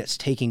fighting that's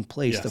taking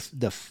place,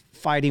 the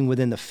fighting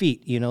within the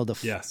feet,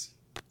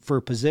 for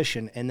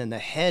position, and then the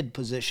head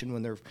position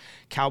when they're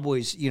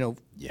Cowboys,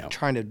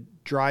 trying to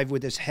drive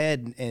with his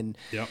head, and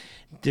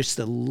just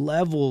the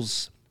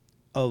levels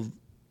of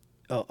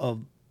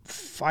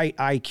fight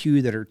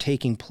IQ that are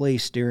taking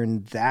place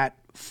during that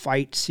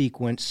fight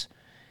sequence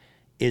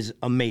is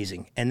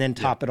amazing. And then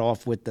top it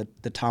off with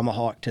the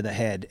tomahawk to the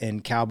head,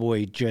 and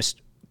Cowboy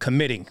just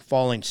committing,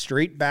 falling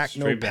straight back,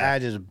 no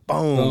pads,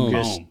 boom.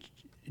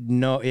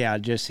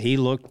 Just he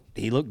looked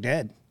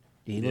dead.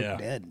 He looked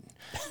dead.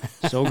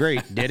 So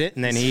great. Did it,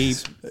 and then he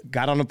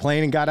got on a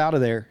plane and got out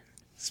of there.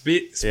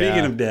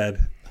 Speaking of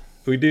dead,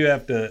 we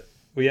have to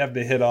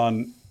hit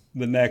on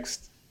the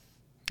next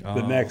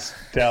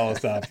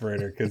Dallas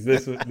operator, because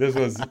this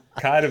was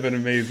kind of an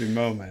amazing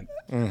moment.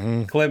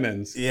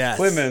 Clemens. Yes.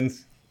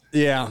 Clemens.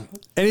 Yeah,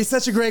 and he's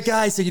such a great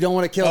guy, so you don't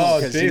want to kill him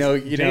because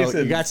Jason,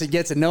 you got to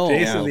get to know him.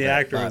 Jason, the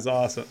actor, was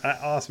awesome.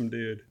 Awesome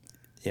dude.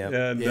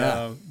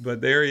 Yeah.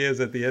 But there he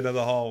is at the end of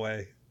the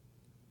hallway.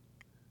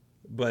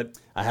 But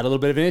I had a little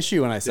bit of an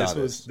issue when I saw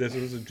this. This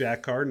was a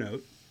Jack Carr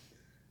note.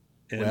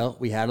 Well,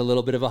 we had a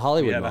little bit of a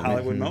Hollywood moment.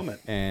 Hollywood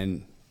moment.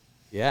 And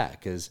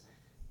because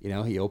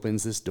he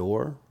opens this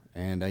door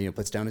and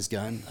puts down his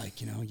gun,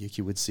 like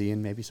you would see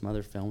in maybe some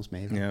other films,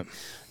 maybe. Yeah.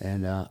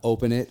 And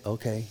open it.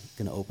 Okay,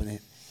 gonna open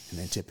it. And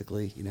then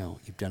typically,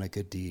 you've done a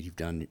good deed. You've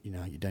done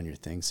your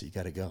thing, so you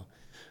got to go.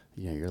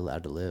 You're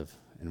allowed to live,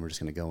 and we're just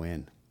going to go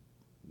in.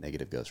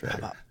 Negative Ghost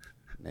Rider.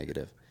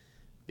 Negative.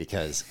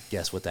 Because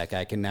guess what that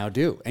guy can now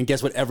do? And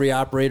guess what every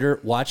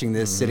operator watching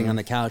this sitting on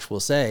the couch will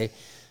say?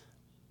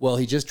 Well,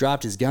 he just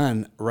dropped his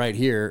gun right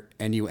here,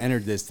 and you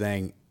entered this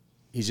thing.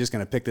 He's just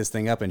going to pick this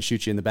thing up and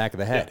shoot you in the back of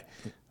the head.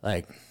 Yeah.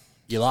 Like,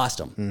 you lost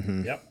him.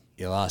 Mm-hmm. Yep.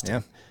 You lost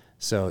him.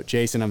 So,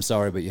 Jason, I'm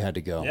sorry, but you had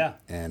to go. Yeah.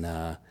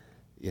 And,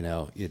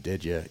 you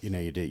did.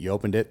 You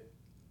opened it,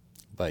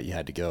 but you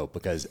had to go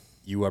because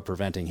you are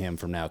preventing him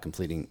from now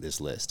completing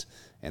this list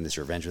and this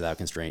Revenge Without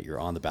Constraint. You're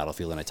on the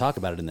battlefield, and I talk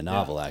about it in the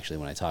novel. Actually,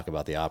 when I talk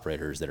about the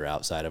operators that are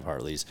outside of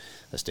Hartley's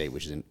estate,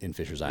 which is in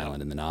Fisher's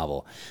Island in the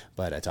novel,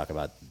 but I talk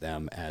about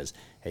them as,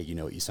 hey, you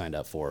know what you signed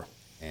up for,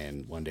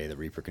 and one day the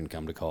Reaper can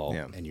come to call,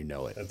 and you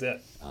know it. That's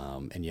it.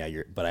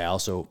 But I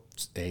also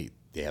they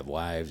have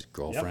wives,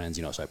 girlfriends,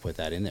 so I put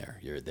that in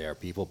there. They are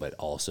people, but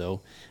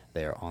also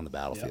they are on the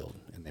battlefield,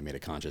 and they made a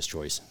conscious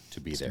choice to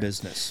be there.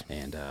 Business.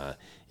 And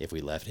if we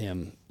left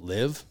him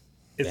live,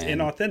 it's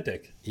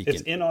inauthentic.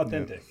 It's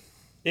inauthentic.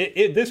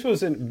 Yeah. This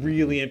was a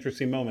really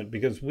interesting moment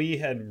because we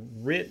had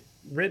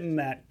written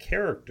that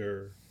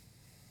character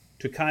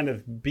to kind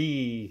of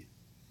be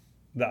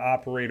the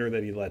operator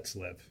that he lets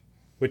live,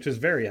 which is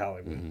very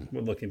Hollywood,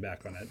 looking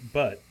back on it.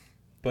 But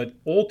But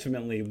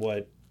ultimately,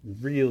 what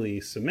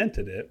really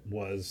cemented it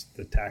was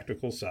the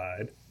tactical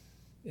side.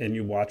 And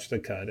you watch the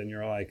cut, and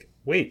you're like,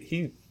 wait,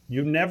 you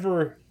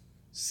never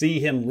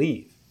see him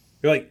leave.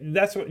 You're like,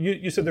 that's what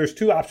you said. There's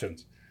two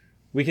options.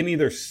 We can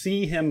either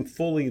see him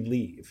fully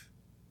leave,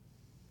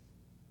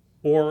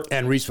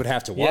 and Reese would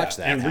have to watch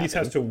that. And Reese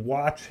has to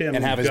watch him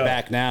and have his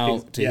back now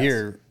to yes.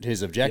 hear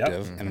his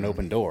objective and an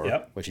open door,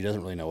 Yep. which he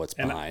doesn't really know what's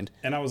behind.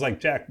 And I was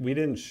like, Jack, we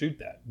didn't shoot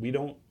that. We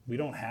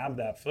don't have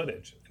that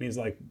footage. And he's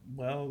like,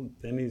 well,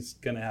 then he's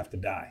gonna have to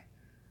die.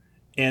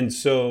 And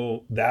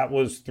so that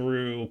was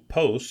through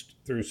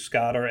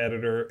Scott, our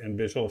editor, and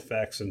visual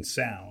effects and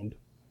sound,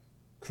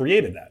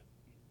 created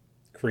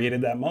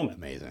that moment.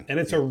 Amazing. And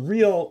it's a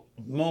real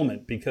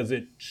moment because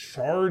it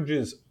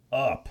charges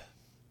up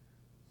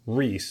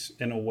Reese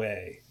in a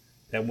way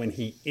that when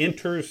he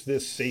enters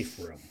this safe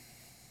room,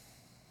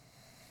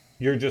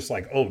 you're just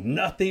like, oh,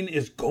 nothing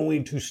is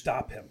going to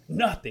stop him.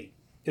 Nothing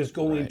is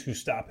going to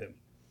stop him.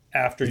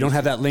 After you don't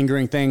have that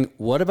lingering thing.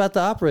 What about the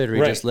operator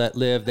he just let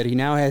live that he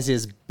now has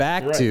his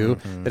back to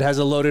that has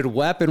a loaded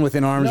weapon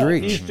within arm's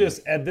reach? He's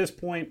just, at this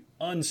point,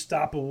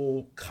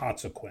 unstoppable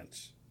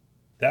consequence.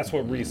 That's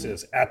what Reese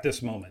is at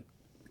this moment.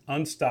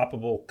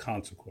 Unstoppable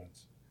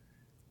consequence.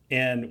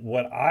 And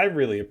what I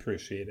really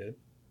appreciated,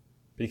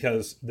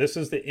 because this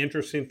is the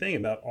interesting thing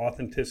about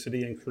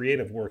authenticity and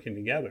creative working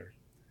together,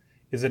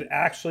 is it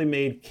actually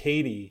made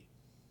Katie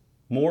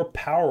more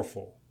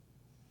powerful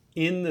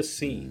in the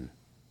scene.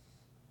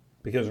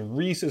 Because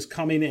Reese is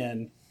coming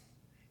in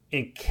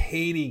and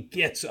Katie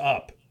gets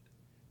up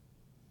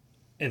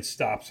and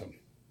stops him.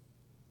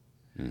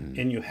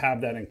 And you have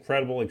that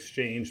incredible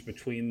exchange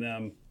between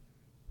them.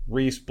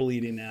 Reese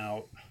bleeding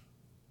out.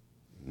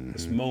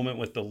 This moment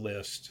with the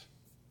list.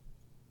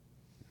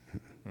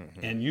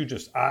 And you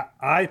just,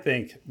 I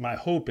think my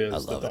hope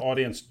is that the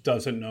audience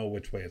doesn't know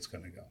which way it's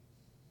going to go.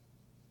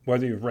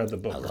 Whether you've read the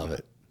book or not. I love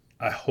it.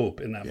 I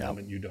hope in that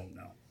moment you don't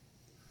know.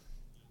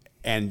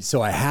 And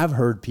so I have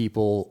heard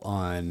people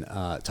on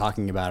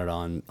talking about it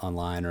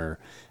online or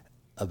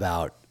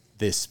about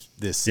this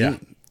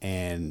scene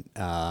and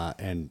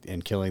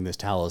killing this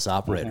Talos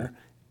operator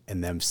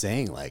and them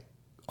saying like,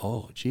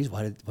 oh, geez,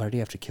 why did he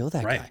have to kill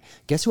that guy?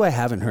 Guess who I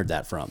haven't heard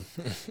that from?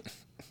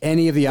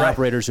 Any of the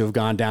operators who have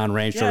gone down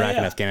range to Iraq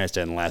and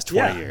Afghanistan in the last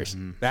 20 years.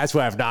 That's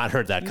why I've not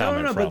heard that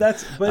comment from.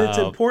 But it's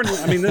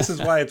important. I mean, this is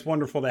why it's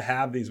wonderful to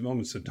have these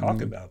moments to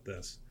talk about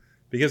this.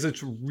 Because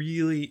it's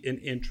really an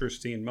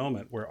interesting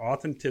moment where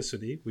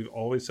authenticity, we've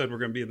always said we're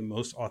going to be the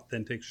most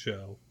authentic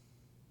show,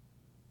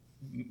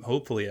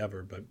 hopefully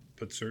ever,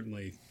 but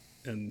certainly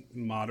in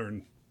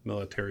modern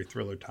military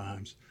thriller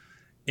times.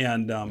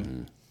 And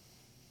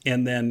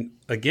then,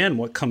 again,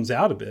 what comes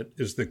out of it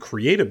is the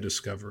creative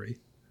discovery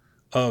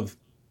of,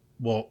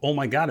 well, oh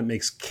my God, it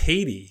makes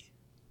Katie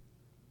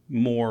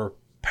more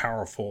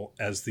powerful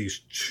as these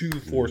two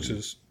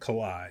forces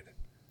collide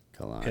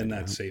in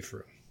that safe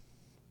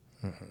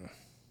room.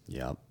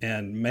 Yep.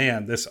 And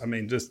man, this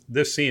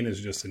scene is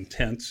just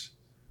intense.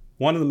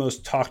 One of the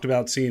most talked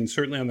about scenes,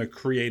 certainly on the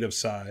creative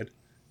side,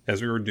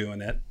 as we were doing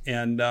it.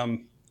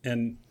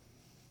 And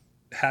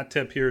hat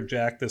tip here,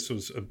 Jack. This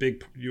was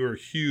you were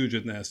huge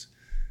in this.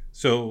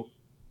 So,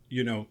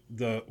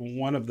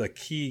 one of the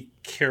key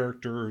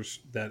characters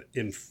that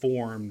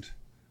informed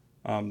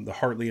the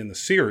Hartley in the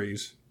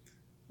series,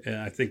 and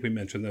I think we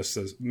mentioned this,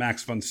 is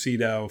Max von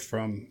Sydow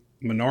from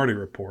Minority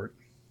Report.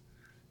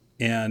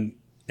 And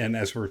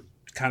as we're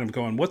kind of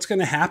going, what's going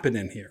to happen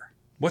in here?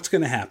 What's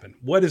going to happen?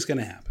 What is going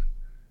to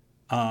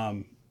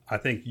happen? I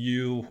think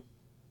you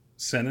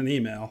sent an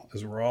email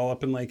as we're all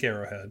up in Lake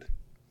Arrowhead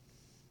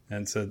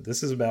and said,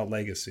 this is about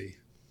legacy.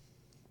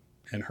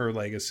 And her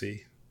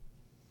legacy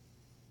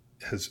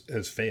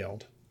has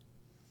failed.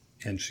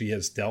 And she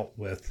has dealt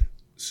with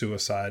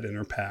suicide in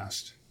her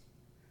past.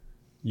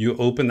 You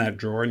open that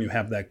drawer and you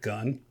have that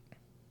gun,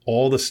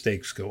 all the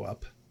stakes go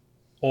up.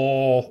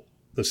 All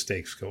the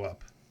stakes go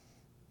up.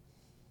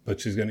 But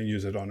she's going to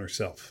use it on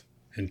herself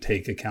and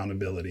take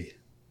accountability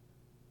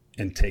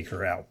and take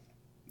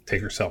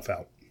herself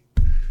out.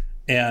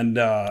 And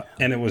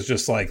it was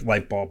just like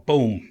light bulb,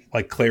 boom,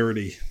 like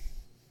clarity.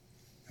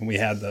 And we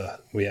had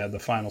the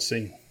final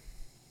scene.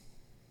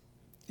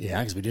 Yeah,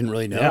 because we didn't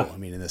really know. Yeah. I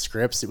mean, in the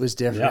scripts, it was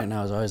different. And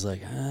I was always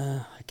like,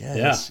 I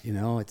guess,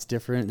 it's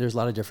different. There's a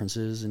lot of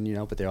differences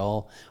and, but they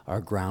all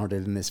are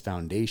grounded in this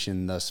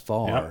foundation thus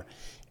far. Yeah.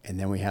 And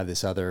then we have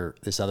this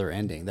other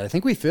ending that I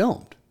think we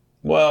filmed.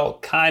 Well,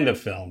 kind of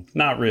filmed.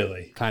 Not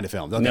really. Kind of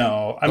filmed. Okay.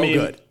 No, I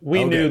mean,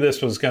 we knew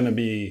this was going to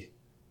be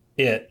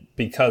it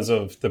because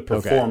of the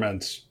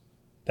performance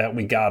that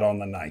we got on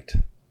the night.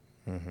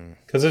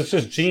 Because it's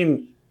just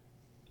Gene's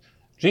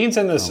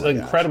in this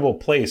incredible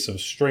place of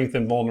strength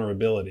and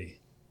vulnerability,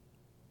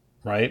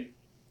 right?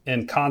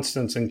 And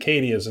Constance and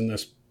Katie is in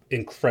this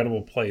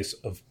incredible place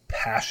of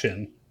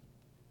passion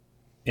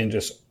and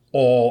just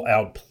all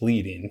out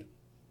pleading.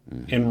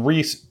 And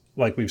Reese,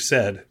 like we've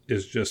said,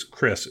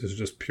 Chris is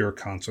just pure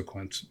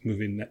consequence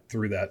moving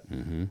through that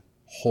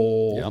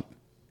whole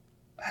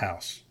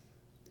house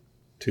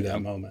to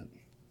that moment.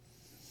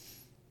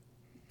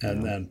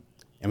 And then,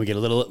 and we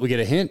get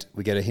a hint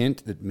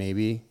that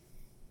maybe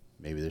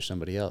there's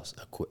somebody else.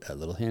 A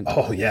little hint.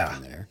 oh yeah,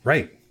 in there.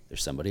 right.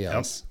 There's somebody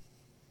else.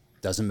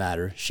 Doesn't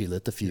matter. She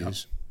lit the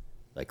fuse.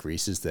 Like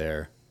Reese is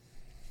there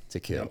to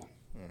kill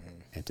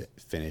and to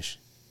finish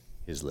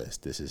his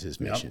list. This is his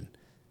mission,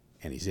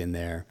 and he's in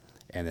there.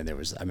 And then I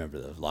remember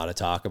a lot of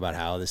talk about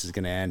how this is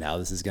going to end, how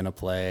this is going to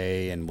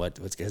play, and what's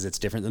because it's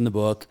different than the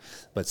book.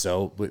 But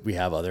so we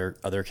have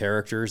other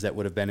characters that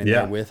would have been in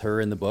there with her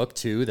in the book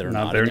too that are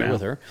not in there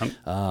with her.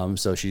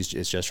 So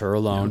it's just her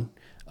alone.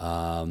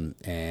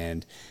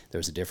 And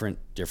there's a different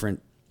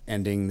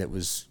ending that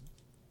was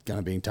kind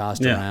of being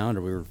tossed around,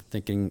 or we were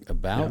thinking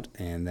about.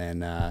 And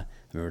then I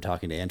remember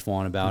talking to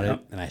Antoine about it,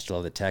 and I still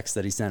have the text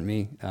that he sent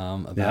me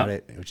about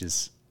it, which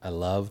is. I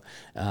love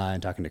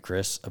and talking to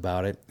Chris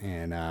about it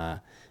and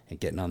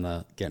getting on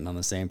the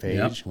same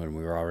page when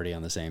we were already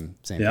on the same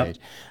page,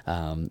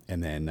 and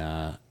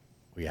then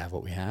we have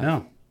what we have.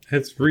 No,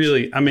 it's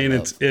really. I mean,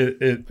 which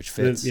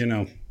fits.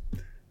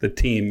 The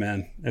team,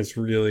 man. It's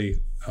really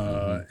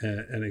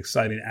an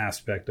exciting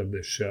aspect of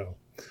this show,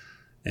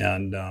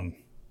 and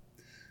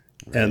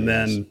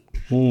then,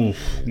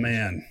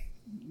 man.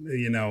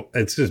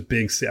 It's just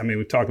big. I mean,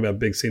 we talk about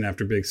big scene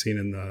after big scene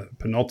in the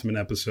penultimate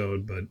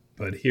episode, but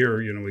here,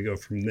 we go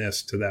from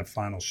this to that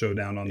final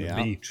showdown on the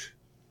beach.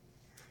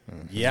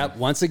 Yep.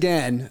 Once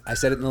again, I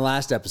said it in the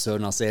last episode,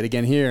 and I'll say it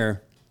again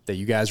here that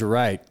you guys were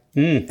right.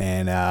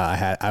 And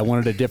I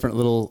wanted a different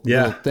little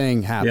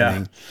thing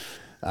happening.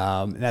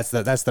 That's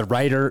the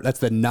writer. That's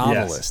the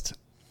novelist.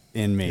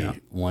 In me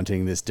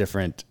wanting this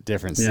different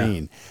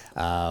scene,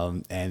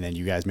 and then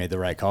you guys made the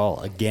right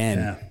call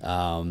again.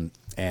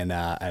 And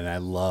I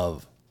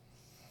love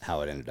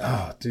how it ended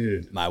up. Oh,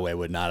 dude, My Way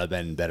would not have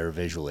been better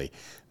visually.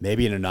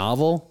 Maybe in a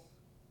novel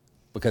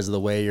because of the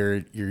way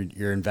you're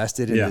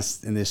invested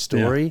in this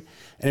story,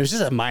 and it was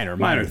just a minor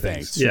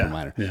thing,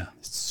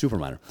 super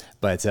minor.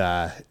 But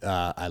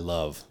I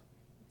love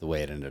the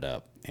way it ended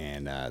up,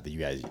 and you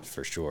guys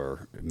for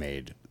sure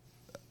made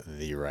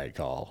the right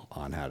call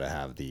on how to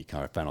have the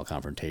final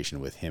confrontation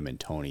with him and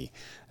Tony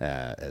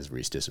as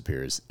Reese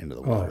disappears into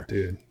the water. Oh,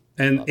 dude.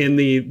 And in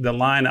the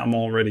line, "I'm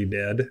already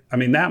dead." I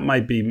mean, that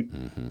might be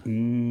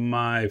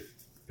my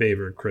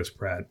favorite Chris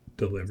Pratt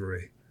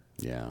delivery.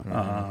 Yeah.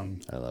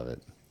 I love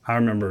it. I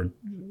remember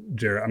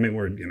Jared. I mean,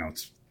 we're,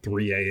 it's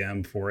 3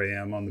 a.m., 4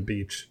 a.m. on the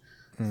beach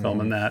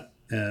filming that.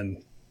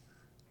 And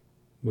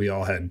we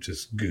all had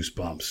just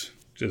goosebumps,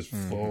 just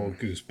full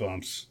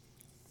goosebumps.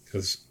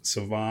 Because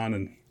Savan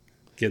and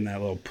getting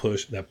that little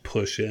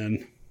push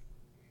in.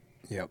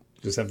 Yep.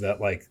 Just have that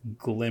like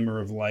glimmer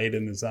of light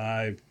in his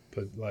eye,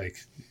 but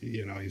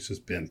he's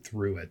just been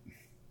through it.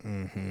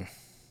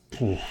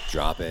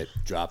 Dropping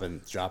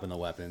the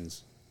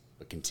weapons,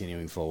 but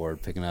continuing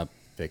forward, picking up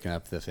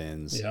the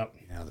fins. Yep.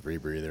 The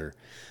rebreather,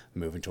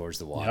 moving towards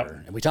the water.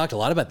 Yep. And we talked a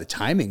lot about the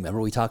timing. Remember,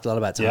 we talked a lot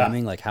about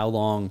timing, like how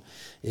long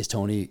is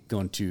Tony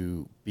going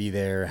to be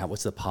there?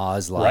 What's the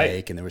pause like?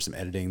 Right. And there was some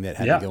editing that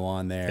had to go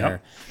on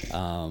there.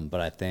 Yep.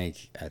 But I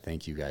think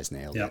you guys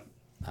nailed it.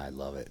 I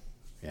love it.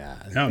 Yeah.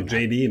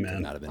 JD,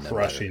 man,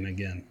 crushing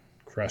again,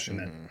 crushing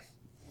it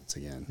once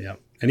again. Yep.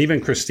 And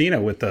even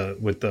Christina with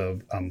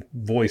the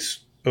voice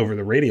over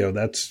the radio.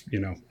 That's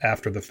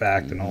after the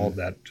fact and all of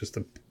that. Just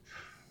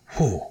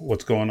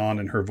what's going on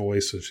in her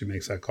voice as she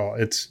makes that call.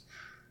 It's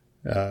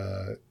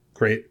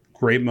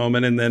great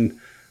moment. And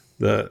then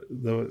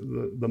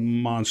the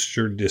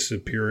monster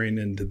disappearing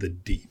into the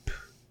deep.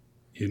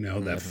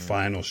 That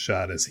final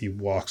shot as he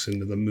walks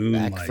into the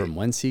moonlight. Back from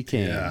whence he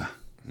came. Yeah.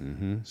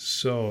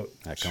 So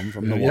I come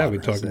from the water. Yeah, we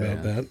talked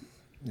about that.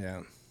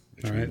 Yeah.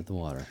 All right. The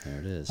water. There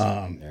it is.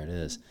 There it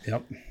is.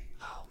 Yep.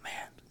 Oh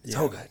man,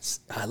 so good.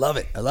 I love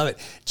it.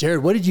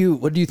 Jared, what did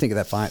you think of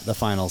the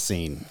final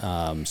scene?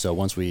 So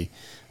once we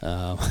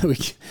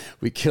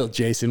killed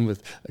Jason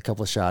with a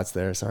couple of shots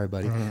there. Sorry,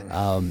 buddy.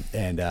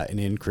 And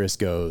in Chris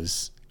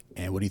goes.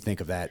 And what do you think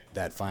of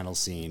that final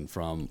scene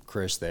from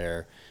Chris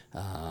there,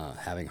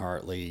 having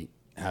Hartley,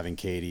 having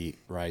Katie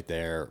right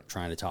there,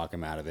 trying to talk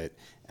him out of it,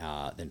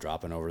 then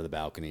dropping over to the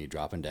balcony,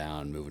 dropping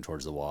down, moving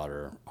towards the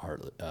water.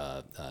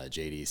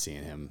 JD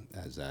seeing him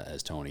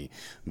as Tony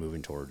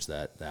moving towards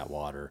that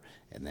water,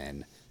 and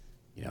then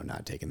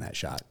not taking that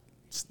shot.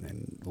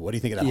 And what do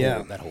you think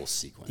of that whole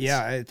sequence?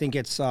 Yeah, I think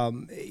it's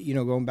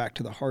going back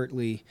to the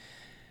Hartley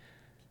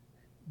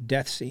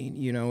death scene.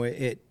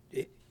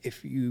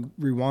 If you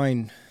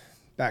rewind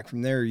back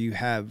from there, you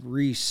have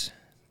Reese,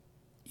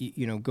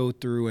 go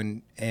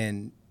through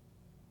and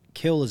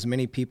kill as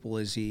many people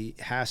as he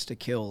has to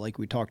kill. Like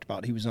we talked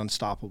about, he was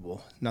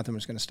unstoppable. Nothing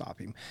was going to stop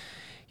him.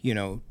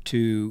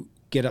 To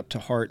get up to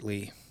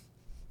Hartley,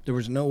 there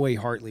was no way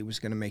Hartley was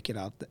going to make it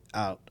out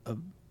of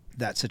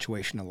that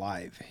situation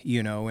alive.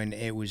 And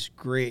it was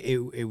great.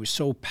 It was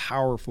so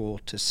powerful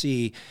to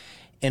see,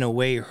 in a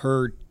way,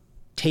 her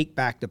take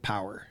back the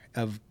power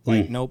of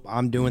like, nope,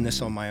 I'm doing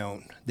this on my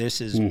own.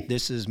 This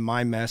is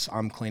my mess.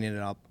 I'm cleaning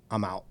it up.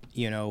 I'm out.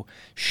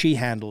 She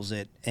handles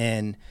it,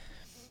 and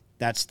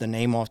that's the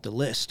name off the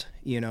list.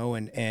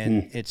 And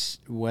it's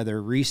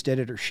whether Reese did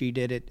it or she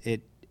did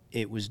it.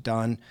 it was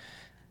done.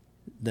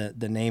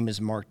 The name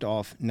is marked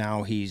off.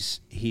 Now he's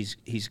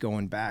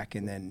going back.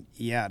 And then,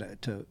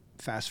 to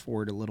fast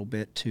forward a little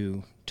bit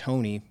to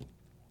Tony,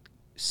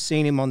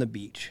 seeing him on the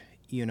beach,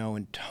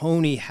 and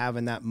Tony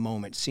having that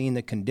moment, seeing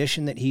the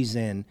condition that he's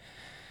in.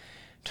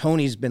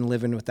 Tony's been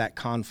living with that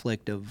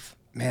conflict of,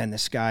 man,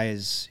 this guy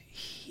he's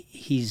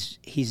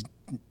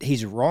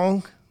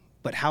wrong,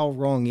 but how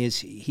wrong is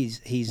he?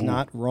 He's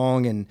not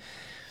wrong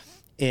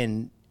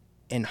in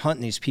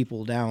hunting these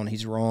people down.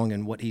 He's wrong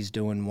in what he's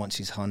doing once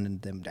he's hunting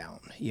them down,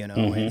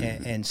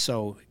 and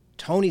so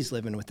Tony's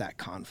living with that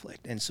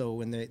conflict. And so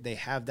when they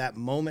have that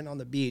moment on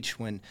the beach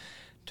when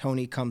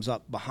Tony comes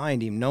up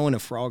behind him, knowing a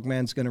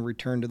frogman's going to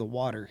return to the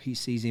water, he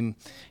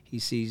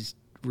sees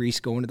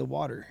Reese go into the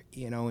water,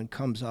 and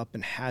comes up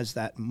and has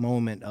that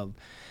moment of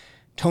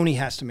Tony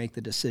has to make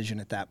the decision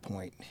at that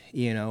point,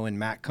 and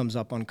Matt comes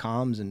up on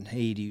comms and,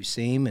 hey, do you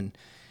see him? And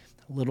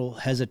a little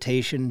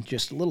hesitation.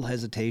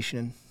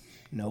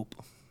 Nope.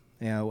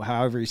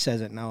 However he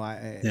says it, no,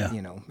 I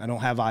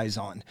don't have eyes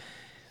on.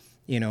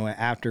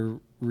 After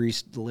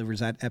Reese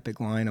delivers that epic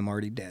line, I'm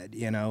already dead,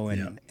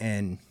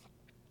 and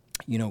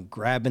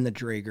grabbing the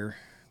Draeger,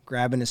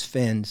 grabbing his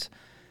fins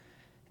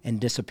and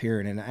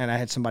disappearing. And I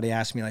had somebody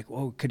ask me like,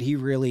 "Well, could he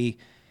really,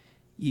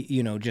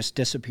 just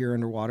disappear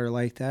underwater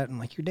like that?" I'm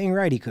like, "You're dang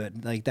right he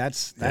could. Like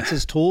that's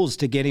his tools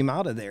to get him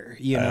out of there.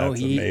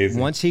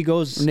 Amazing. Once he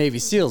goes Navy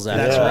SEALs.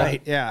 That's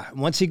right. Yeah.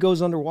 Once he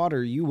goes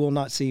underwater, you will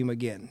not see him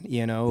again,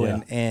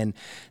 and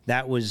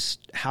that was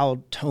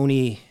how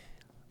Tony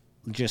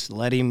just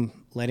let him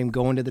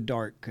go into the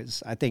dark.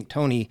 Cause I think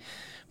Tony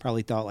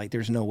probably thought like,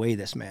 there's no way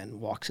this man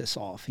walks this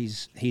off.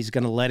 He's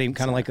going to let him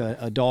kind of like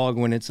a dog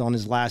when it's on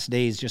his last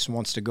days, just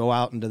wants to go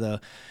out into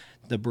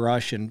the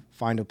brush and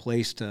find a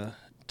place to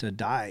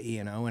die,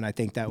 and I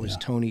think that was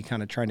Tony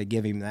kind of trying to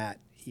give him that,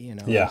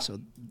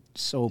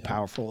 so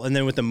powerful. And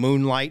then with the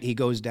moonlight, he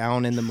goes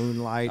down in the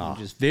moonlight and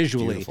just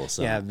visually,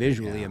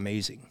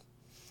 amazing.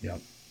 Yep.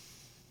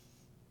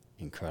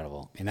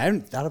 Incredible. And I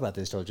hadn't thought about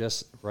this till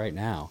just right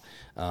now.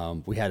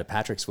 We had a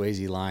Patrick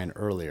Swayze line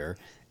earlier,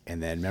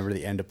 and then remember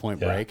the end of Point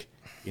Break?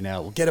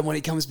 We'll get him when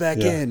he comes back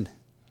in.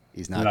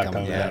 He's not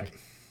coming back.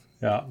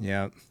 Yeah.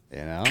 Yep.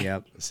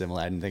 Yep.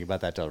 Similar. I didn't think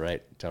about that till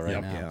right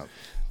now.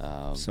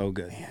 Yep. So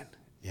good. Man.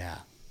 Yeah.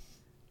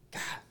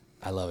 God,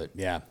 I love it.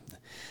 Yeah.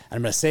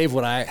 I'm going to save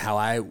how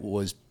I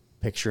was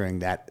picturing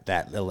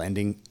that little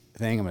ending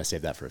thing. I'm going to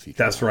save that for a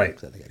future. That's right.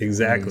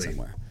 Exactly.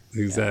 Somewhere.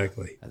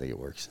 Exactly. Yeah, I think it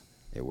works.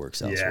 It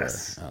works elsewhere.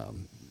 Yes.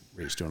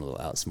 Reach doing a little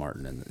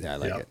outsmarting, and I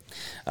like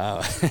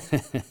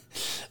it.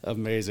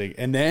 Amazing.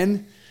 And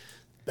then,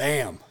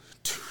 bam,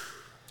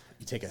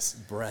 you take a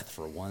breath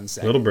for 1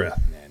 second. Little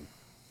breath. And then,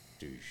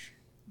 douche.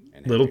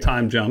 And little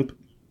time jump.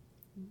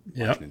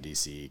 Washington,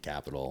 D.C.,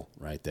 Capitol,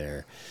 right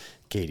there.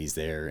 Katie's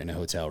there in a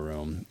hotel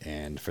room.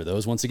 And for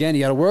those, once again,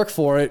 you got to work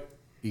for it.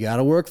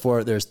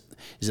 There's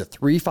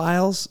 3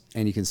 files,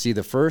 and you can see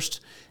the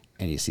first,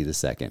 and you see the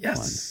second one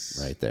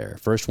right there.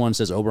 First one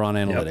says Oberon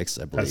Analytics,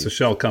 I believe. That's the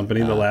shell company,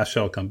 the last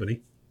shell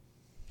company.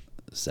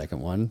 The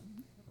second one,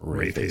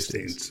 Rafe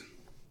Hastings.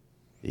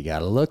 You got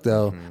to look,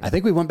 though. I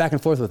think we went back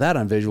and forth with that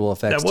on visual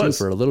effects, too,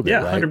 for a little bit,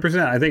 right?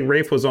 100%. I think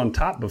Rafe was on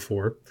top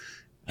before.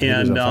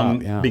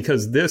 And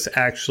because this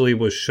actually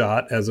was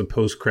shot as a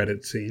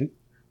post-credit scene.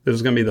 This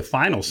was going to be the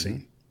final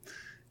scene.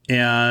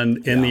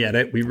 And in the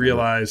edit, we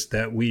realized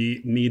that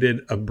we needed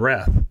a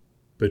breath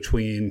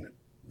between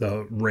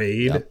the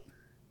raid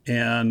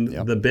and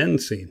the Ben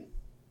scene.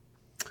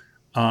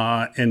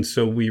 And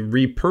so we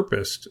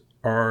repurposed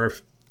our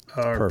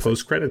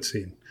post-credit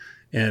scene.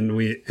 And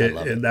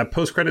that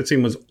post-credit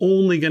scene was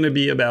only going to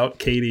be about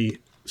Katie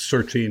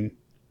searching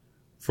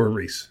for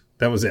Reese.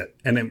 That was it.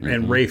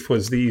 And Rafe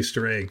was the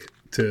Easter egg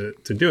to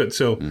do it.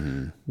 So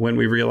when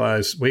we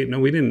realized, wait, no,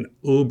 we didn't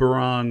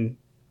Oberon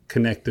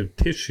connective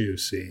tissue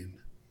scene.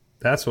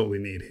 That's what we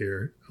need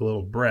here, a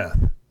little breath.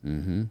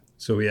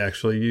 So we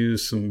actually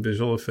used some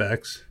visual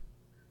effects,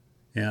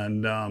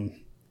 and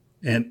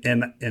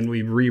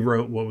we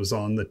rewrote what was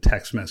on the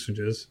text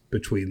messages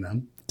between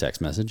them.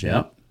 Text message,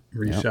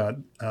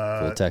 reshot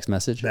full text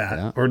message,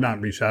 or not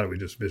reshot it. We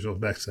just visual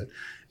effects it,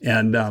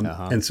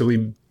 and so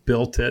we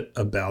built it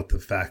about the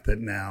fact that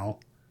now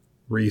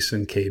Reese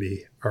and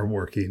Katie are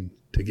working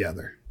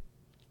together.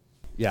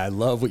 Yeah, I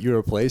love what you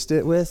replaced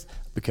it with,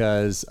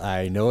 because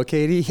I know a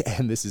Katie,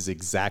 and this is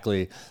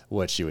exactly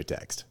what she would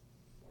text.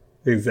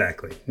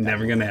 Exactly.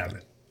 Never going to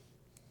happen.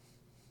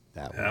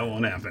 That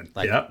won't happen.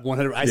 Like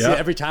 100. I see it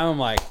every time. I'm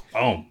like,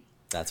 oh,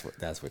 that's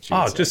what she.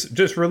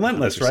 Just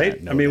relentless, right?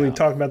 No, I mean, we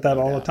talk about that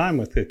all the time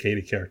with the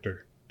Katie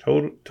character.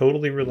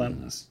 Totally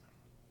relentless,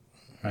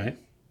 right?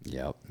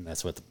 Yep. But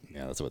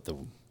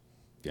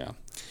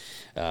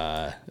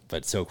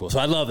so cool. So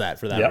I love that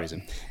for that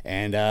reason.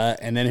 And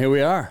then here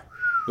we are.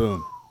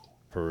 Boom.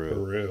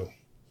 Peru.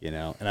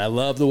 And I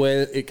love the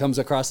way it comes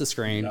across the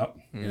screen,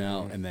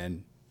 and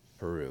then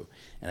Peru.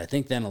 And I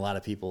think then a lot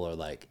of people are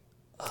like,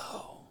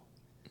 oh,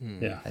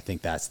 I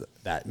think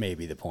that may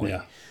be the point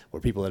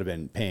where people that have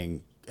been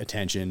paying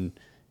attention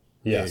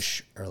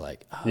ish are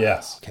like,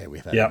 okay,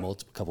 we've had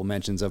couple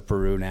mentions of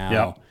Peru now.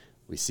 Yep.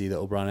 We see the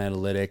Oberon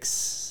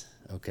analytics.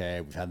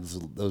 Okay, we've had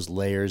those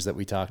layers that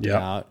we talked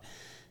about,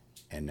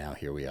 and now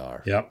here we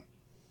are.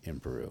 In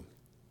Peru.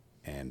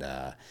 And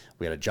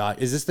we got a Josh.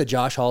 Is this the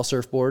Josh Hall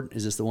surfboard?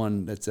 Is this the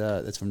one that's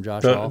from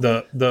Josh Hall?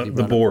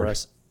 The board.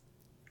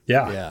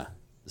 Yeah.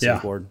 The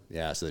surfboard.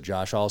 Yeah. So the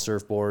Josh Hall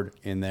surfboard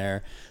in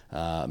there.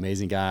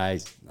 Amazing guy.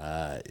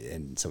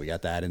 And so we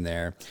got that in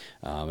there.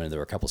 And there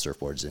were a couple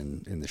surfboards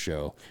in the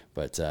show.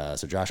 But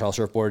so Josh Hall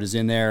surfboard is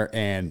in there,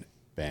 and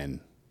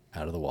Ben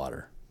out of the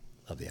water.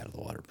 Love the out of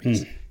the water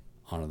piece.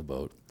 Onto the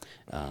boat.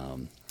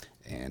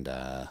 And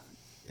a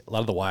lot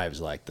of the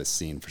wives like this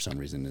scene for some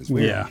reason as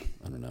well. Yeah.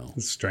 I don't know.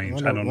 It's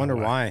strange. I wonder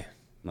why.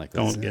 Like,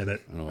 don't get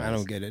it. I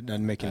don't get it.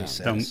 Doesn't make any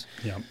sense.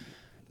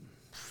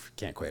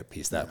 Can't quite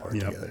piece that part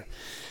together.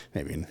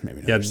 Maybe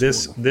not. Yeah,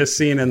 this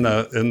scene in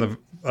the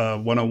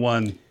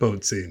 101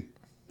 boat scene,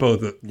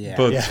 both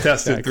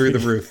tested through the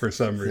roof for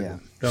some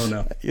reason. Don't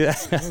know. Yeah,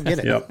 don't get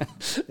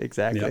it.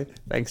 Exactly.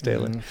 Thanks,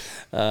 Taylor.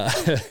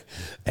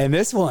 And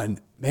this one,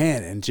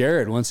 man, and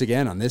Jared once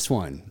again on this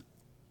one,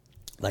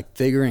 like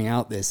figuring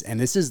out this, and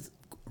this is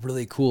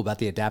really cool about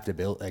the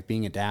adaptability, like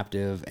being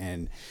adaptive.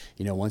 And,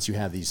 once you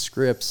have these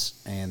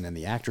scripts and then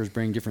the actors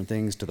bring different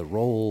things to the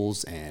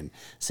roles, and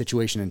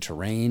situation and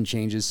terrain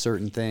changes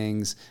certain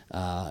things,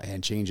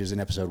 and changes in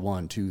episode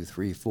 1, 2,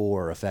 3,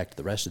 4 affect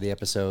the rest of the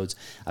episodes.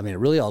 I mean, it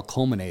really all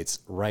culminates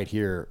right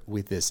here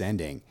with this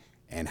ending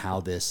and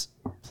how this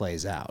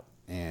plays out.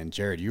 And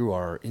Jared, you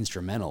are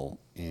instrumental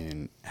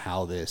in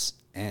how this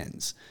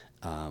ends,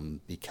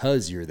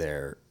 because you're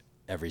there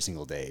every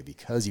single day,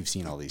 because you've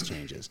seen all these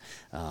changes,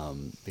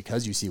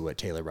 because you see what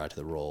Taylor brought to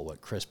the role, what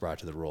Chris brought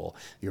to the role,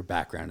 your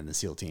background in the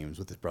SEAL teams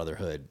with the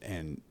brotherhood,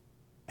 and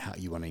how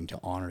you wanting to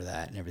honor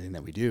that and everything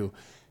that we do.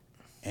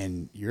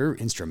 And you're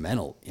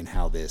instrumental in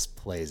how this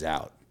plays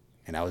out.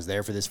 And I was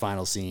there for this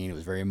final scene. It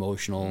was very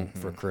emotional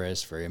for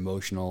Chris, very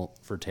emotional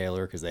for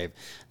Taylor, because they've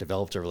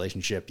developed a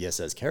relationship,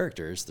 yes, as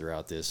characters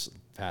throughout this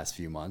past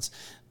few months,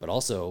 but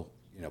also,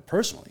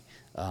 personally.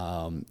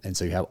 And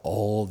so you have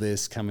all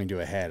this coming to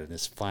a head in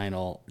this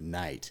final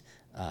night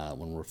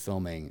when we're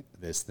filming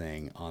this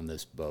thing on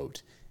this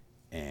boat,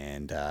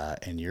 and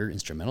you're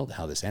instrumental to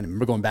how this ended. I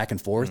remember going back and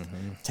forth,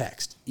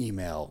 text,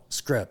 email,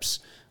 scripts,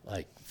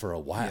 like for a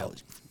while,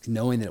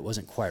 knowing that it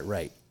wasn't quite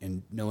right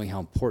and knowing how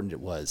important it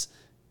was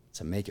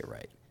to make it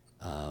right.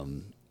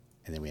 And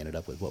then we ended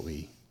up with what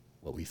we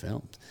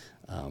filmed.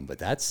 But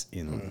that's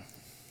in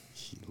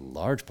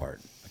large part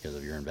because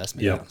of your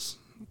investment. Yes.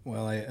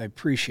 Well, I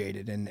appreciate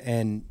it,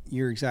 and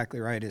you're exactly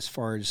right. As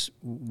far as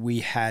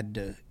we had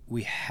to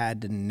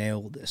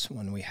nail this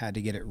one, we had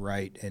to get it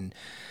right, and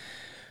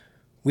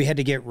we had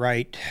to get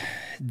right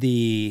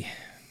the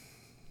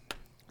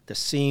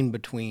scene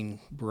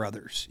between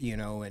brothers,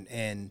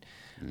 and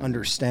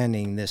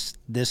understanding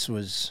this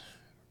was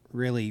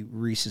really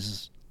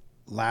Reese's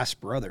last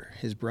brother.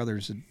 His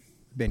brothers had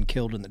been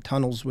killed in the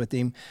tunnels with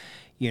him,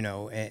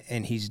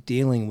 and he's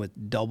dealing with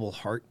double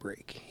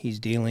heartbreak. He's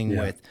dealing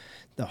with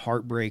the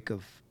heartbreak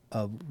of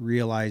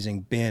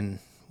realizing Ben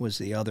was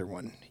the other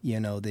one,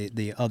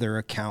 the other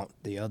account,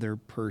 the other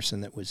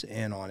person that was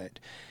in on it.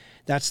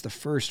 That's the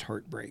first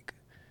heartbreak.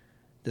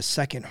 The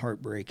second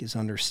heartbreak is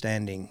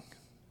understanding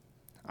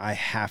I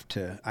have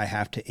to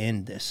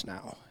end this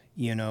now,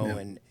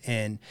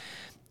 and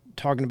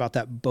talking about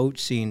that boat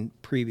scene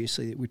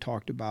previously that we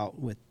talked about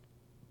with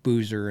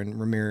Boozer and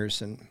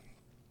Ramirez and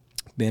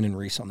Ben and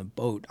Reese on the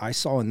boat. I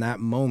saw in that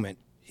moment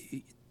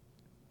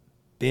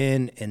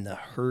Ben and the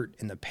hurt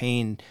and the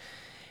pain.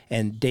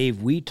 And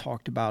Dave, we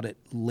talked about it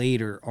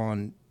later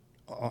on,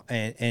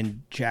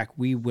 and Jack,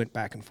 we went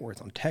back and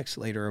forth on text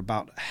later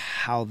about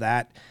how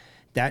that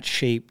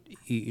shaped,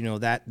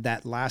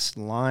 that last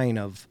line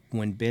of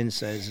when Ben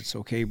says, "It's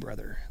okay,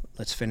 brother,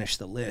 let's finish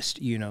the list."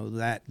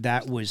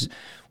 That was,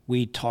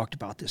 we talked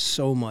about this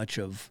so much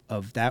of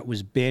that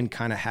was Ben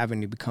kind of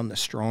having to become the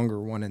stronger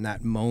one in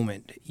that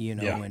moment,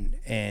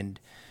 and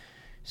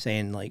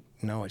saying like,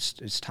 no,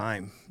 it's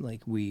time. Like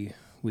we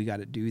got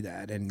to do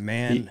that. And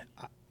man,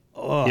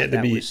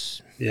 that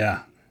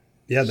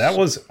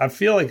was, I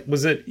feel like,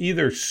 was it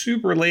either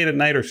super late at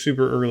night or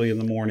super early in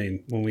the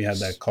morning when we had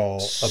that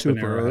call up in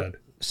Arrowhead?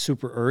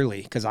 Super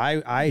early, because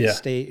I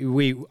stayed.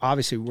 We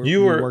obviously we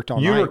worked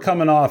on. You were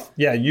coming off.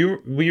 Yeah,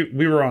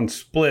 we were on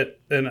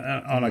split and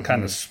on a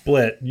kind of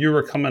split. You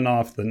were coming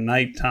off the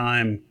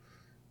nighttime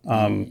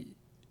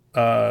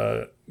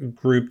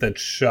group that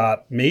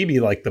shot maybe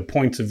like the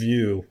points of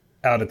view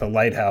out at the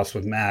lighthouse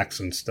with Max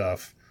and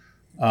stuff.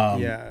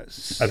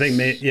 Yes, I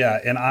think.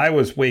 And I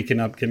was waking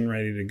up, getting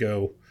ready to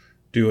go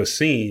do a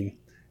scene,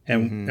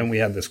 and we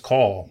had this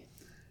call,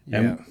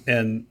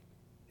 and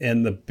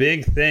the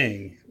big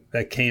thing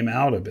that came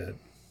out of it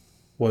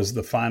was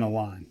the final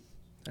line.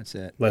 That's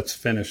it. Let's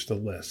finish the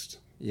list.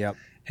 Yep.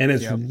 And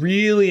it's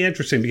really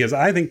interesting because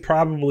I think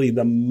probably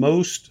the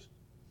most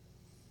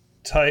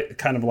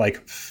kind of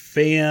like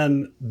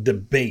fan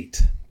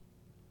debate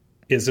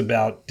is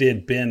about,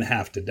 did Ben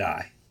have to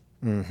die?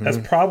 That's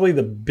probably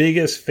the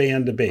biggest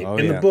fan debate.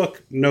 In the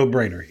book, no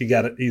brainer. He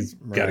got it. He's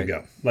got to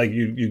go. Like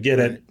you get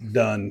it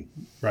done,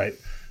 right?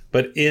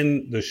 But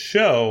in the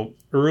show,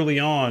 early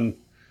on,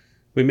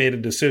 we made a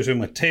decision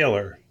with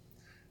Taylor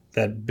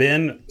that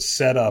Ben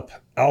set up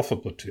Alpha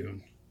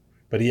Platoon,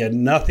 but he had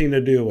nothing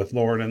to do with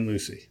Lauren and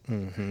Lucy.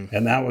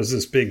 And that was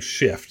this big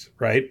shift,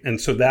 right?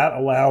 And so that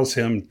allows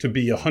him to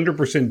be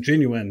 100%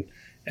 genuine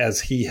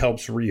as he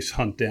helps Reese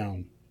hunt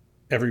down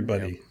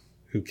everybody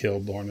who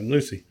killed Lauren and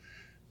Lucy.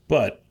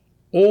 But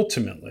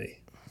ultimately,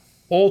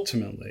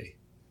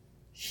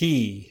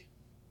 he,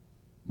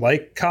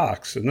 like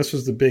Cox, and this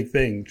was the big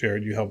thing,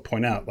 Jared, you helped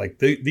point out, like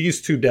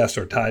these two deaths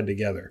are tied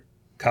together,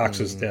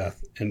 Cox's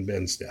death and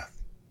Ben's death,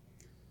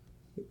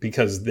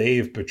 because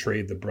they've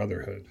betrayed the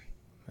Brotherhood.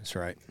 That's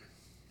right.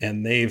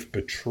 And they've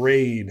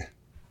betrayed,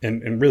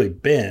 and really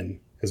Ben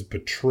has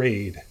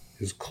betrayed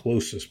his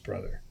closest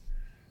brother.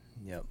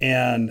 Yep.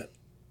 And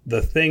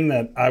the thing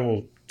that I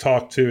will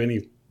talk to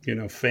any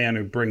fan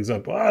who brings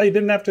up, he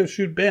didn't have to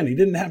shoot Ben. He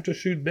didn't have to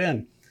shoot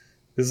Ben.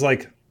 It's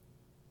like,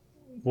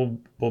 well,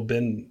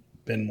 Ben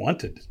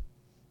wanted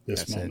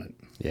this moment.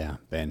 Yeah,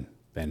 Ben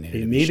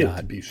he needed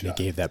to be shot.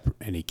 He gave that,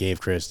 and he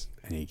gave Chris,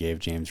 and he gave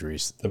James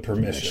Reese the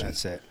permission.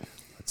 That's it.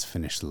 Let's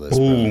finish the list.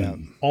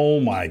 Boom. Oh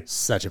my!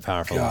 Such a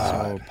powerful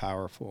God. So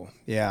powerful.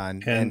 Yeah,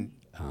 and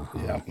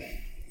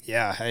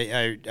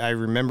I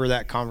remember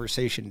that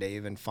conversation,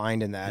 Dave, and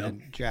finding that,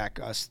 and Jack,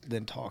 us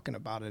then talking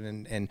about it,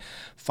 and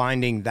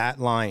finding that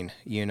line,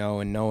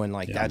 and knowing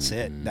like that's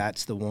it,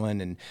 that's the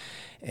one, and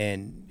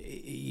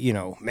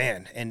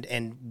man,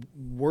 and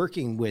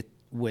working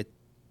with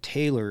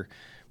Taylor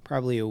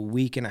probably a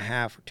week and a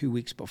half or 2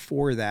 weeks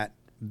before that,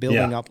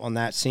 building up on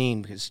that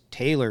scene, because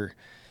Taylor,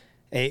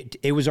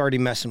 it was already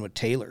messing with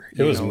Taylor.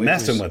 It was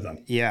messing with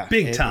him,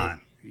 big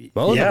time.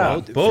 Both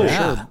of them. For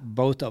sure,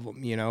 both of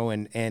them,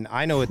 and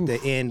I know at the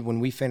end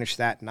when we finished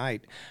that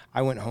night,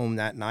 I went home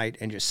that night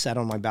and just sat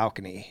on my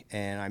balcony,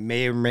 and I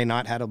may or may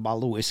not had a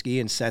bottle of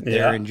whiskey and sat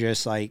there and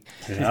just like,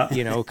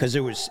 because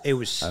it was.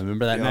 I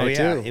remember that night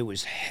too. It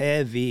was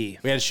heavy.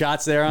 We had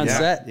shots there on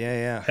set.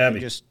 Yeah, heavy,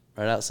 just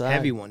right outside.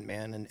 Heavy one,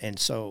 man, and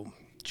so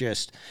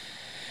just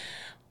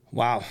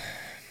wow,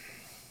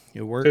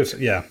 it worked.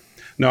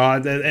 No,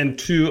 and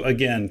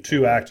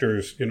two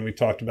actors. We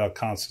talked about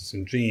Constance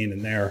and Jean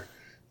and their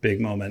big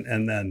moment,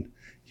 and then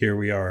here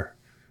we are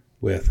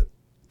with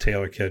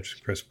Taylor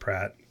Kitsch, Chris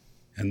Pratt,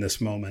 and this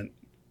moment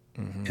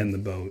in the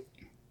boat.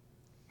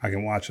 I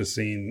can watch a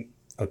scene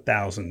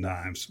 1,000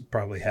 times,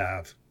 probably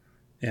have,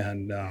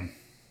 and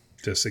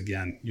just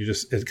again,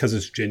 because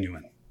it's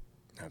genuine.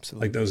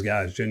 Absolutely, like those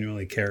guys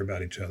genuinely care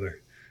about each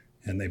other,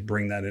 and they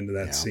bring that into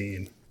that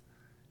scene,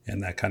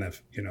 and that kind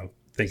of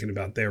thinking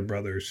about their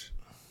brothers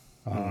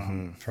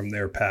from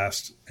their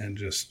past, and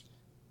just,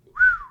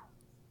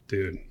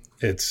 dude.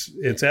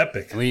 It's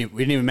epic. And we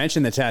didn't even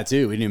mention the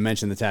tattoo. We didn't even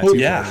mention the tattoo. Oh,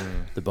 yeah.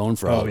 The bone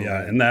frog. Oh,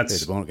 yeah. And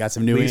that's... Got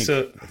some new ink.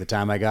 At the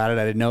time I got it,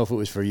 I didn't know if it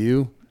was for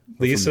you.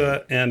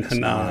 Lisa and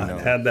Hannah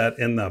had that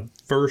in the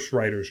first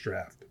writer's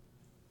draft.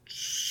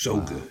 So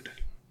good.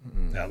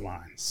 That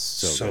line.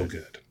 So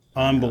good.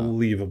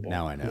 Unbelievable.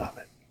 Now I know. Love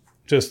it.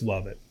 Just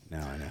love it.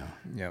 Now I know.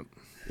 Yep.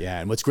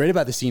 Yeah, and what's great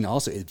about the scene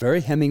also is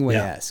very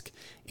Hemingway-esque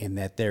in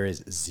that there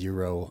is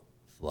zero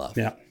fluff.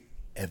 Yeah.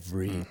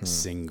 Every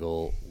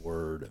single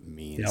word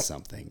means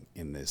something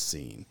in this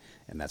scene,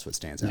 and that's what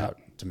stands out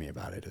to me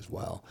about it as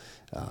well.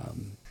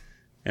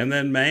 And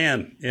then,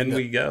 man, in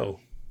we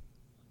go.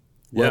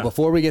 Well,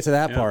 before we get to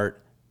that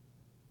part,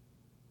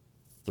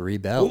 3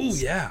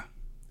 bells. Oh, yeah.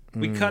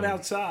 We cut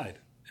outside,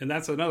 and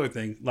that's another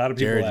thing. A lot of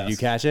people Jared, ask. did you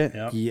catch it?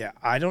 Yep. Yeah,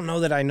 I don't know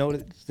that I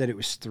noticed that it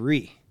was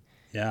 3.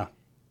 Yeah.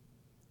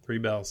 3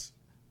 bells.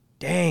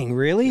 Dang,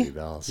 really? 3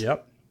 bells.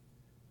 Yep.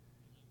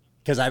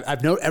 Because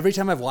I've known every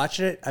time I've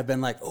watched it, I've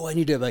been like, I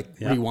need to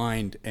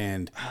rewind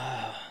and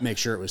make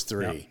sure it was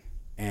 3. Yep.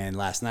 And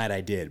last night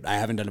I did. I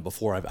haven't done it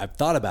before. I've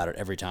thought about it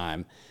every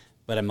time,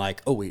 but I'm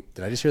like, oh wait,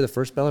 did I just hear the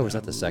first bell or was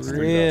that the second?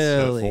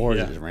 Really?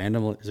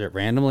 Is it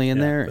randomly in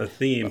there? The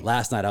theme. But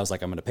last night I was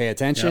like, I'm going to pay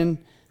attention.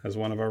 Yep. As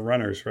one of our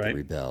runners, right?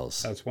 3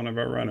 bells. That's one of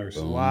our runners.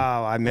 Boom.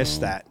 Wow, I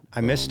missed that.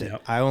 I missed it.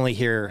 Yep. I only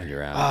hear. And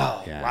you're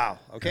out. Oh, wow.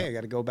 Okay, I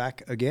got to go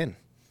back again.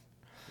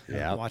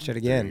 Yeah, watch it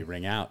again. You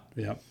ring out.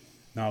 Yep.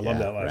 No, I love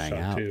that last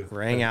shot too.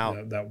 Rang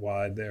out. That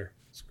wide there.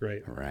 It's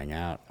great. Rang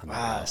out on that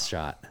last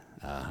shot.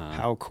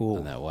 How cool.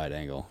 On that wide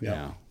angle.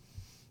 Yep.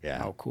 Yeah.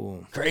 How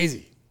cool.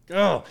 Crazy.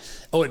 Oh,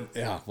 and,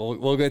 yeah.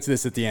 We'll get to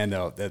this at the end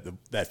though.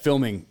 That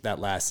filming that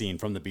last scene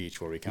from the beach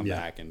where we come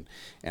back and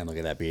look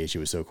at that beach. It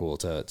was so cool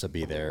to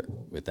be there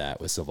with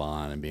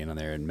Sylvan and being on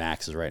there. And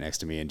Max is right next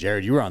to me. And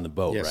Jared, you were on the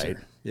boat, yes, right?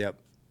 Sir. Yep.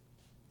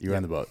 You were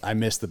on the boat. I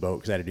missed the boat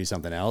because I had to do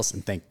something else,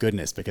 and thank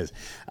goodness because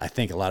I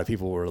think a lot of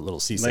people were a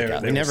little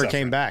seasick. They never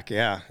came back.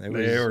 Yeah, they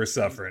were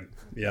suffering.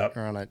 Yep.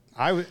 On it.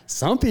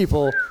 Some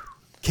people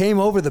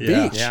came over the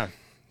beach. Yeah.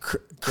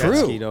 Crew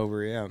skied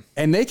over. Yeah.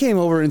 And they came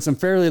over in some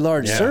fairly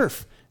large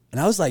surf, and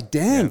I was like,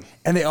 "Dang!" Yeah.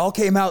 And they all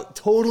came out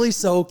totally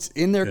soaked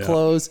in their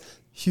clothes.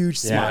 Huge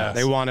smile.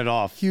 They wanted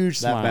off. Huge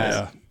smile.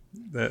 Yeah.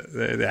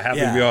 they're happy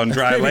to be on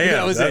dry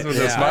land. That's what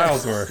the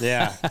smiles were.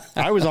 Yeah.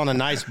 I was on a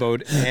nice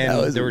boat,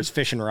 and there was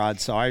fishing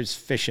rods, so I was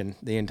fishing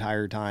the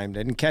entire time.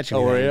 Didn't catch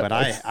anything, but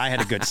I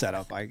had a good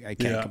setup. I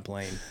can't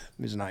complain.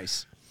 It was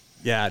nice.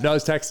 Yeah, no, I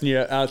was texting you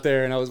out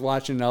there, and I was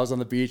watching, and I was on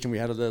the beach, and we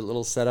had the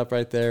little setup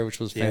right there, which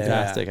was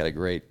fantastic. Had a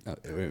great,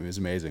 it was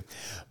amazing.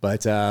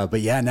 But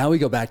yeah, now we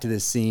go back to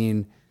this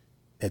scene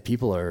that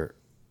people are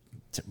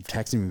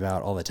texting me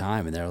about all the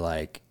time, and they're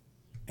like,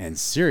 and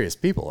serious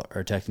people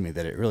are texting me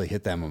that it really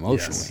hit them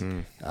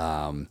emotionally.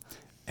 Yes.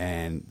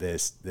 And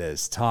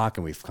this talk,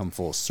 and we've come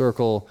full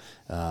circle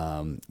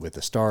with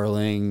the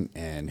starling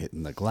and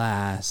hitting the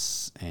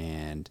glass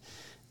and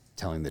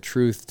telling the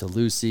truth to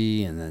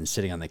Lucy, and then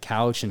sitting on the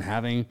couch and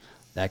having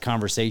that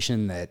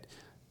conversation that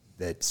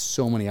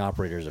so many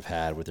operators have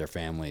had with their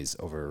families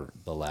over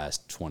the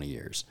last 20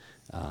 years.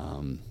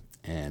 And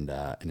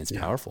it's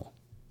powerful.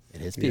 It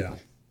hits people.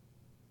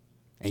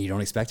 And you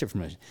don't expect it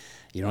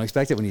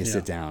when you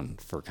sit down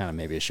for kind of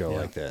maybe a show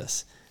like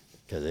this,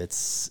 because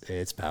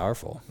it's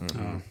powerful.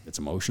 Mm-hmm. It's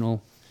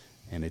emotional,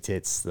 and it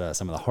hits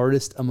some of the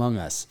hardest among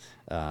us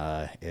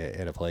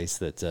at a place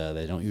that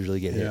they don't usually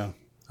get hit.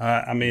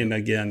 I mean,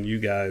 again, you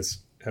guys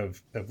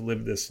have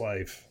lived this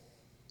life,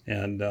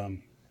 and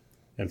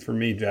for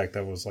me, Jack,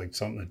 that was like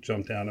something that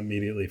jumped out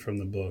immediately from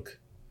the book,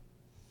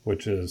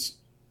 which is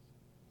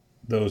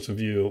those of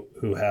you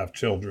who have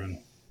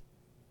children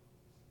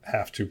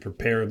have to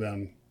prepare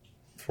them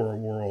for a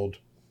world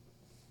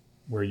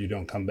where you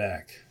don't come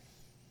back.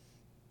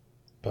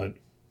 But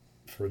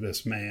for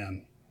this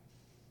man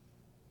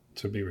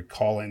to be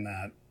recalling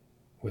that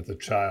with a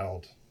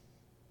child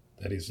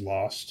that he's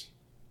lost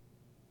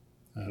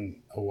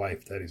and a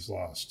wife that he's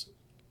lost,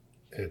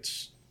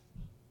 it's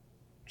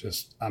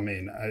just, I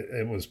mean,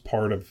 it was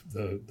part of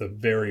the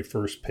very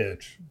first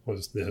pitch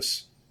was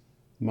this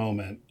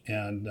moment.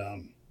 And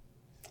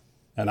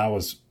I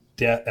was,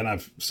 and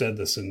I've said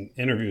this in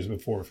interviews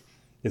before,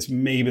 it's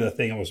maybe the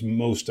thing I was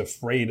most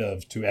afraid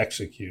of to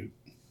execute,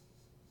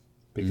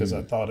 because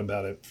I thought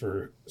about it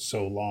for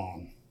so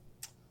long.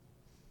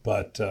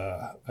 But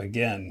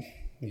again,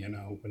 you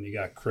know, when you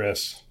got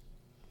Chris,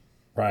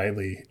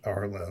 Riley,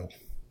 Arlo,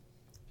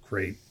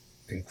 great,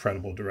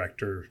 incredible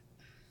director,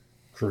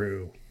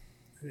 crew,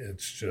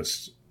 it's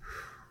just,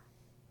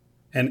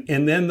 and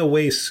then the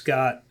way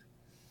Scott,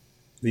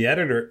 the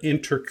editor,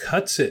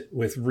 intercuts it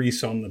with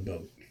Reese on the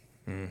boat.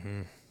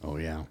 Mm-hmm. Oh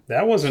yeah,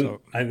 that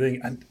wasn't.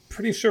 I'm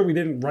pretty sure we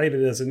didn't write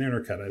it as an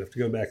intercut. I'd have to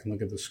go back and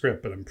look at the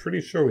script, but I'm pretty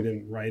sure we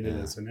didn't write it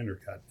as an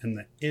intercut. And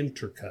the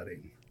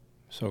intercutting,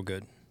 so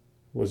good,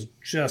 was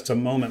just a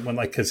moment when,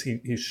 like, because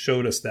he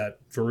showed us that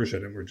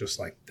version, and we're just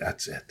like,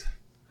 that's it,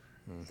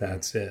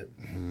 that's it.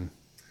 Mm-hmm.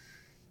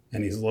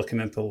 And he's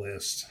looking at the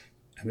list,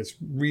 and it's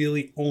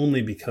really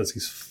only because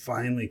he's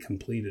finally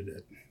completed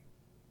it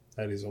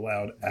that he's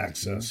allowed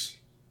access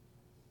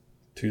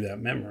to that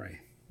memory.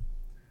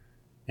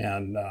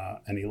 And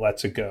he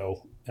lets it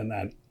go, and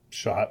that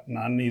shot,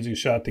 not an easy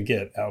shot to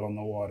get out on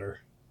the water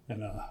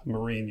in a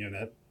Marine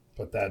unit,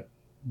 but that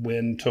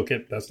wind took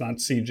it. That's not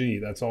CG.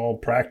 That's all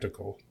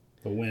practical.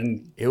 The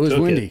wind. It was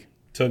windy.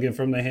 Took it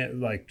from the hand,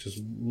 like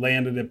just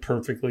landed it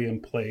perfectly in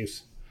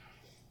place.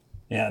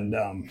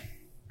 And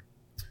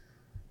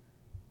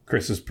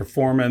Chris's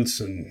performance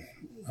and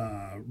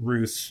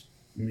Ruth's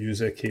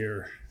music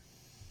here.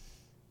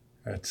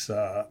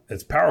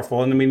 It's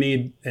powerful, and we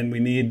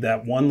need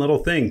that one little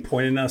thing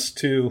pointing us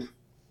to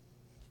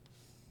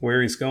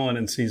where he's going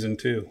in season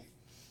 2,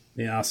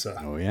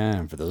 Nyasa. Oh yeah,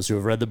 and for those who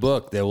have read the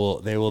book, they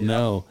will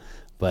know.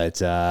 But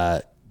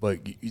this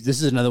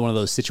is another one of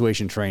those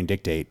situation, train,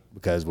 dictate,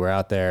 because we're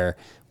out there.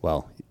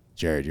 Well,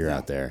 Jared, you're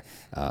out there.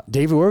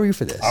 David, where were you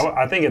for this?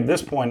 I think at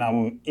this point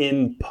I'm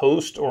in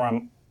post, or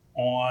I'm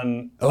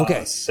on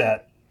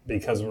set,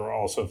 because we're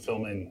also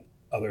filming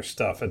other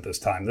stuff at this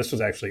time. This was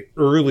actually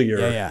earlier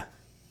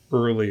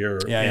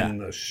in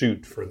the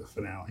shoot for the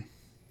finale.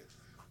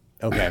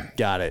 Okay,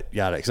 got it.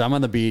 Because I'm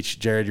on the beach.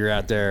 Jared, you're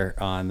out there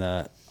on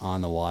the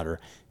water,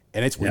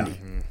 and it's windy.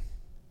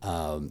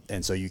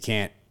 And so you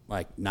can't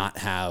not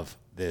have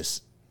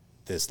this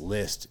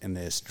list and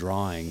this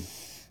drawing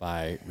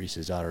by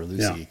Reese's daughter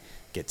Lucy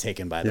get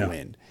taken by the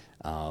wind.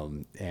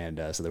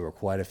 So there were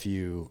quite a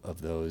few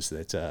of those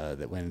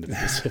that went into the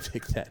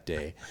Pacific that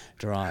day,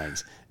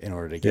 drawings, in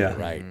order to get it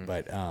right.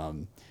 But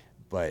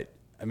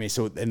I mean,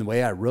 so, and the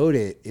way I wrote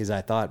it is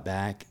I thought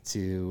back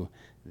to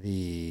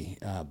the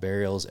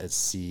burials at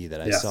sea that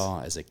I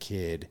saw as a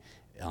kid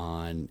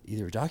on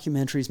either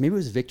documentaries, maybe it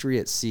was Victory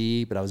at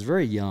Sea, but I was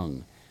very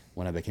young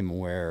when I became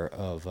aware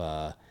of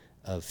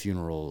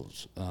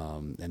funerals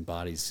and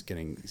bodies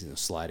getting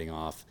sliding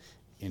off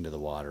into the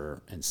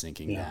water and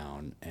sinking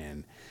down.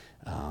 And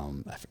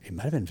it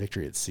might have been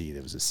Victory at Sea.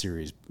 There was a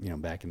series,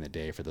 back in the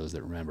day, for those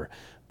that remember.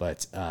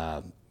 But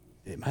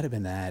it might have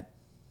been that.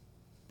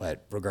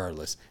 But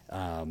regardless,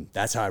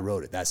 that's how I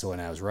wrote it. That's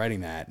when I was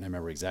writing that, and I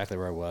remember exactly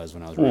where I was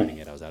when I was writing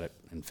it. I was out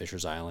in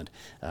Fisher's Island,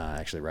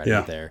 actually writing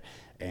it there,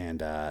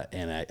 and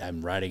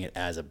I'm writing it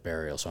as a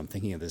burial. So I'm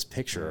thinking of this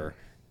picture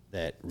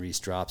that Reese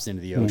drops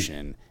into the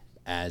ocean.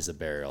 as a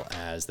burial,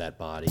 as that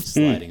body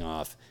sliding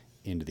off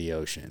into the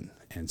ocean.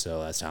 And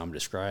so that's how I'm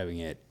describing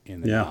it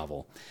in the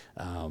novel.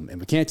 And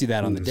we can't do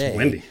that on the day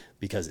windy.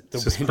 Because the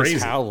It's wind crazy.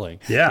 is howling.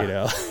 Yeah. You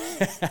know?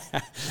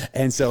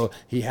 And so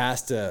he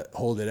has to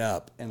hold it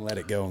up and let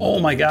it go. Oh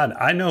my God.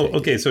 I know.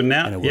 Okay. So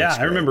now, And it works I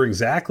great. remember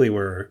exactly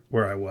where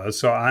I was.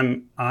 So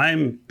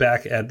I'm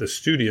back at the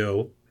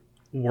studio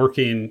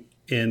working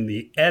in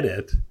the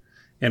edit,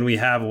 and we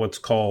have what's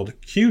called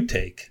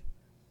Q-Take.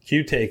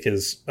 Q-Take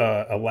is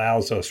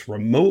allows us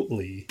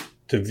remotely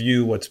to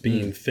view what's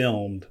being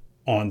filmed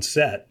on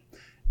set.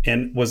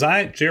 And was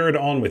Jared,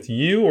 on with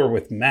you or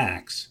with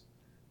Max?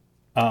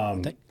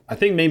 I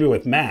think maybe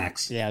with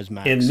Max. Yeah, it was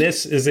Max. And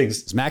this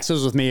is Max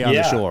was with me on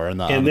the shore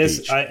and on the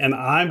beach. And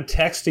I'm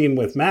texting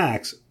with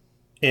Max,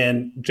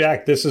 and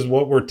Jack, this is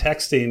what we're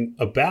texting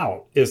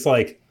about. It's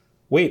like,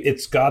 wait,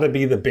 it's got to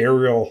be the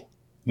burial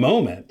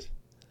moment.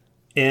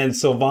 And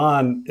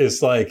Sylvan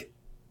is like,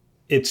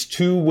 it's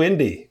too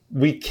windy.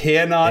 We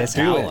cannot It's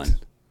do howling. it.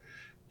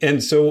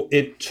 And so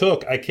it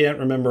took, I can't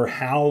remember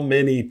how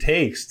many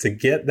takes to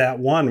get that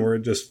one where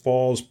it just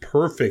falls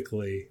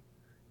perfectly.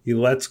 He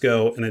lets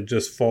go and it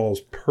just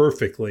falls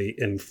perfectly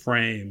in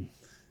frame,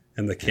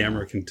 and the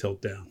camera can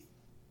tilt down.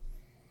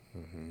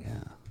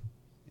 Yeah.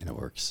 And it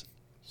works.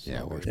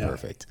 It works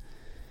perfect.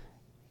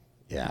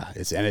 Yeah.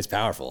 It's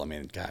powerful. I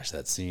mean, gosh,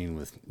 that scene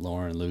with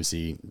Lauren,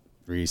 Lucy,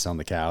 Reese on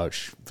the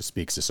couch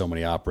speaks to so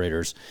many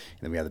operators.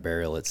 And then we have the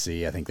burial at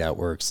sea. I think that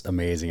works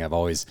amazing. I've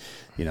always,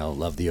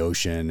 loved the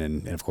ocean,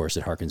 and of course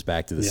it harkens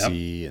back to the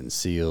sea and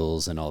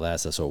seals and all that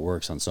stuff. So it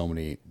works on so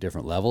many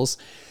different levels.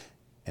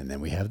 And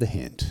then we have the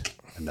hint,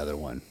 another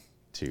one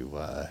to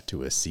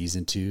a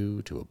season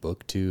 2, to a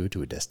book 2,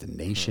 to a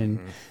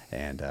destination.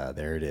 And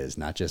there it is.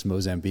 Not just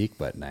Mozambique,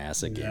 but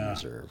Nyassa Game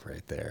Reserve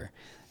right there.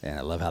 And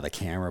I love how the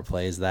camera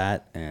plays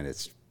that. And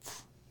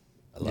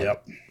I love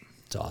it.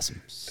 It's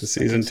awesome. To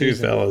season 2,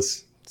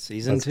 fellas.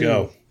 Season Let's 2.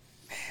 go.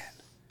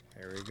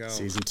 There we go.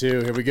 Season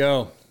 2. Here we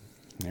go.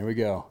 Here we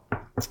go.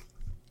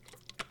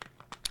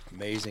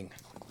 Amazing.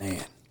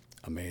 Man,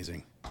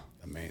 amazing.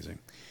 Amazing.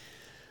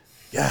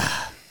 Yeah.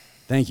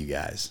 Thank you,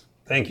 guys.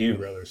 Thank you,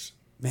 brothers.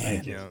 Man.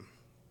 Thank you. Yeah.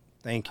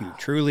 Thank you.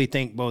 Truly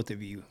thank both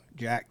of you.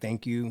 Jack,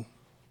 thank you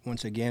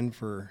once again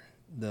for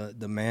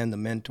the man, the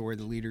mentor,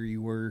 the leader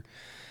you were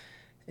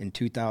in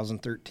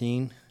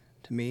 2013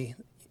 to me.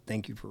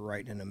 Thank you for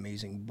writing an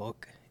amazing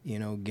book,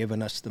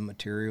 giving us the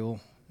material.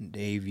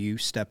 Dave, you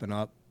stepping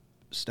up,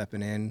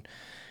 stepping in,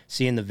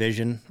 seeing the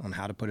vision on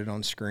how to put it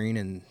on screen,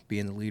 and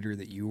being the leader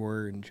that you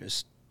were, and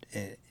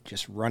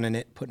just running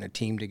it, putting a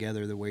team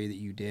together the way that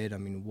you did. I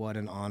mean, what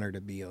an honor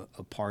to be a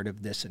part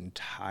of this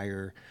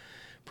entire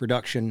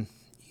production,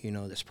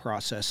 this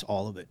process,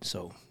 all of it.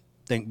 So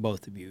thank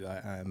both of you.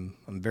 I'm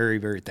very,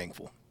 very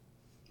thankful.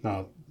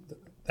 No,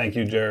 thank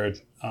you, Jared.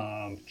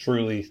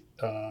 Truly,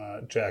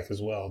 Jack,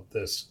 as well.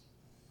 This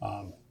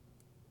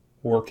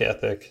work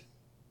ethic,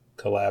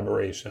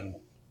 collaboration,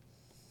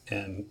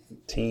 and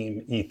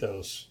team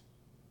ethos,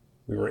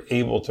 we were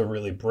able to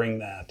really bring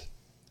that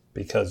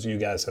because you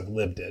guys have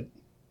lived it.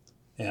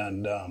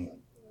 And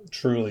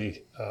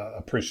truly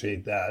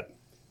appreciate that.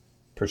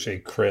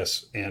 Appreciate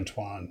Chris,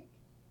 Antoine,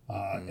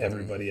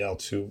 everybody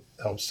else who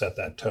helped set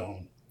that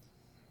tone.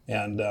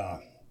 And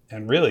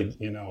really,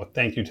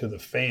 thank you to the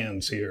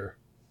fans here,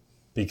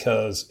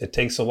 because it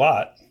takes a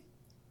lot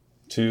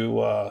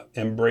to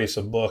embrace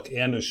a book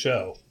and a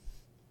show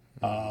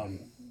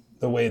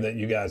the way that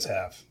you guys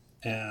have.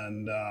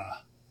 And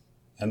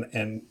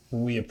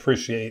we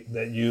appreciate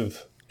that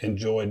you've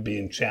enjoyed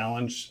being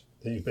challenged,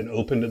 that you've been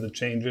open to the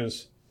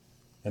changes,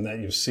 and that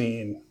you've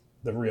seen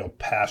the real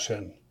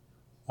passion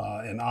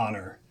and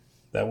honor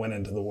that went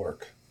into the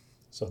work.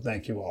 So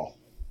thank you all.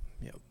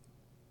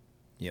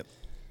 Yep.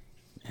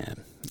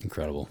 Man,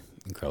 incredible.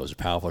 It was a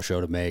powerful show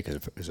to make.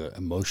 It was an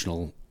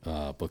emotional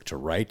book to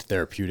write,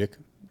 therapeutic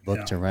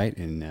book to write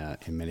in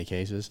many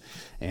cases.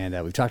 And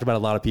we've talked about a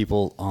lot of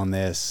people on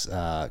this,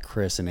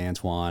 Chris and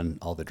Antoine,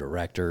 all the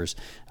directors,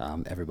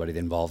 everybody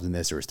involved in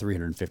this. There was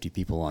 350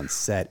 people on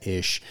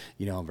set-ish,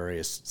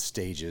 various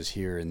stages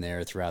here and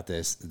there throughout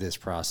this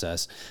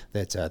process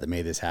that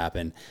made this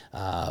happen.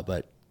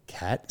 But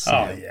Kat,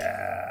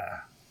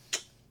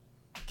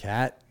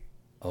 Kat,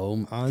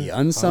 the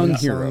unsung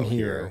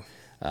hero.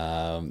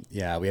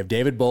 We have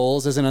David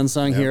Bowles as an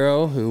unsung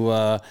hero who,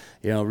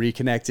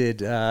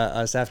 reconnected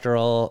us after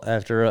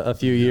a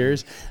few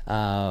years.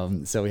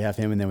 So we have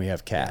him, and then we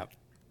have Kat,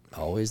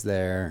 always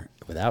there.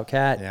 Without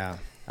Kat,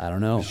 I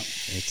don't know.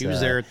 She was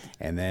there,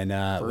 and then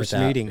first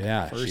meeting.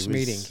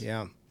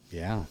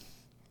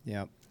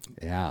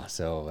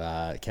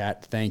 So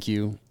Kat, thank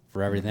you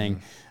for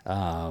everything.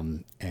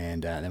 And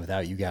then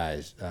without you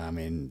guys,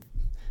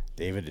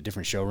 David, a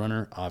different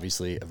showrunner,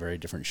 obviously a very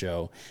different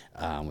show.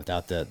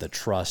 Without the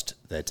trust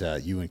that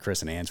you and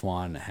Chris and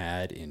Antoine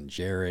had in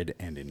Jared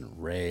and in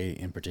Ray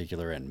in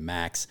particular, and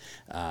Max,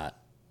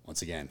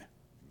 once again,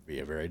 be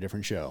a very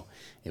different show.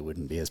 It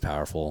wouldn't be as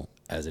powerful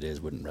as it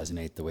is, wouldn't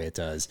resonate the way it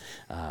does,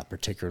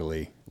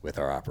 particularly with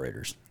our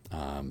operators.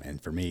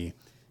 And for me,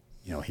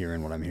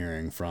 hearing what I'm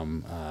hearing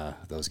from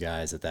those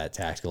guys at that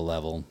tactical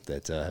level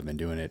that have been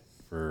doing it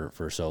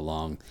for so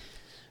long,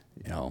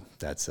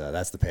 that's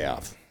the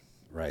payoff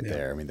right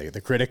there. I mean,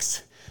 the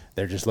critics,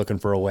 they're just looking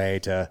for a way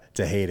to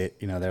hate it.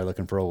 They're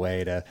looking for a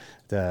way to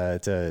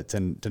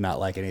not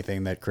like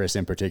anything that Chris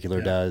in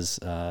particular does,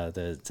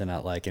 to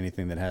not like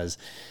anything that has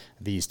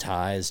these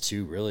ties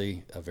to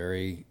really a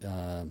very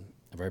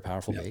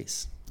powerful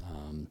base.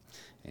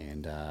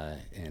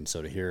 And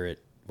so to hear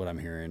it, what I'm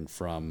hearing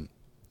from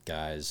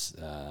guys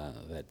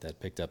that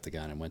picked up the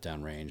gun and went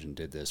down range and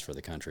did this for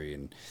the country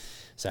and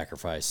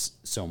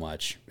sacrificed so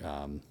much,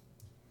 you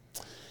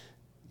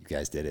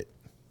guys did it,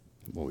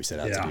 what we set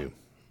out to do.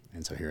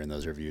 And so hearing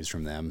those reviews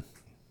from them,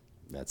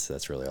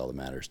 that's really all that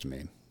matters to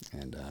me.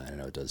 And I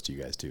know it does to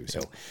you guys too.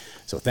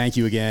 So thank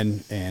you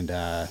again. And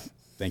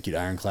thank you to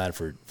Ironclad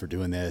for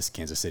doing this,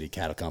 Kansas City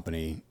Cattle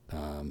Company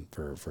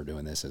for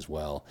doing this as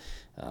well.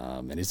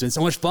 And it's been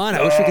so much fun.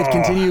 I wish we could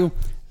continue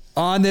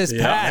on this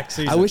path.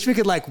 I wish we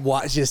could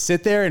just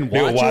sit there and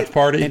watch a watch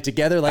party and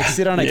together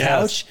sit on a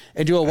couch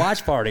and do a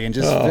watch party and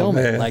just film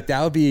it.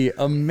 That would be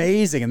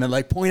amazing. And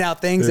then point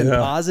out things and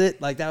pause it.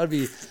 That would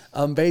be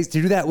amazing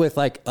to do that with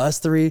us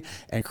three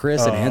and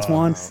Chris and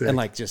Antoine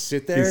and just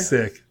sit there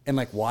and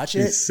watch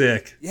it. He's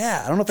sick.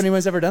 Yeah. I don't know if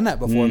anyone's ever done that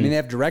before. I mean, they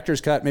have director's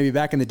cut maybe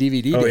back in the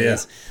DVD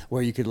days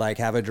where you could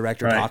have a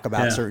director talk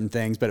about certain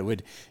things, but it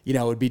would,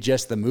 it would be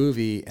just the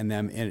movie and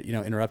them,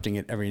 interrupting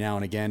it every now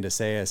and again to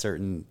say a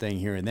certain thing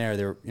here and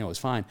there. It was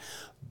fine.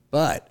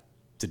 But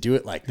to do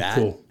it like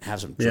that, have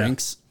some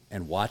drinks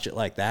and watch it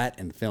like that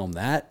and film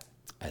that,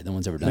 no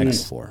one's ever done it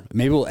before.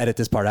 Maybe we'll edit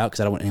this part out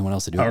because I don't want anyone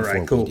else to do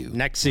it before we do.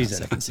 Next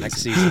season. Next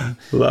season.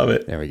 Love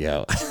it. There we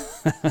go.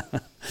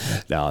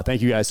 No,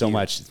 thank you guys so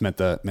much. It's meant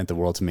the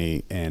world to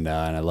me, and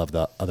I love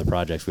the other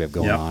projects we have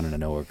going on, and I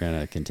know we're going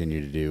to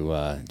continue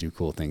to do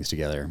cool things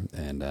together,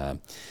 and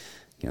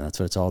that's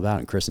what it's all about.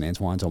 And Chris and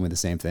Antoine told me the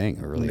same thing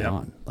early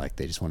on.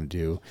 They just want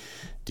to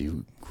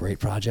do great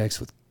projects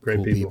with great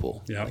cool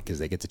people. Because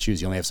they get to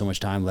choose. You only have so much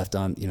time left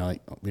on.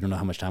 We don't know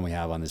how much time we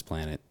have on this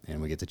planet,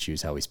 and we get to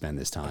choose how we spend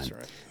this time. That's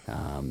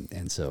right.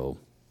 And so,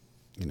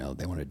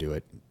 they want to do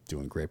it,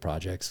 doing great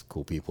projects,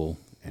 cool people,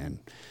 and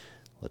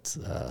let's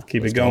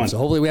keep it going. So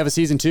hopefully we have a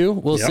season 2.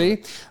 We'll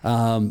see.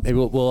 Maybe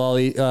we'll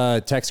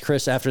all text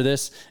Chris after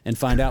this and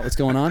find out what's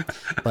going on.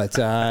 But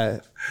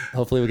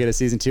hopefully we'll get a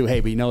season 2.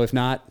 Hey, but if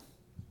not,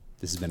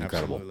 this has been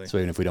incredible. Absolutely. So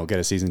even if we don't get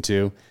a season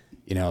 2,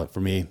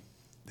 for me,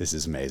 this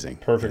is amazing.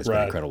 Perfect It's been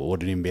ride. incredible.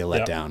 Wouldn't even be a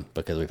letdown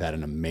because we've had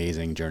an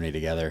amazing journey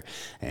together,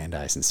 and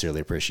I sincerely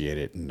appreciate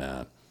it. And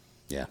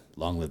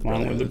long live the brotherhood.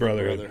 Long live the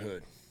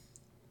brotherhood.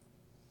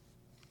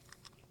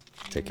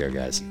 Take care,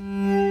 guys.